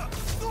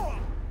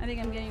 I think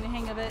I'm getting the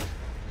hang of it.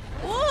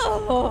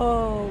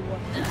 Whoa!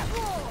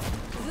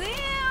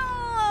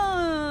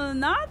 Damn!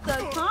 Not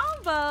the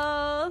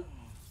combo!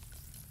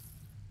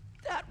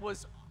 That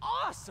was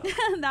awesome!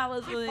 That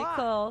was really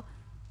cool.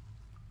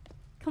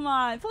 Come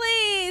on,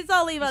 please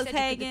don't leave us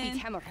hanging.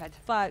 Hammerhead.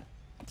 Fuck.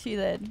 She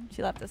did.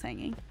 She left us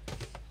hanging.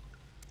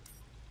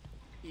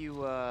 You,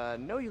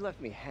 know you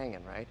left me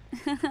hanging, right?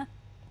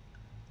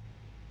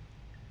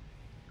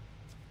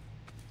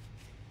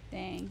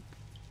 Dang.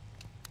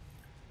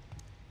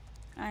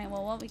 Alright,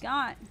 well, what we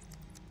got?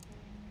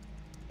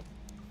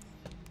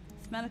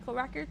 It's medical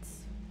records?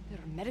 There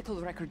are medical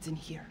records in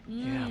here.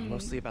 Yeah,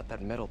 mostly about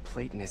that metal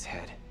plate in his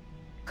head.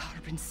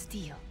 Carbon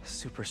steel.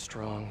 Super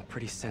strong,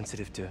 pretty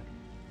sensitive to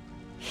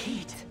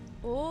heat.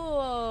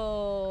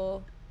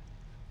 Oh.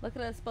 Look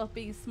at us both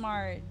being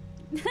smart.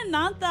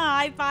 Not the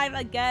high five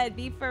again.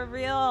 Be for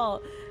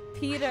real.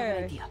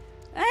 Peter.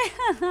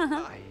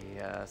 I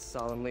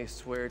solemnly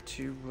swear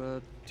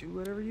to do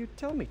whatever you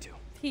tell me to.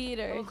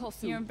 Peter,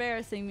 you're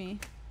embarrassing me.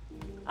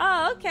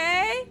 Oh,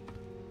 okay.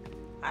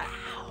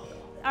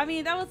 I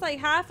mean, that was like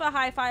half a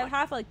high five,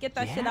 half a get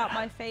that shit out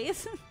my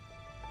face.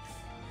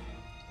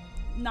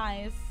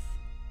 Nice.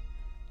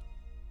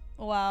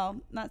 Wow,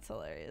 that's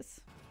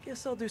hilarious.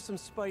 Guess I'll do some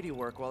Spidey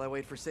work while I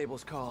wait for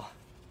Sable's call.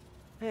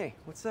 Hey,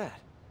 what's that?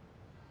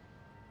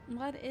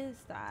 What is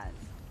that?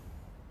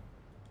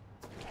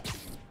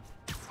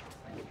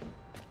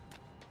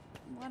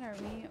 What are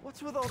we?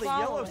 What's with all the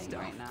yellow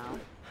stuff right now?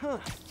 Huh.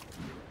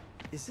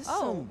 Is this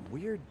some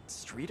weird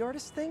street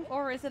artist thing?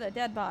 Or is it a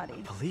dead body?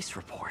 A police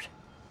report.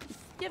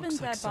 Given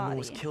Looks like dead someone body.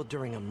 was killed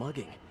during a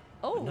mugging.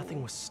 Oh. But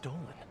nothing was stolen.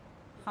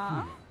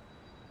 Huh?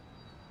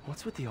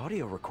 What's with the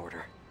audio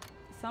recorder?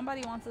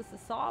 Somebody wants us to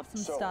solve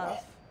some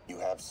stuff. You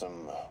have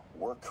some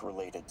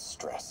work-related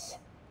stress.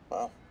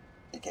 Well,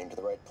 you came to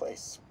the right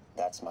place.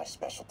 That's my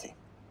specialty.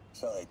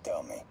 So they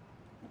tell me.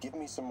 Give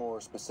me some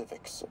more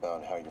specifics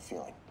about how you're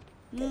feeling.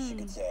 Guess you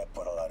could say I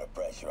put a lot of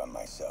pressure on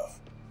myself.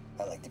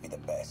 I like to be the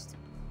best.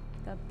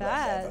 The Plus, I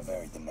have a best?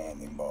 very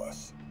demanding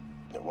boss.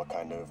 Then what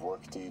kind of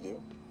work do you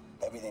do?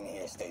 Everything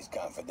here stays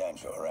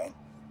confidential, right?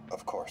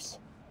 Of course.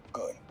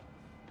 Good.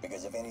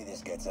 Because if any of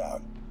this gets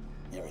out,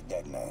 you're a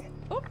dead man.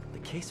 The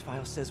case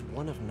file says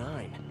 1 of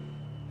 9.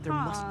 There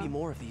must be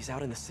more of these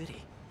out in the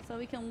city. So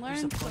we can learn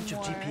There's a bunch some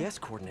of more. GPS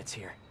coordinates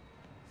here.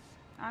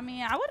 I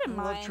mean, I wouldn't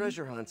I love mind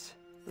treasure hunts.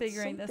 but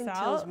figuring this something out.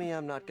 tells me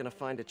I'm not gonna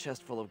find a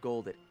chest full of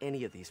gold at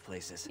any of these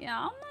places. Yeah,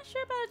 I'm not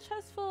sure about a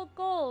chest full of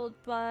gold,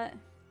 but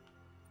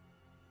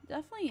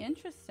definitely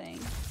interesting.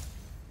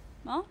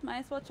 Well, might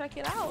as well check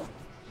it out.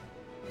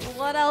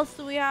 What else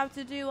do we have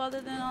to do other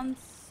than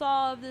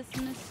unsolve this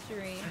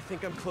mystery? I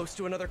think I'm close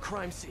to another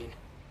crime scene.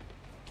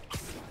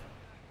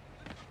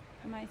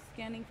 Am I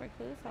scanning for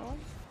clues? Hello?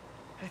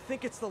 I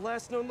think it's the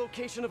last known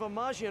location of a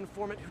Magia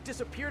informant who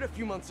disappeared a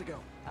few months ago.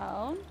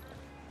 Oh?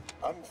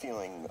 I'm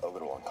feeling a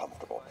little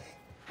uncomfortable.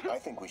 I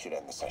think we should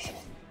end the session.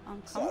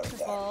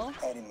 Uncomfortable?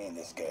 I didn't mean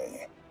to scare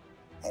you.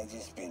 I've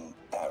just been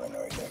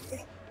paranoid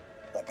lately.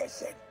 Like I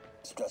said,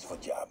 stressful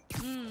job.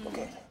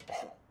 Okay.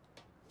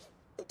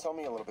 Tell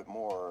me a little bit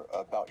more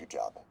about your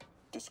job.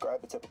 Describe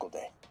a typical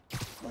day.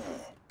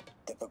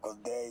 Typical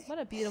day. What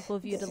a beautiful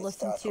view to Guess it listen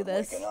starts to with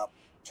this. Waking up,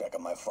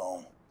 checking my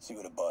phone, see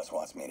what the boss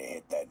wants me to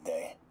hit that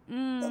day.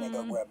 Then I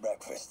go grab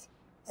breakfast.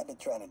 I've been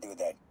trying to do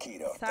that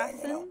keto thing,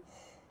 you know.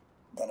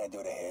 Then I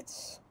do the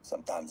hits.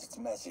 Sometimes it's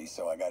messy,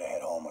 so I gotta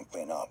head home and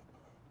clean up.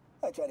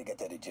 I try to get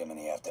to the gym in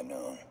the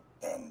afternoon,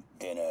 then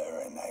dinner,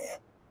 and I...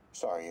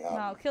 Sorry,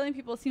 Wow, killing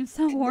people seems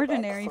so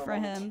ordinary for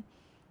him.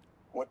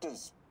 What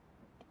does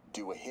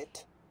do a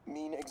hit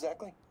mean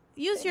exactly?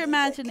 Use your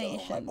My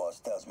imagination. boss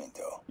tells me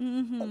to.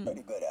 I'm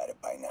pretty good at it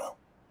by now.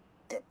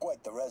 Got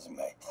quite the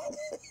resume.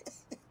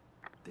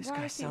 This Why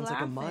guy is he sounds like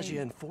a laughing?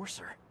 Magia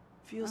enforcer.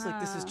 Feels like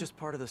this is Ah. just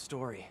part of the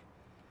story.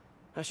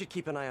 I should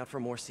keep an eye out for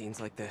more scenes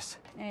like this.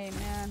 Hey,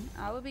 man,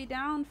 I would be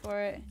down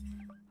for it.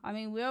 I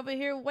mean, we're over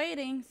here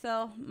waiting,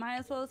 so might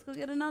as well let's go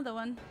get another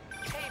one.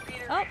 Hey,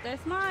 Peter. Oh,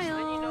 there's Miles. Then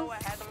you know I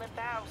haven't left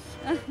the house.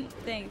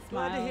 Thanks,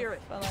 Glad Miles, to hear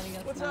it. for letting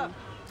us What's know. up?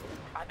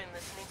 I've been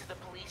listening to the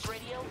police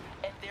radio,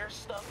 and there's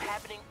stuff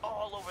happening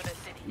all over the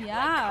city. Yeah.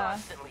 Like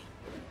constantly.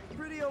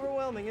 Pretty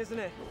overwhelming, isn't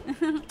it?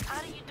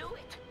 How do you do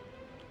it?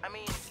 I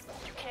mean,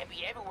 you can't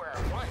be everywhere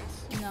at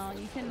once. No,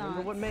 you cannot.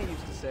 Remember what May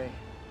used to say.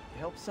 You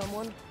help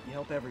someone, you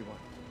help everyone.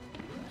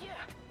 Yeah.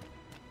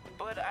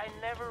 But I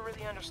never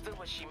really understood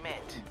what she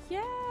meant.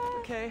 Yeah.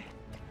 Okay.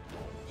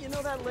 You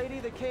know that lady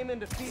that came in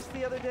to feast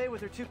the other day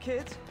with her 2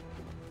 kids?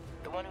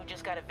 The one who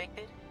just got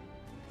evicted?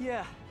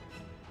 Yeah.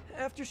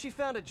 After she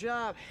found a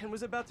job and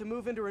was about to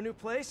move into her new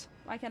place,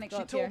 Why can't I go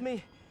she up told here?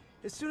 me,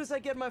 as soon as I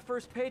get my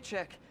first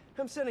paycheck,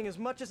 I'm sending as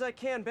much as I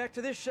can back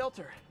to this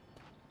shelter.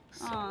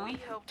 So we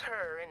helped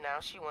her, and now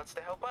she wants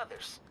to help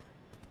others.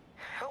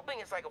 Helping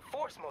is like a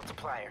force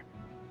multiplier.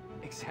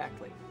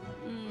 Exactly.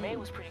 May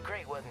was pretty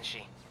great, wasn't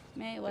she?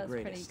 May was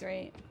pretty greatest.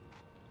 great.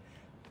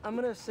 I'm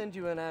gonna send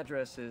you an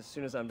address as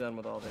soon as I'm done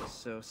with all this,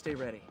 so stay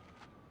ready.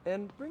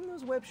 And bring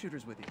those web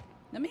shooters with you.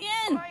 Let me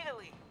in!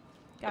 Finally!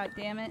 God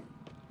damn it.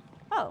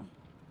 Oh.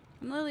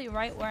 I'm literally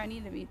right where I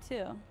need to be,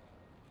 too.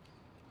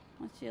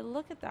 Once you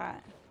look at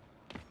that.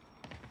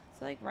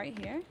 It's like right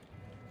here?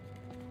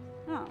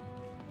 Oh.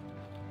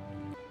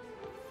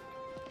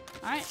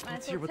 Alright,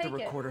 Let's hear what the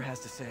recorder has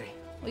to say.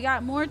 We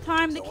got more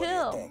time to So what do you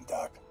kill. think,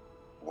 Doc?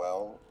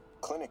 Well,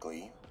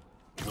 clinically,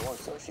 you're a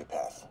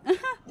sociopath.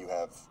 You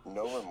have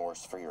no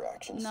remorse for your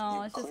actions. No,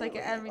 You it's just like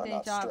an clearly are everyday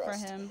not job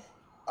stressed. for him.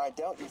 I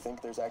doubt you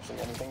think there's actually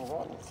anything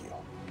wrong with you.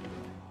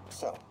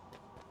 So,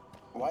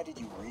 why did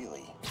you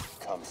really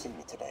come see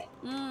me today?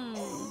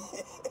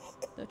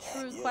 The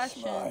true You're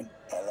question. smart.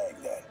 I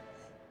like that.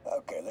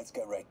 Okay, let's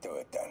get right to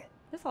it then.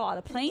 There's a lot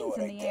of You do planes what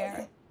in I the tell air.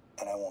 you,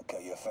 and I won't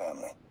kill your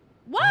family.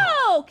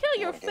 Whoa! Kill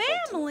your wanna get right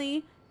to it?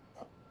 family!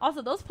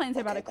 Also, those planes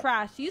are about to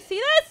crash. Do you see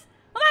this?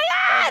 Oh my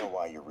I god! know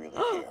why you're really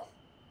here.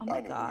 Oh my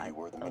I knew god. who you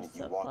were the That was minute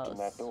you so walked in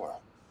close. that door.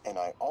 And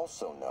I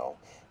also know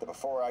that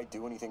before I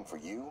do anything for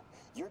you,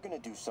 you're gonna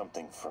do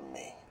something for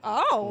me.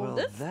 Oh, Well,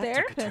 this that took a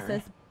therapist turn.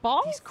 is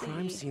ballsy. These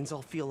crime scenes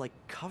all feel like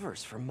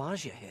covers for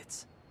Magia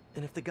hits.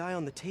 And if the guy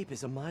on the tape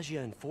is a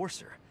Magia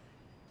enforcer,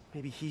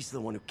 maybe he's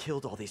the one who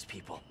killed all these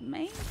people.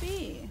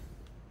 Maybe.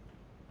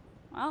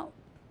 Well,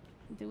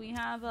 do we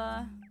have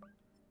a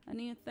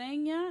new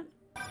thing yet?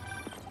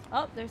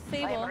 Oh, there's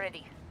Sable. I'm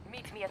ready.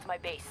 Meet me at my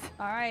base.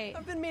 All right.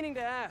 I've been meaning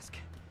to ask.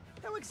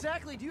 How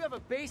exactly do you have a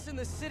base in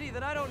the city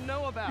that I don't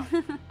know about?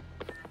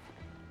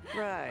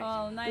 Right.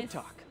 Oh, nice. Good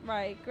talk.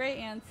 Right. Great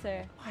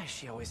answer. Why is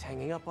she always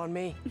hanging up on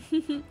me?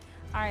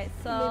 All right.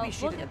 So maybe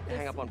she didn't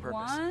hang up on purpose.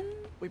 One.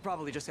 We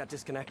probably just got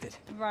disconnected.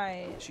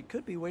 Right. She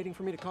could be waiting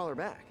for me to call her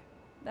back.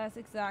 That's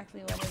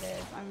exactly what it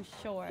is, I'm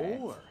sure.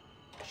 Or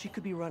she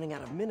could be running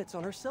out of minutes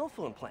on her cell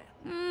phone plan.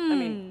 I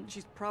mean,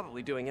 she's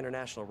probably doing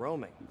international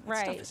roaming. That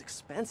stuff is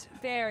expensive.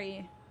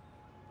 Very.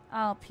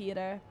 Oh,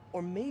 Peter.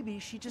 Or maybe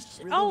she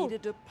just really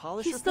needed to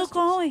polish her still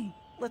pistols. going.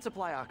 Let's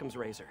apply Occam's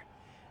razor.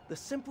 The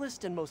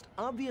simplest and most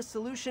obvious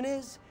solution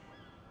is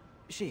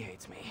she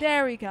hates me.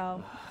 There we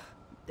go.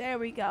 There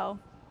we go.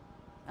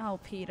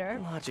 Oh, Peter.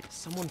 Logic.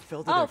 Someone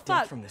fell to their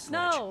death from this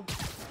ledge. No.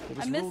 It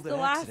was I missed ruled the an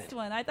last accident.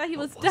 one. I thought he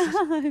was Was it?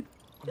 done.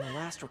 On the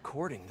last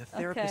recording, the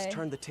therapist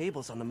turned the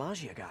tables on the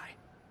Magia guy.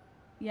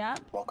 Yeah.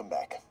 Welcome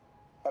back.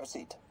 Have a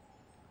seat.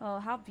 Oh,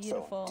 how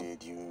beautiful. So,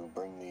 did you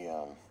bring the,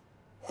 Yeah.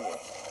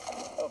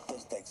 Hope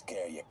this takes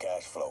care of your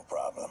cash flow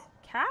problem.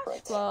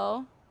 Cash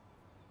flow?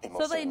 It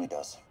most certainly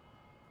does.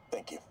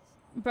 Thank you.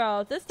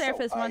 Bro, this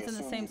therapist So, runs in the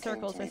I assume same you came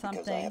circles to me or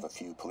something. because I have a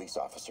few police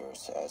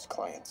officers as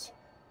clients.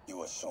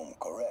 You assume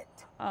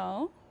correct.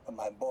 Oh? But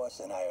my boss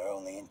and I are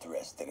only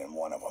interested in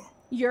one of them.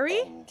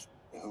 Yuri? And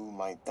who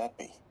might that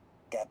be?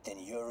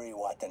 Captain Yuri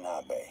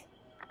Watanabe.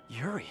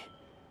 Yuri?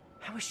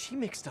 How is she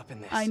mixed up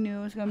in this? I knew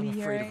it was gonna be I'm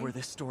Yuri. afraid of where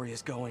this story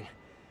is going.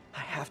 I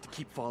have to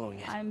keep following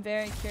it. I'm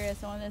very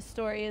curious on where this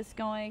story is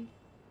going.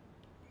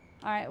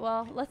 Alright,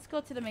 well, let's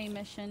go to the main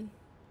mission.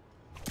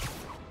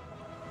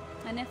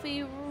 And if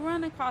we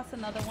run across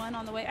another one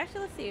on the way...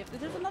 Actually, let's see. If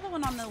there's another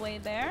one on the way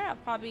there, I'll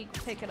probably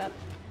pick it up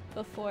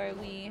before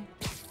we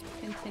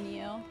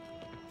continue.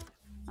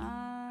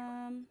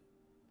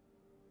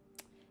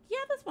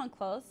 Yeah, this one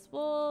close.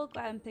 We'll go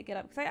ahead and pick it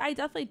up. Because I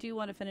definitely do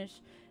want to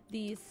finish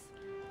these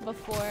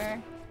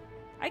before...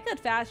 I could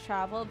fast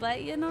travel,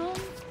 but, you know...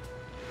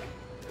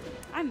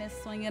 I miss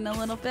swinging a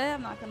little bit,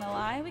 I'm not gonna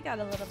lie. We got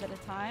a little bit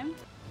of time.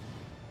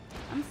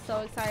 I'm so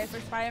excited for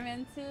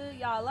Spider-Man 2.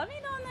 Y'all, let me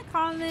know in the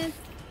comments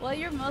what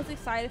you're most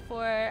excited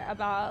for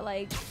about,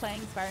 like, playing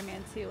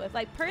Spider-Man 2. If,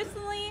 like,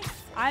 personally,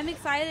 I'm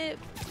excited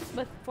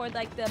for,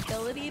 like, the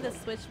ability to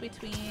switch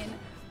between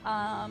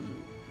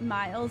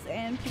Miles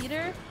and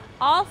Peter.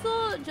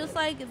 Also, just,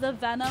 like, the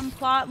Venom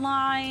plot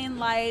line,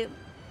 like,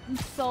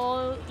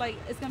 so, like,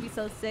 it's gonna be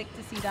so sick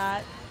to see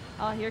that.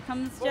 Oh, here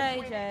comes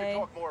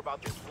JJ.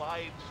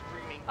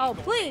 Oh,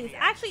 please.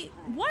 Actually,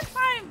 one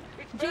time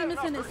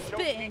Jameson is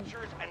spitting.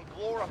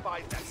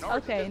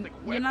 Okay,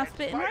 you're not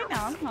spitting right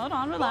now. Hold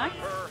on, relax.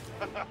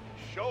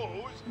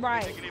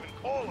 Right.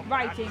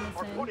 Right,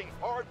 Jameson. Putting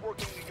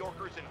hard-working New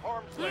Yorkers in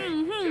harm's way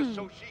just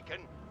so she can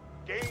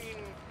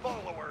gain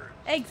followers.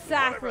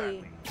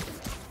 Exactly.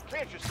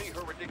 Can't you see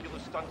her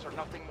ridiculous stunts are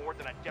nothing more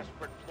than a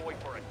desperate ploy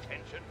for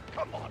attention?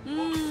 Come on,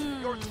 look.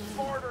 You're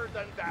smarter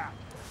than that.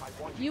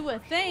 You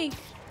would think.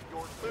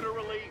 You're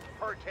literally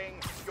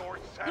hurting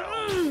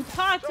yourself.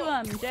 Talk to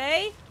him,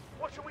 Jay.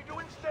 What should we do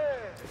instead,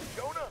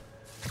 Jonah?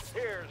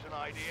 Here's an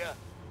idea.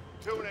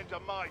 Tune into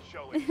my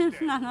show instead.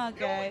 Okay.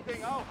 The only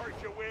thing I'll hurt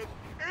you with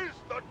is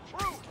the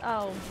truth.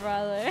 Oh,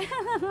 brother.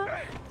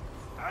 Hey,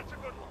 that's a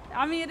good line.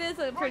 I mean, it is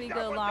a pretty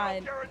good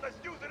line. Down, let's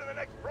use it in the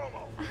next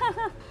promo.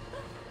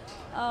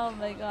 Oh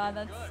my god,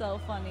 that's so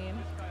funny.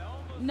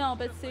 No,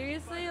 but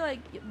seriously, like,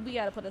 we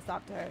gotta put a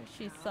stop to her.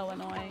 She's so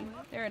annoying.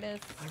 There it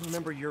is. I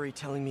remember Yuri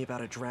telling me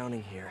about a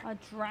drowning here. A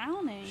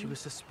drowning? She was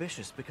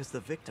suspicious because the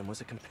victim was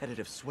a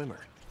competitive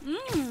swimmer.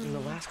 In the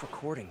last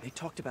recording, they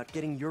talked about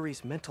getting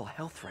Yuri's mental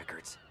health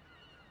records.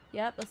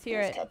 Yep, let's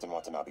hear it. Captain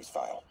Watanabe's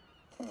file.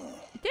 Dang, he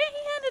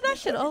handed that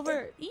shit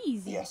over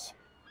easy. Yes.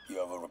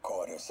 You ever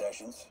record her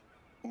sessions?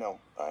 No,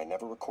 I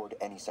never record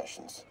any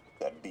sessions.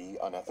 That'd be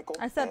unethical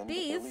Except and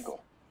these.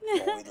 illegal.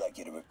 Well, we'd like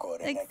you to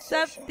record her next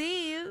Except session.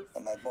 these.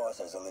 And my boss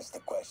has a list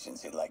of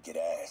questions he'd like you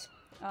to ask.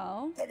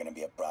 Oh. Is that gonna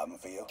be a problem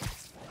for you?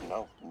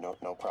 No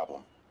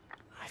problem.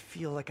 I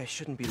feel like I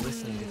shouldn't be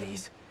listening to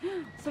these.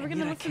 So we're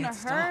gonna listen to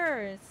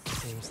hers.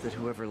 Seems that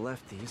whoever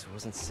left these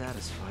wasn't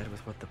satisfied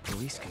with what the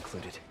police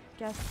concluded.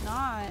 Guess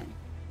not.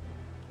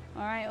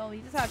 Alright, well,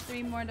 we just have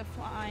 3 more to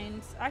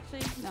find.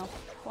 Actually, no,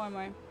 4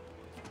 more.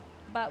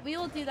 But we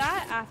will do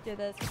that after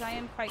this, because I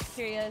am quite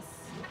curious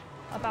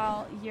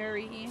about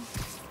Yuri.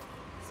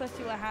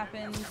 Especially what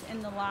happened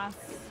in the last,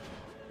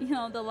 you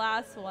know, the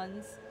last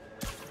ones.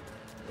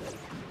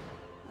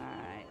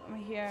 Alright, I'm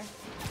here.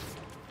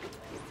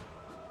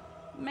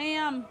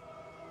 Ma'am,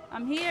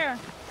 I'm here.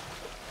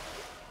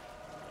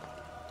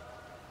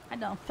 I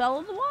done fell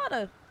in the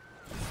water.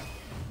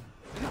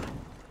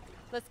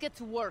 Let's get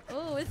to work.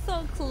 Oh, it's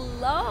so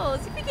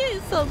close. You can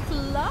get so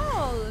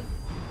close.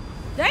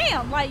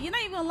 Damn, like, you're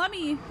not even gonna let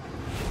me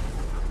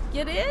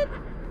get in?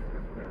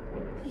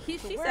 She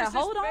said,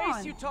 hold on. Where's this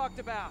base you talked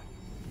about?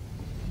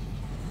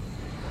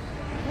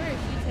 Where is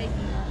she taking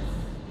us?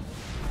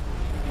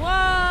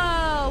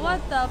 Whoa,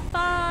 what the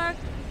fuck?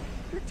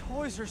 Your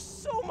toys are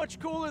so much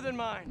cooler than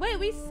mine. Wait,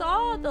 we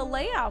saw the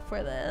layout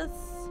for this.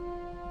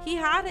 He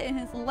had it in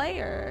his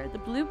lair, the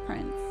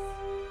blueprints.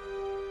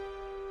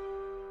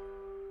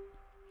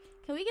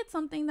 we get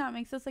something that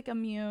makes us like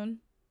immune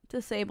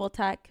to Sable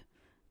tech?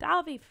 That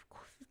would be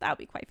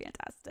quite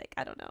fantastic.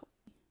 I don't know.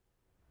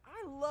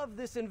 I love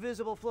this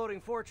invisible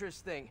floating fortress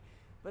thing.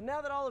 But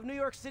now that all of New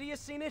York City has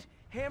seen it,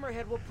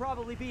 Hammerhead will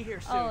probably be here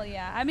soon. Oh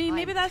yeah. I mean,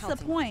 maybe that's the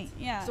point.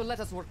 Yeah. So let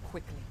us work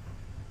quickly.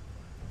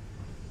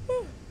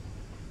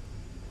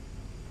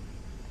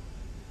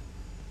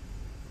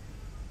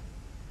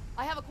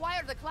 I have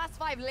acquired a Class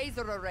 5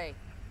 laser array.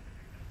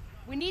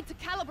 We need to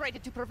calibrate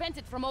it to prevent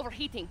it from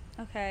overheating.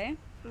 Okay.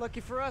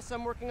 Lucky for us,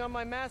 I'm working on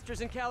my master's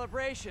in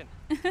calibration.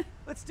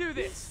 Let's do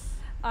this.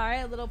 All right,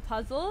 a little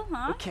puzzle,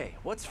 huh? Okay,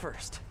 what's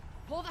first?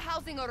 Pull the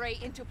housing array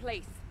into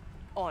place.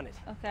 On it.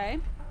 Okay.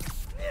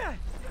 Yeah.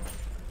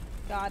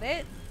 Got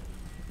it.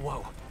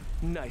 Whoa,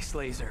 nice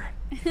laser.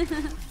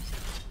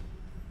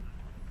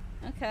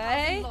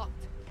 Okay.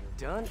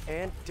 Done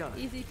and done.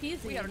 Easy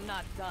peasy. We are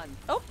not done.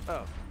 Oh.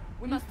 Oh.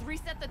 We must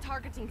reset the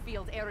targeting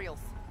field aerials.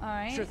 All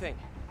right. Sure thing.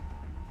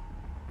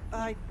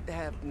 I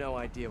have no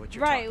idea what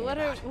you're right. talking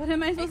about. What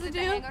am I supposed to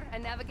Exit do? the hangar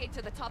and navigate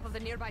to the top of the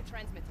nearby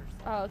transmitters.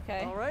 Oh,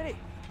 okay. Alrighty.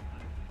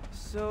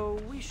 So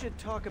we should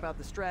talk about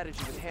the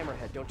strategy with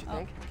Hammerhead, don't you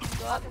think?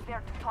 What is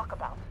there to talk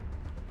about?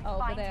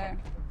 Oh, over there.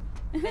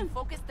 Then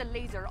focus the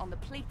laser on the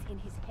plate in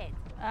his head.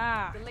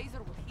 Ah. The laser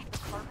will heat the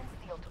carbon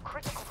steel to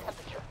critical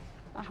temperature.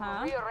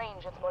 Uh-huh.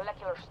 Rearrange its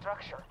molecular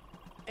structure.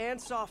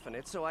 And soften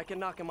it so I can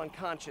knock him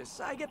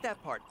unconscious. I get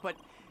that part, but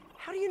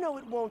how do you know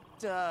it won't,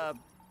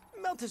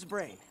 melt his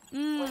brain?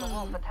 When the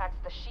wolf attacks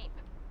the sheep,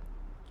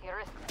 he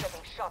risks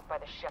getting shot by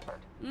the shepherd.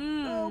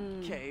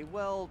 Okay,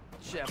 well,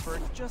 Shepherd,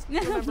 just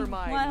remember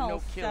my Well,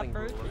 no-killing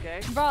rule,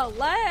 okay? Bro,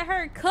 let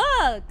her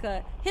cook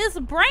his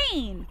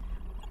brain.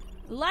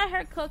 Let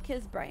her cook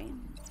his brain.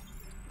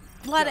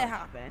 Let it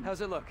happen.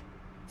 How's it look?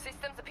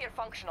 Systems appear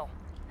functional.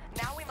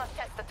 Now we must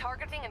test the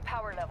targeting and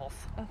power levels.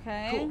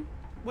 Okay. Cool.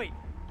 Wait,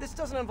 this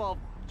doesn't involve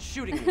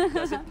shooting me,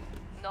 does it?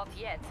 Not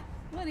yet.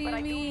 What do you but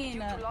I mean? do need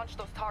you to launch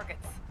those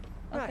targets.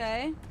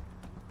 Okay.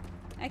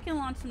 I can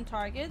launch some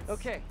targets.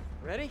 Okay,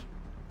 ready?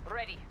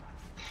 Ready.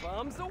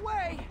 Bombs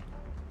away.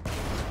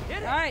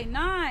 Hit it. All right,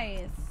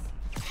 nice.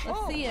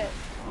 Let's see it.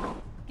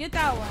 Get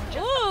that one.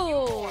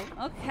 Ooh,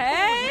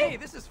 okay. Hey,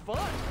 this is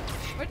fun.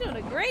 We're doing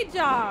a great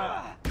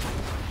job.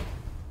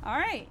 All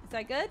right, is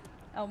that good?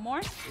 Oh, more?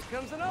 Here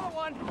comes another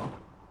one.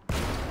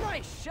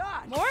 Nice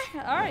shot. More?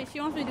 All right, she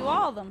wants me to do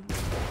all of them.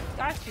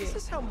 Got you. Is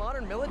this how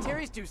modern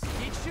militaries do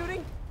skeet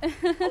shooting?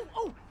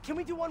 oh, can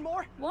we do one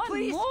more? One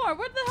Please? more?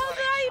 Where the hell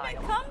did I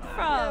even come from?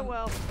 Yeah,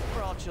 well,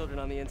 we're all children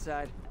on the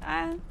inside.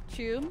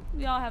 True.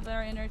 We all have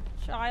our inner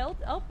child.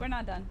 Oh, we're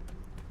not done.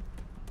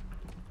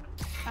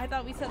 I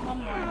thought we said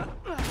one more.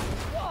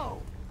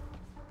 Whoa!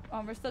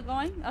 Oh, we're still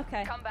going?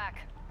 Okay. Come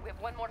back. We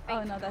have one more thing.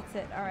 Oh, no, that's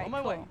it. All right, on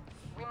my way.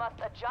 We must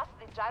adjust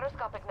the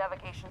gyroscopic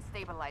navigation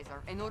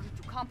stabilizer in order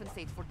to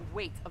compensate for the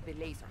weight of the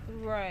laser.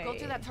 Right. Go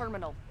to that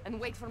terminal and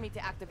wait for me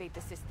to activate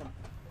the system.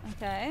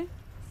 Okay.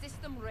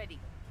 System ready.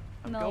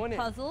 No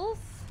puzzles.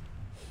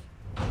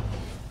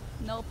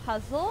 No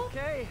puzzle.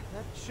 Okay,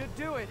 that should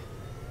do it.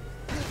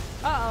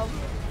 Uh-oh.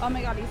 Oh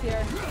my god, he's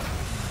here.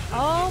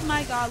 Oh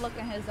my god, look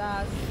at his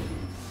ass.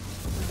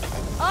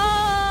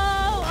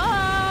 Oh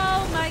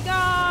my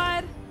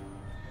god.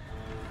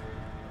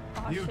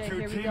 Oh you shit, two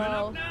here we teaming go.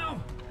 up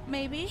now?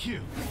 Maybe.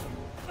 Cute.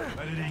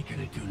 But it ain't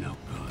gonna do no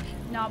good.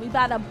 No, we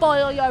about to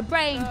boil your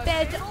brain,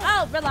 bitch.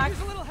 Oh, relax.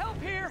 There's a little help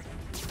here.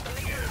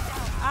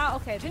 Ah,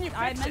 okay. Can you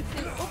I fix meant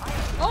it? to.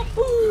 Oh,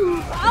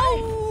 boo! Oh!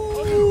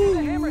 We'll do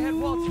the Hammerhead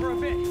waltz for a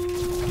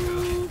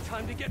bit.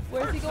 Time to get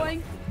Where's he personal.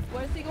 going?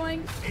 Where's he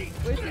going?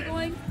 Where's he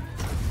going?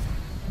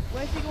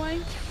 Where's he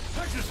going?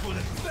 I just want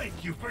to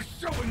thank you for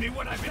showing me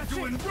what I've been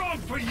doing wrong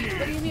for years.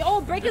 What do you mean?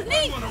 Oh, break his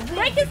knee!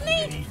 Break his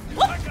knee!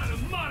 I gotta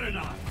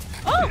modernize.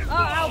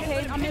 Oh,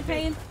 okay. I'm in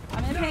pain.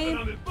 I'm in pain.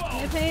 I'm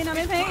in pain. I'm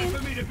in pain.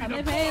 I'm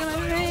in pain.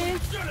 I'm in pain.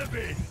 Should have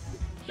been.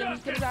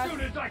 Just as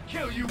soon as I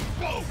kill you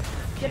both.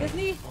 Get his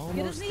knee.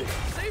 Get his knee.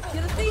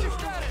 Get his knee.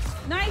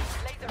 Nice.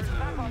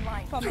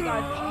 Oh my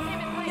god.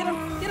 Get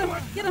him. Get him.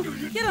 Get him.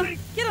 Get him.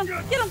 Get him.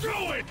 Get him.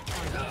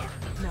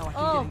 Now I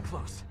can get in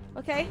close.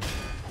 Okay.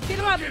 Beat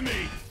him up.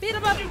 Beat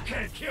him up. You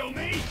can't kill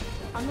me.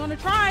 I'm gonna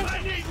try.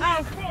 I need Ow.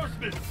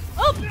 reinforcements.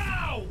 Oh.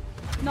 Now.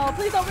 No,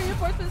 please don't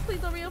reinforce this. Please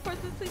don't reinforce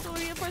this. Please don't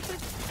reinforce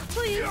this.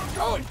 Please.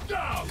 Oh.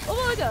 Oh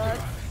my god.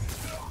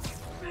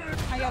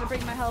 I gotta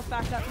bring my health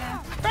back up, man.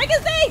 Break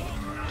his knee!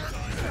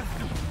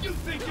 You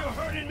think you're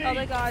hurting me? Oh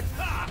my god.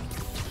 Ha!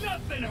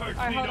 Nothing hurts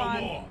Alright, me hold no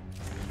on. more.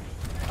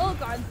 Oh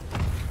god.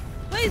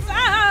 Please!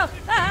 Ow!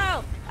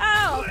 Ow!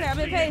 Ow! Okay, I'm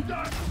in pain.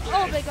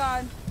 Oh my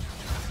god.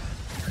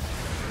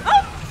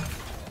 Oh!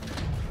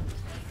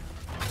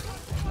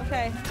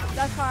 Okay,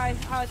 that's fine.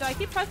 Oh, do I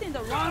keep pressing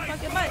the wrong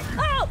fucking button?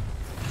 Oh!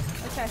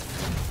 Okay.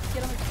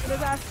 Get him. Get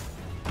his ass.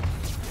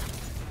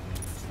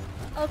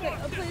 Okay,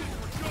 oh please.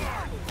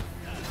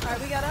 Alright,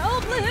 we gotta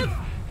live.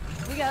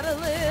 We gotta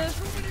live.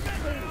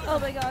 Please. Oh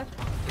my god.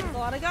 There's a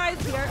lot of guys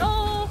here.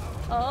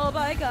 Oh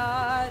my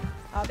god.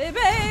 Oh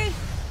baby.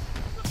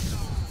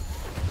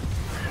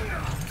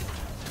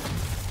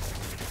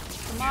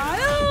 Come on.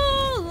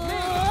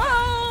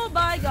 Oh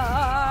my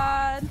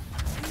god.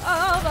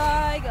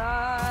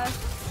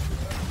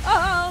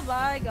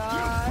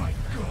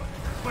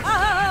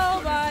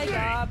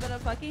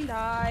 fucking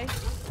die.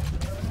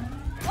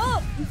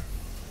 Oh!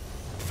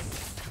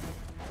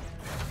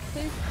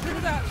 Please, hit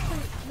his ass.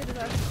 Please, hit his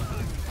ass.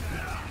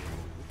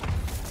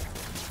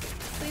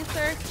 Please,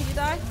 sir, can you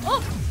die?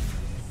 Oh!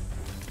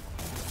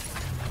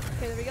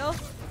 Okay, there we go.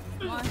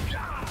 Come on.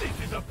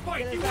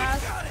 Get his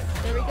ass.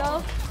 There we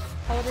go.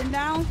 Hold him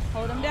down.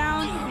 Hold him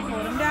down.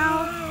 Hold him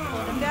down.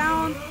 Hold him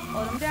down.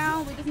 Hold him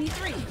down. We just need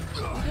 3. We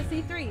just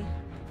need 3.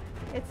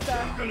 It's the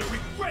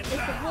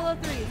rule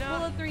of 3s.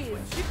 Rule of 3s.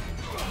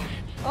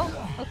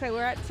 Oh, okay,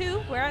 we're at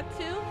 2. We're at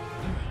 2.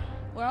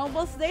 We're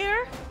almost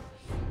there.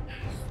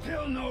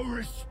 Still no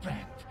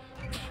respect.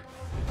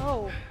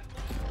 Oh.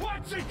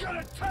 What's it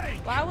gonna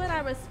take? Why would I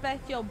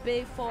respect your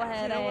big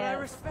forehead You know what I ass?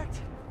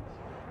 respect?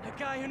 A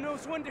guy who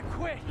knows when to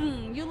quit.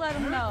 You let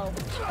him know.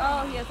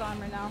 Oh, he has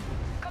armor now.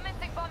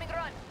 Commencing bombing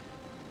run.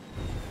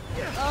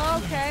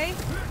 Okay.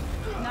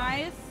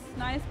 Nice.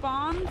 Nice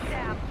bombs.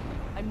 Damn.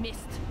 I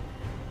missed.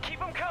 Keep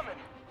them coming.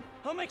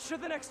 I'll make sure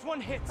the next one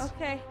hits.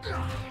 Okay.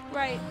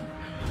 Right.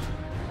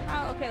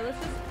 Oh, okay, let's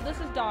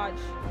just dodge.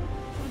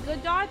 Some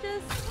good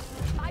dodges.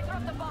 I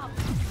dropped the bomb.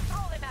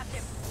 Throw them at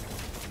him.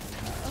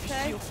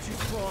 Okay. Shield's too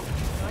strong.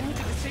 I need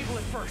to disable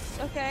it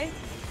first. Okay.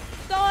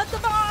 Throw at the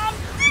bomb!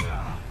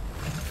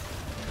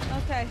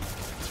 Okay.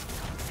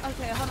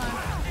 Okay, hold on.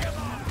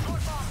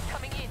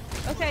 Coming in.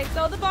 Okay,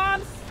 throw the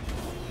bombs.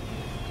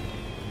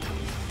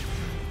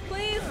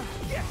 Please.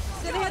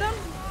 Did it hit him?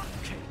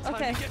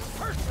 Okay.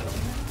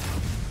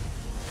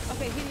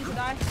 Okay, he needs to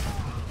die.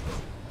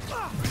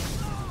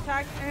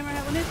 Attack.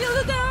 Hammerhead when his shield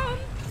is down.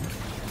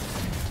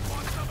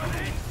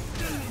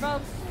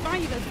 Bro,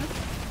 mind your business.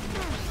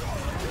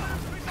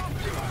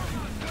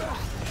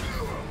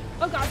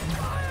 Oh god.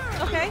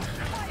 Okay.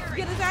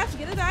 Get his ass,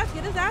 get his ass,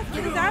 get his ass,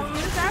 get his ass,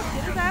 get his ass,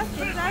 get his ass,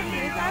 get his ass,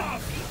 get his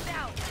ass.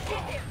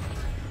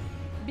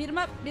 Beat him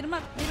up, beat him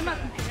up, beat him up.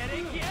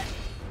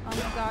 Oh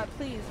my god,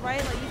 please,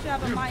 right? Like you should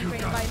have a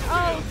migraine by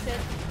now. Oh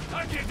shit.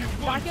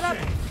 Back it up.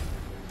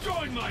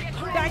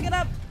 Back it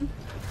up.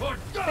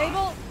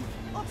 Sable.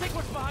 I'll take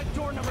what's behind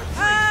door number 3.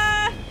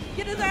 Ah!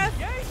 Get his ass.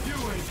 You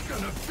ain't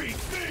gonna beat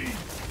me.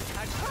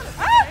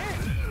 Ah!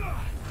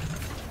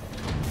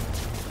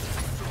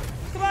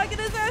 Come on, get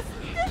his ass.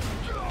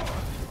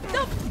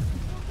 Nope.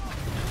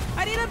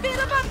 I need to beat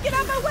him up. Get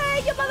out my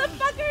way, you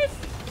motherfuckers.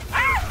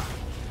 Ah!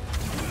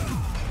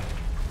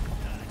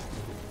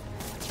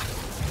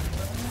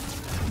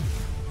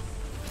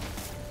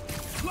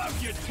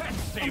 Love your tech,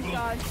 Sable. Oh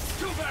god.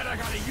 Too bad I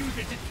gotta use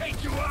it to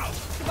take you out.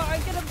 Come on,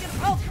 get him, get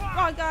him. Oh, come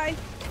on, guy.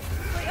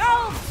 Like,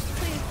 oh,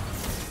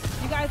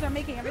 please. You guys are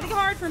making everything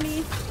hard for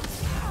me.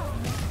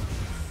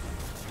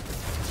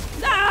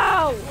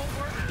 No!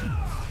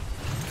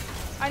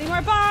 I need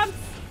more bombs.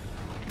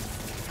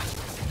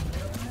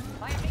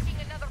 I am making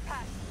another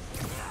pass.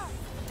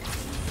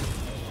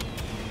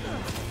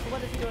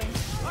 What is he doing?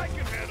 I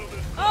can handle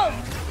this. Oh!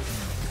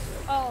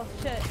 Oh,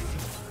 shit.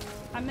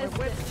 I missed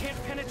My it. webs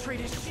can't penetrate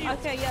his shield.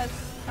 Okay, yes.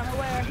 I'm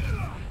aware.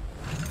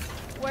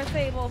 Where's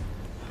Sable?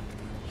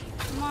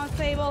 Come on,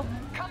 Sable.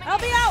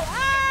 Help me out!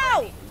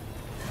 Ow!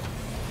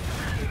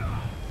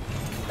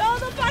 Throw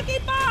the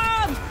fucking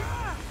bomb!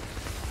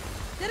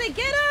 Did it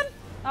get him?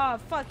 Oh,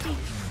 fuck. He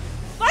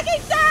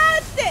fucking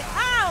dodged it!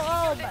 Ow!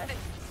 Oh,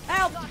 my.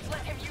 Help!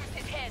 Let him use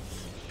his head.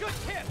 Good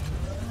tip.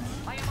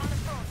 I am on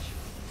approach.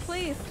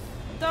 Please,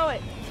 throw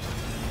it.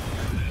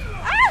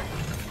 Ah!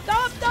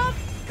 Throw him, throw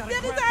him!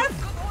 Get his ass!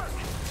 Good work.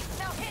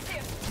 Now hit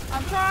him.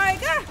 I'm trying.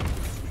 Ah!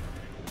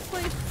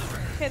 Please.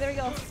 Okay, there we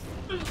go.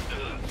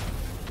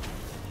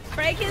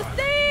 Break his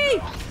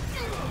knee!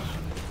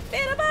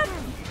 Beat him up!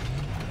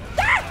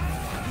 Ah!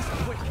 He's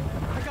quick.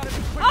 I gotta be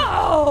quick.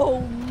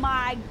 Oh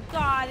my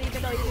god,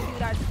 even though you didn't do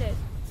that shit.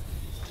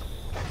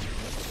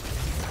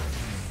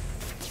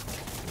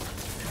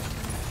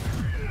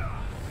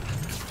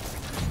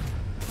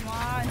 Come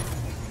on.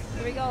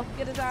 There we go.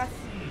 Get his ass.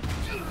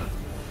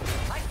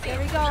 There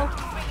we go.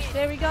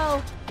 There we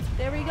go.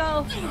 There we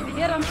go.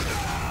 Get him.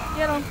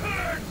 Get him.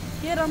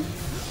 Get him.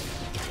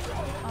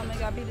 Oh my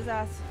god, beat his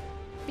ass.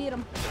 Beat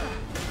him.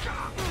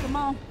 Come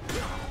on.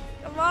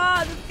 Come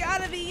on, this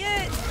gotta be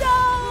it.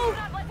 No! Do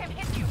not let him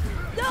hit you.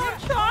 No, I'm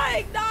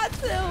trying not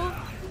to.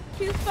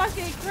 She's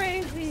fucking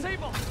crazy.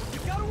 Sable, you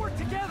gotta work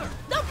together.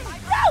 No, no!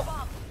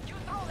 You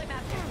throw them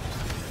at him.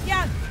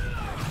 Yeah.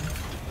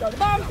 Throw the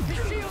bomb.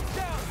 His shield's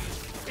down.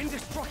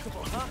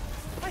 Indestructible, huh?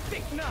 I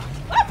think not.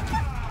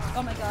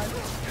 Oh my god.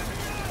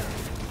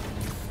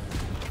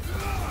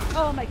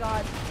 Oh my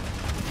god.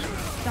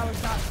 That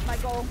was not my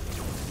goal.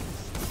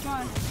 Come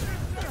on.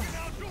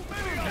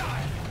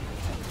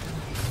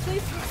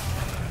 Please.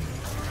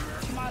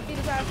 Come on, beat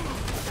his ass.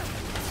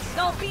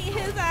 Don't beat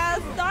his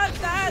ass. Not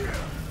that.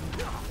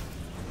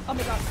 Oh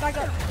my god, back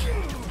up.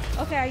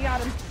 Okay, I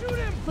got him.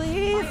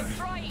 Please.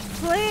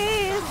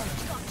 Please.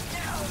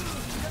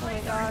 Oh my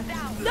god.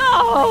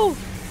 No!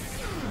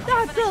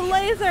 Not the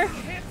laser.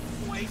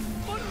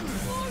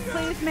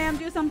 Please, ma'am,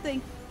 do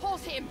something.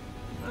 Hold him.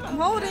 I'm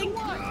holding.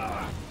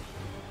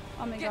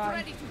 Oh my Get god.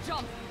 ready to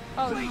jump.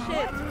 Oh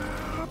shit.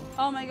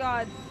 Oh my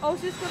god. Oh,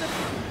 she's gonna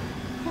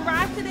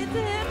crash it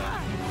into him.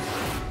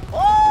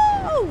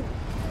 Oh!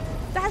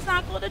 That's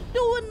not gonna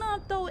do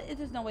enough, though.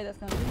 There's no way that's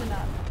gonna do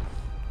enough.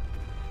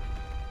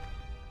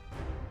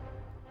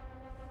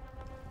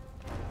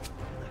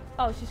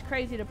 Oh, she's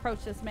crazy to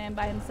approach this man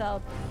by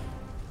himself.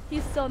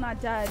 He's still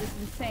not dead. It's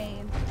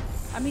insane.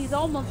 I mean, he's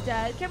almost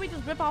dead. Can't we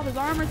just rip off his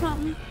arm or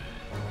something?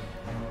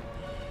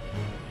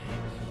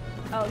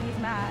 Oh, he's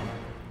mad.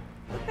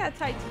 Look at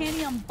that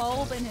titanium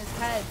bulb in his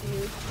head,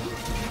 dude.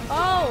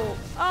 Oh!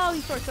 Oh,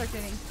 he's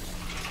short-circuiting.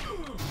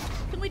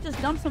 Can we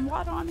just dump some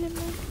water on him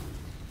then?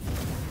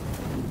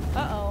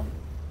 Uh-oh.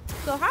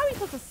 So how are we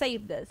supposed to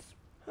save this?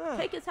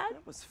 Take his head?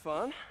 That was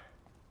fun.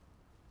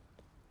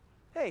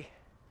 Hey,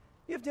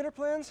 you have dinner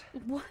plans?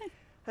 What?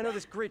 I know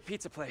this great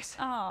pizza place.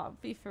 Oh,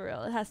 be for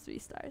real. It has to be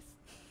stars.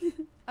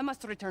 I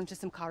must return to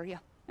Simcaria.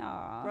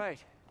 Aw.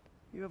 Right.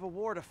 You have a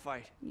war to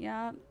fight.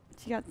 Yeah,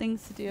 she got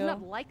things to do. I do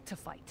not like to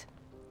fight.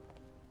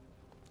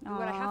 Do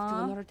what I have to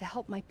in order to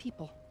help my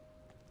people.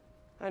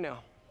 I know.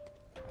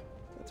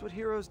 That's what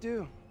heroes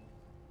do.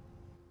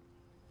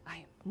 I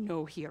am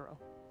no hero.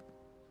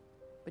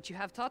 But you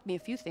have taught me a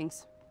few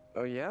things.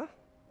 Oh yeah?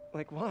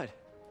 Like what?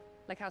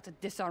 Like how to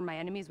disarm my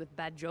enemies with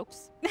bad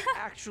jokes.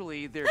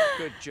 Actually, they're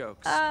good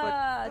jokes. But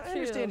I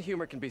understand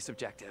humor can be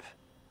subjective.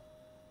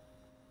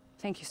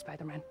 Thank you,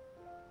 Spider-Man.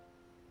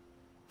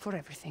 For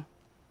everything.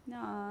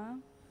 Aw.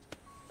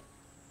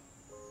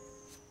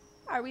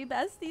 Are we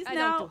besties I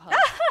now? don't do hugs.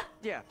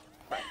 Yeah.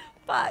 Right.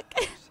 Fuck.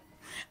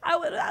 I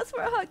would have asked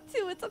for a hug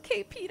too. It's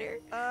okay, Peter.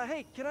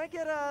 Hey, can I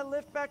get a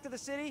lift back to the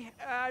city?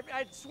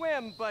 I'd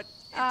swim, but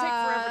it'd take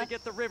forever to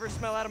get the river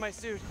smell out of my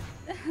suit.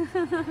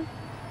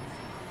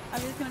 I'm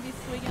just gonna be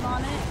swinging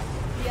on it.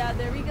 Yeah,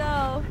 there we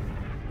go.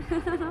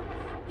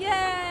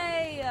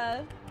 Yay!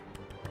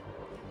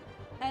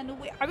 And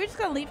are we just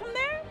gonna leave him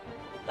there?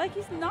 Like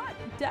he's not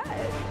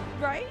dead,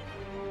 right?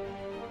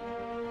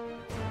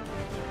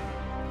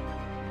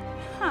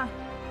 Huh.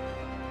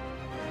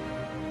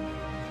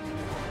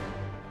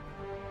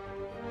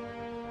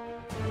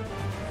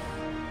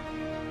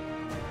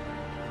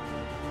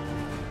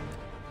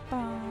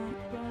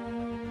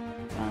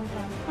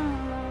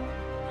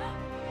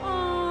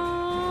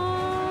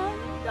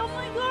 Oh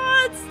my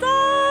god,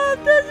 stop!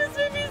 That just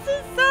made me so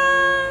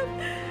sad!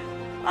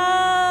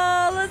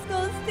 Let's go,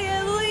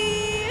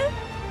 Stanley!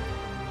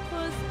 To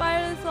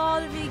inspire us all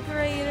to be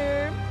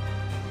greater.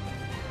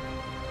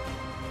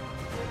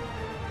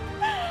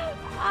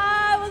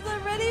 I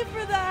wasn't ready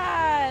for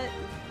that!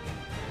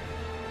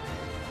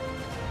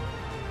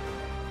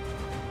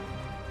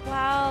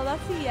 Wow,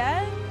 that's the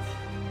end?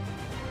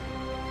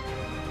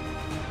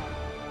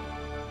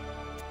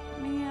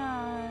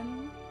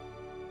 Man.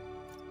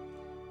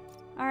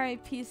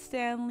 R.I.P.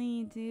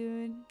 Stanley,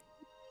 dude.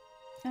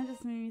 That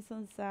just made me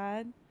so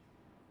sad.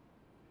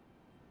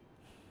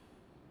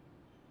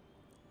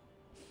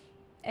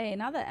 Hey,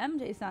 now that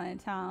MJ's not in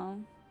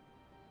town.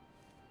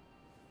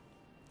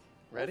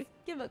 Ready?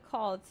 Let's give a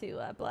call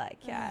to Black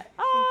Cat.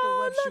 I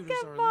Oh, think the web look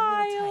shooters at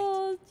are a little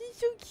Miles. He's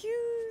so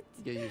cute.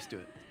 Get used to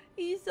it.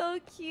 He's so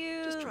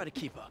cute. Just try to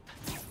keep up.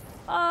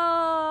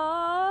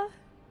 Aww.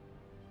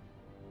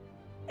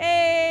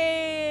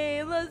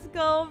 Hey, let's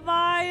go,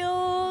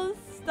 Miles.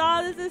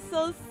 Stop, this is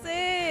so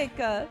sick.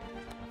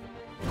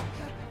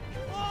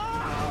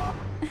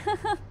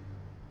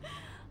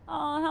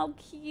 Oh, how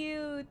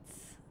cute.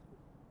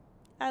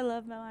 I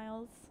love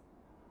Miles.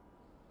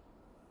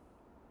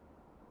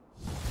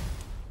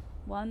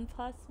 1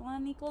 +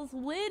 1 =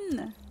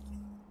 win.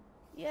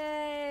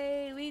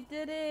 Yay, we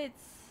did it.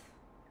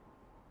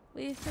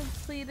 We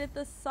completed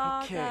the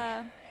saga.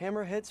 Okay,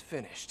 Hammerhead's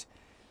finished.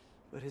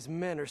 But his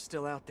men are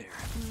still out there.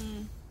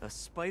 A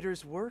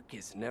spider's work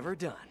is never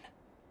done.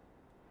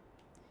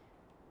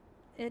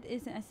 It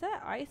isn't. I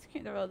said ice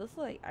cream. Oh, this is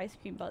like ice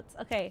cream boats.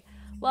 Okay.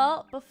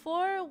 Well,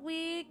 before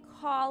we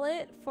call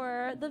it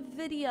for the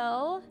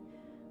video,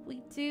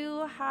 we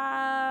do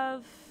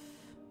have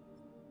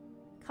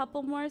a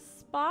couple more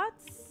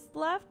spots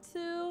left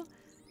to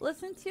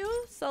listen to.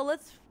 So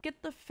let's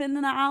get the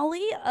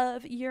finale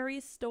of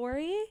Yuri's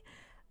story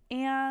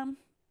and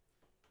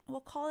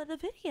we'll call it a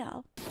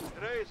video.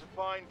 Today is a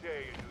fine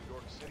day in New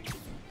York City.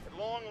 At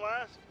long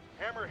last,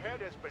 Hammerhead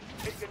has been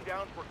taken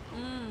down for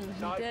good,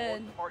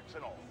 sideboard parts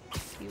and all.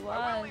 He was.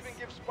 I will even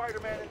give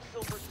Spider-Man and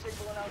Silver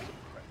Sable an ounce of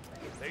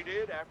credit. They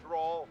did, after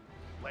all,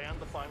 land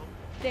the final.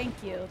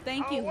 Thank you.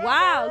 Thank you. However,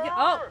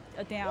 Wow.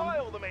 Oh, damn.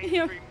 While the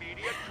mainstream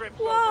media trips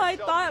Whoa, over I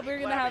thought we were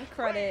gonna have self-lavish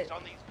credit. praise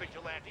on these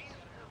vigilantes,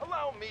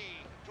 allow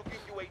me to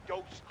give you a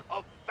dose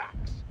of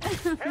facts.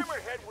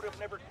 Hammerhead would have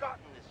never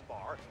gotten this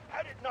far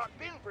had it not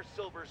been for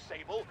Silver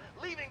Sable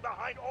leaving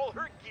behind all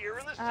her gear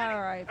in the city.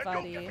 All right, and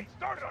buddy. don't get me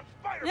started on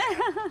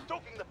Spider-Man,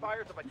 stoking the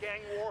fires of a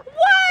gang war,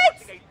 What? and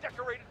forcing a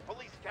decorated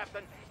police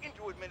captain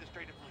into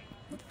administrative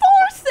leave.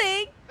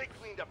 Forcing? They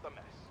cleaned up the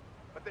mess,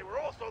 but they were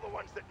also the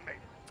ones that made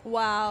it.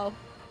 Wow.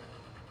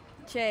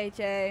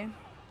 JJ.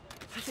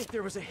 I think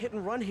there was a hit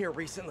and run here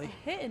recently.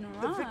 Hit and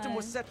The run? victim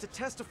was set to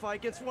testify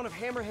against one of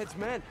Hammerhead's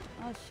men.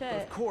 Oh, But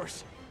shit. of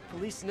course,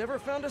 police never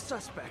found a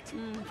suspect.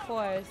 Of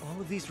course. All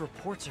of these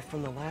reports are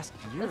from the last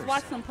year. Let's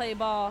watch them play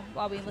ball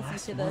while we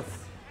listen to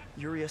this.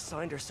 Yuri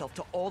assigned herself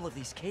to all of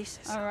these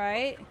cases. All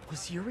right.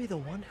 Was Yuri the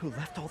one who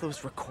left all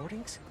those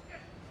recordings?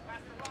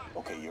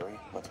 Okay, Yuri,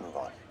 let's move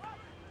on.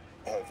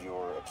 Have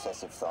your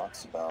obsessive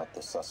thoughts about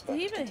the suspect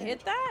Did he even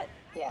hit that?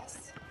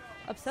 Yes.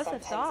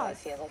 Obsessive Sometimes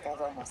thoughts. I feel like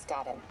I've almost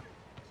got him.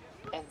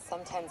 And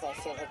sometimes I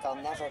feel like I'll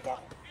never get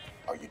him.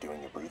 Are you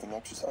doing your breathing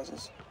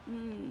exercises?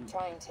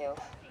 Trying to.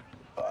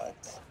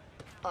 But...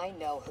 I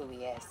know who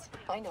he is.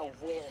 I know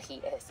where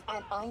he is.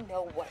 And I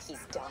know what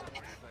he's done.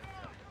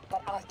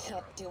 But I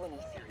can't do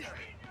anything.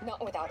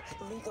 Not without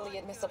legally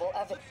admissible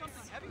evidence.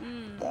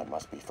 That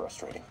must be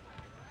frustrating.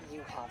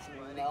 You have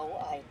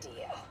no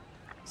idea.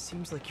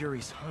 Seems like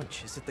Yuri's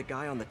hunch is that the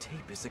guy on the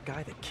tape is the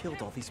guy that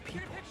killed all these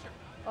people.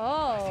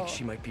 Oh. I think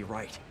she might be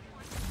right.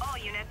 All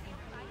units.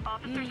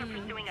 Officers are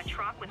pursuing a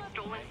truck with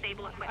stolen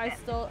Sable equipment.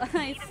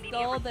 I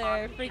stole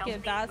their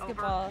freaking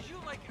basketball.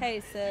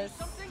 Hey, sis.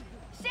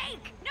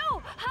 Shake!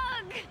 No!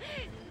 Hug!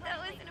 That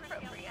was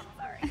inappropriate.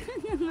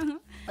 Sorry.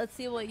 Let's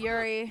see what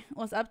Yuri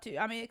was up to.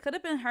 I mean, it could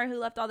have been her who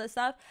left all this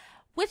stuff,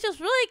 which is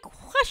really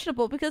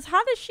questionable because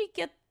how did she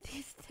get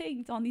these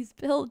things on these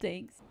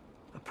buildings?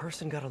 A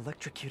person got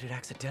electrocuted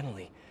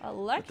accidentally.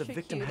 Electrocuted? But the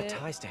victim had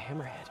ties to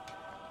Hammerhead.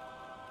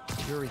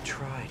 Yuri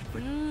tried,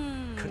 but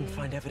couldn't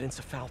find evidence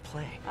of foul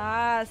play.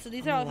 Ah, so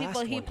these are all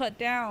people he put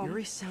down.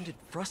 Yuri sounded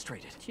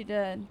frustrated. She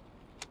did.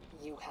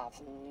 You have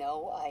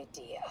no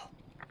idea.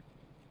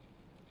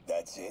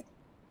 That's it?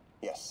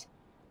 Yes.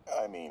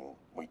 I mean,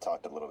 we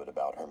talked a little bit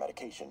about her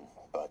medication,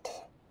 but...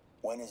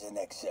 When is the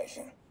next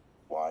session?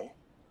 Why?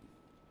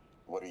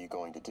 What are you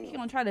going to do? You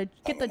gonna try to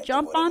get the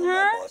jump on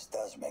her? Boss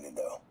does,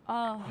 though.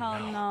 Oh, hell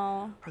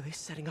no. Are they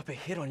setting up a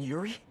hit on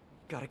Yuri?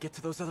 Gotta get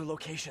to those other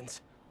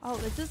locations. Oh,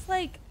 is this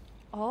like...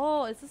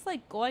 Oh, is this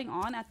like going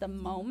on at the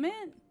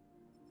moment?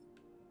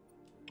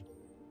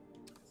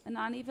 And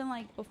not even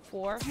like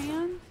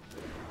beforehand?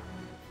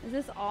 Is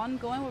this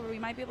ongoing where we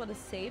might be able to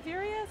save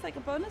Yuri as like a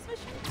bonus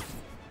mission?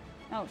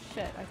 Oh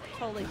shit, I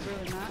totally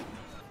ruined that.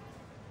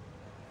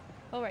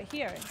 Oh, right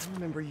here. I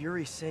remember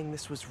Yuri saying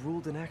this was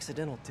ruled an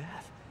accidental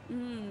death.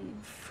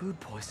 Food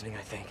poisoning,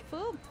 I think.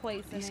 Food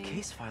poisoning? These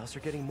case files are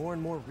getting more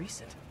and more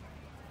recent.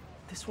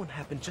 This one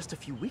happened just a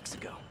few weeks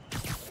ago.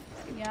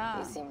 Yeah.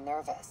 You seem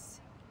nervous.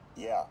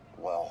 Yeah,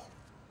 well,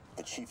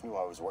 the chief knew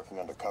I was working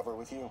undercover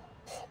with you.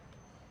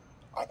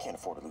 I can't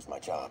afford to lose my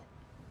job.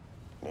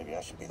 Maybe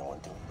I should be the one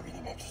doing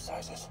breathing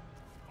exercises.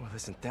 Well,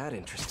 isn't that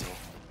interesting?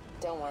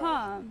 Don't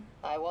worry.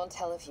 I won't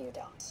tell if you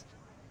don't.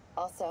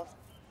 Also,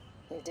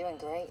 you're doing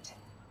great.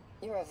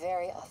 You're a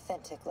very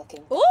authentic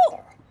looking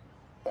brother.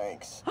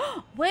 Thanks.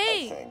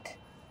 Wait. I think.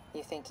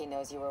 You think he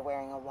knows you were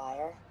wearing a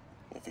wire?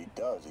 If he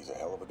does, he's a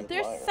hell of a good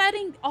They're liar.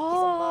 setting... Oh.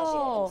 He's a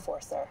Maggia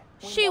enforcer.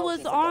 She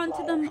was on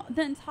to them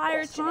the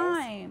entire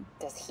time.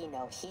 Does he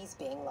know he's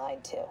being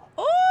lied to?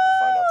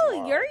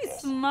 Oh, Yuri's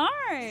smart.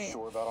 You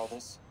sure about all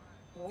this?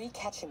 We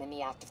catch him in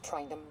the act of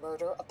trying to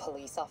murder a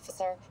police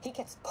officer, he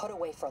gets put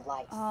away for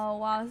life. Oh,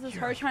 wow. This is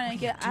her trying to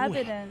get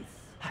evidence.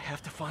 I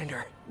have to find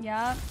her.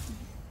 Yep.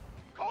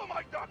 Call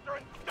my doctor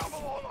and double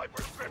all my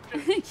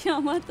prescriptions. Yo,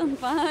 what the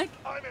fuck?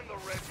 I'm in the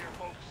red here,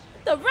 folks.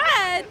 The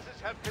red?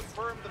 Witnesses have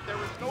confirmed that there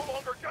is no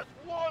longer just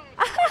one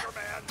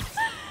Spider-Man,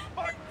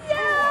 but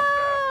yeah,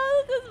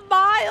 this is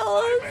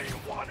Miles. I mean,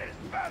 one is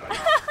bad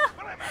enough,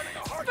 but I'm having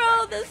a hard Bro,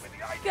 time this with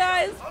the idea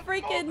guy's of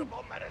freaking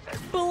multiple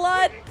medicines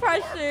blood leading to our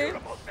pressure.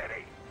 beautiful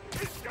city.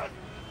 It's just...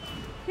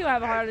 He'll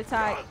have a heart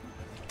attack.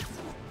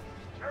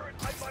 Jared,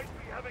 I might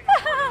be having a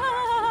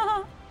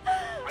heart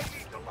attack. I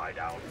need to lie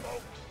down,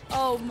 folks.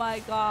 Oh my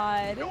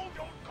god. No,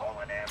 don't call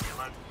an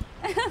ambulance.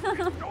 It's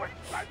too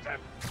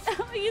expensive.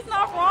 He's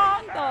not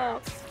wrong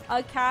though.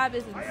 A cab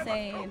is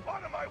insane. Don't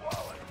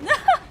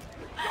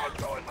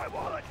go in my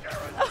wallet,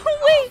 Jared. Oh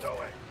wait.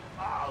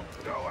 I'll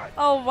do it.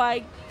 Oh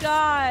my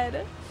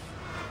god.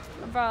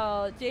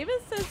 Bro,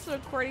 Jameson's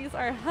recordings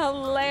are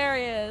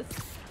hilarious.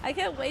 I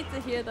can't wait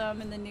to hear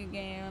them in the new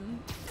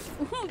game.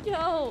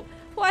 Yo,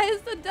 why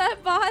is the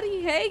dead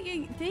body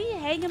hanging? Did he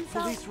hang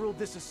himself? Police ruled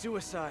this a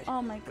suicide.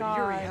 Oh my But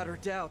Yuri god. had her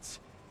doubts.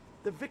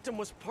 The victim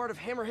was part of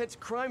Hammerhead's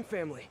crime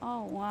family.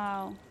 Oh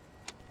wow.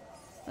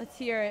 Let's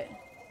hear it.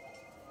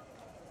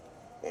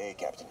 Hey,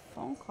 Captain.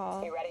 Phone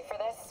call. You ready for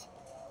this?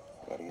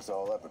 Ready as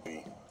I'll ever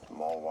be.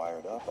 I'm all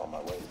wired up on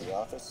my way to the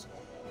office.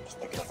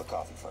 Just picking up a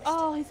coffee first.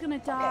 Oh, he's gonna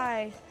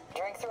die.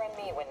 Drinks are on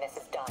me when this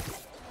is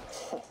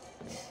done.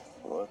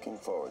 Looking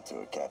forward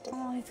to it, Captain.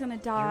 Oh, he's gonna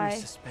die.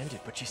 Yuri's suspended,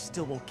 but she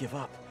still won't give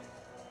up.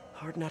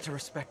 Hard not to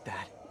respect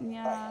that.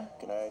 Yeah.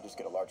 Can I just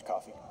get a large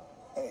coffee?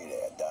 Hey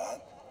there,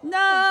 Dot.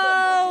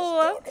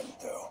 No!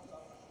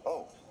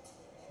 Oh.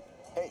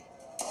 Hey.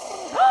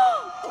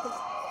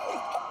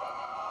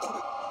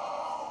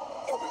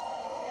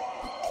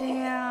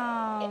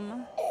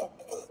 Damn.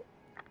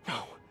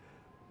 No.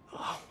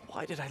 Oh,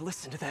 why did I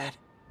listen to that?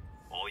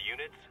 All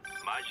units,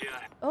 Maggia.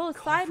 Oh,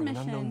 Call side from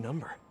mission. An unknown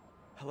number.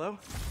 Hello?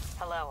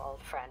 Hello,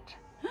 old friend.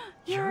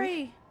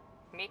 Yuri.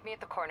 Meet me at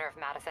the corner of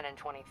Madison and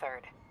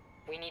 23rd.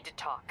 We need to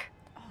talk.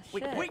 Oh,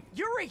 Wait, shit. wait,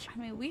 Yuri! I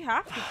mean, we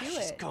have to do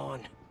She's it.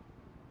 gone.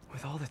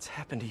 With all that's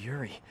happened to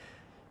Yuri,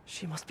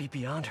 she must be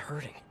beyond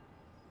hurting.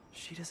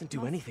 She doesn't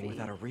do anything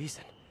without a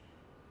reason.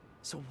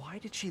 So why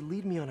did she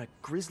lead me on a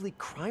grisly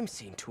crime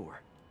scene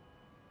tour?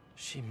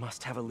 She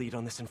must have a lead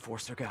on this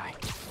enforcer guy.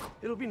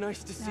 It'll be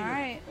nice to see her.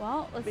 Alright,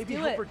 well, let's Maybe do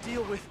help it. her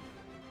deal with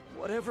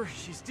whatever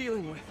she's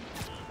dealing with.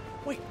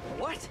 Wait,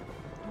 what?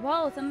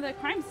 Whoa, it's another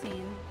crime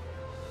scene.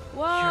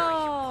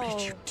 Whoa. Yuri, what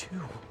did you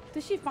do?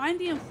 Did she find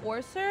the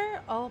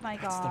enforcer? Oh my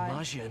god. That's the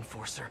Maggia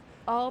enforcer.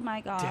 Oh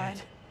my god.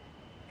 Dead.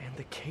 And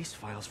the case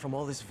files from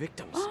all his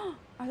victims.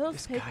 Are those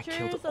this guy pictures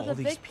killed of all the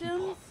these victims?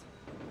 people.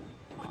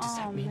 What does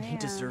that mean? Man. He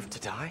deserved to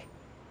die?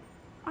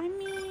 I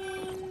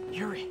mean...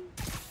 Yuri.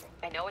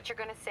 I know what you're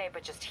gonna say,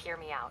 but just hear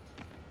me out.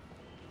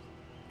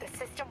 The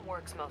system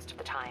works most of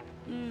the time,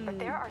 but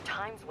there are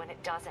times when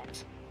it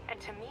doesn't. And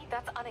to me,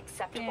 that's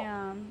unacceptable.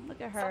 Damn, look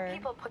at her. Some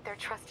people put their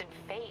trust in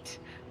fate,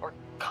 or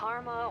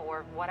karma,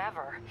 or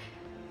whatever.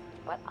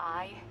 But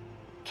I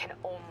can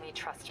only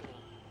trust me.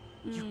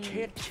 You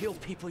can't kill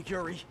people,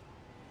 Yuri.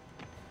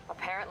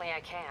 Apparently I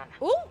can.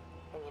 Ooh!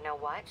 And you know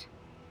what?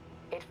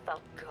 It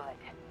felt good.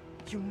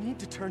 You need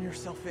to turn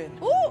yourself in.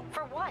 Ooh!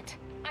 For what?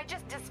 I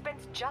just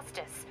dispensed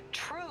justice.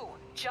 True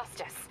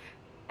justice.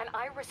 And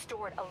I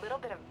restored a little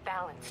bit of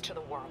balance to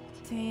the world.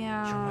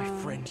 Damn. You're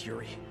my friend,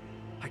 Yuri.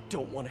 I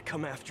don't want to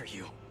come after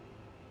you.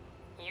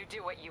 You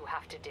do what you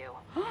have to do,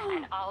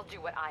 and I'll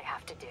do what I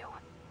have to do.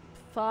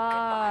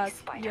 Fuck,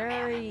 Goodbye,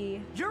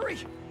 Yuri. Yuri!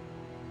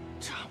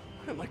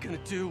 What am I gonna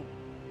do?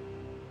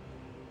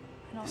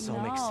 I don't This know.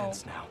 all makes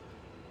sense now.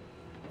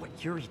 What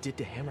Yuri did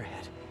to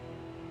Hammerhead.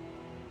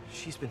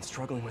 She's been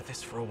struggling with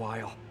this for a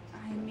while.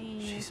 I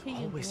mean, she's can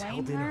you always blame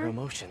held in her her?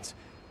 emotions.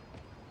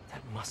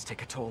 That must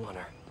take a toll on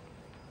her.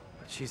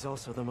 But she's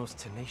also the most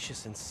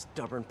tenacious and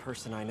stubborn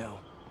person I know.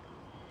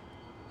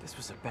 This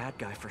was a bad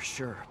guy for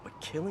sure, but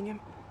killing him?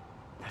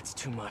 That's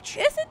too much.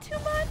 Is it too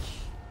much?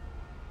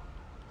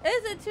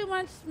 Is it too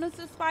much,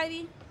 Mr.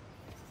 Spidey?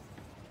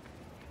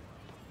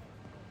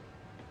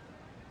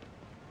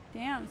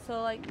 Damn,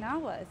 so like now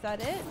what? Is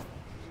that it?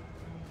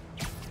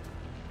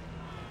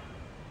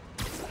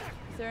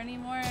 Is there any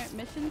more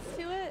missions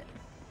to it?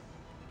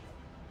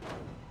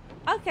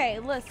 Okay,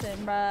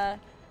 listen, bruh.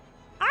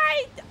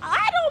 I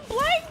don't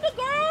blame the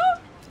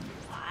girl.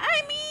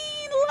 I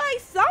mean, like,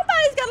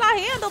 somebody's gotta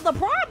handle the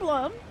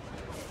problem.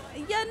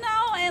 You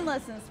know, and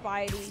listen,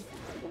 Spidey.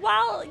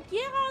 Well,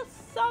 yeah,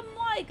 some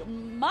like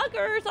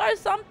muggers or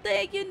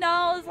something, you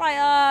know, it's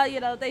like, you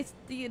know, they,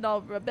 you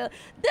know,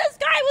 this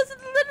guy was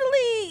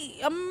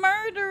literally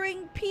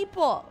murdering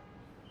people,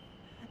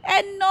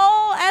 and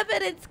no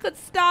evidence could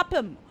stop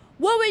him.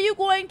 What were you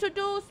going to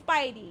do,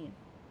 Spidey?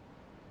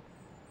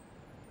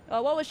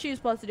 What was she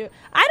supposed to do?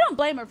 I don't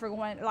blame her for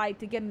going, like,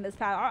 to get in this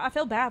path. I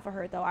feel bad for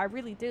her, though. I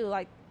really do.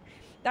 Like,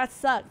 that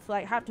sucks.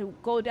 Like, have to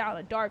go down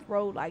a dark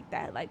road like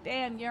that. Like,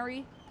 damn,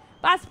 Yuri.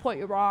 But I support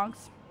your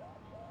wrongs.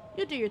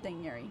 You do your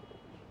thing, Yuri.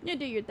 You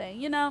do your thing,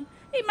 you know?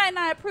 He might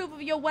not approve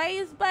of your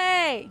ways,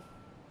 but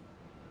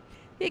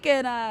he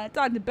can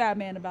talk to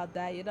Batman about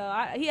that, you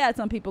know? He had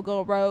some people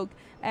go rogue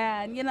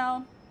and, you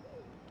know,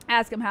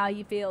 ask him how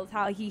he feels,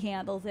 how he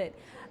handles it.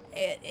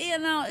 You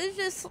know, it's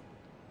just,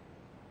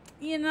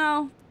 you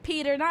know,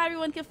 Peter, not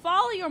everyone can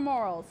follow your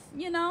morals,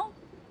 you know?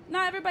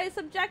 Not everybody's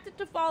subjected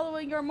to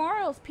following your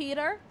morals,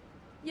 Peter.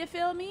 You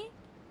feel me?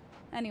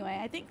 Anyway,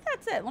 I think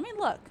that's it. Let me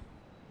look.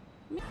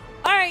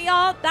 Alright,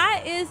 y'all.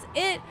 That is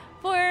it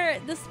for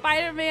the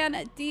Spider-Man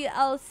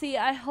DLC.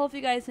 I hope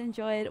you guys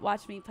enjoyed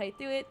watching me play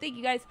through it. Thank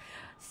you guys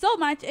so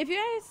much. If you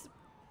guys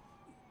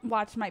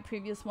watched my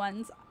previous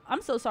ones,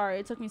 I'm so sorry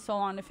it took me so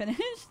long to finish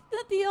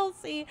the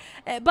DLC,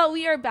 but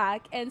we are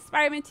back, and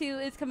Spider-Man 2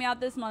 is coming out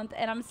this month,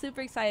 and I'm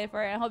super excited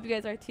for it. I hope you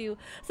guys are too.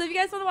 So if you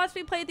guys want to watch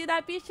me play through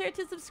that, be sure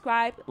to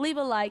subscribe, leave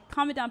a like,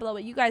 comment down below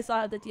what you guys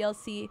thought of the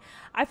DLC.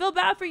 I feel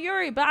bad for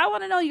Yuri, but I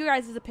want to know your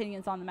guys'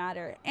 opinions on the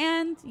matter.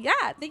 And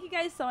yeah, thank you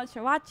guys so much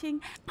for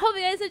watching. Hope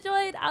you guys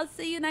enjoyed. I'll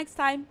see you next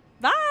time.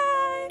 Bye!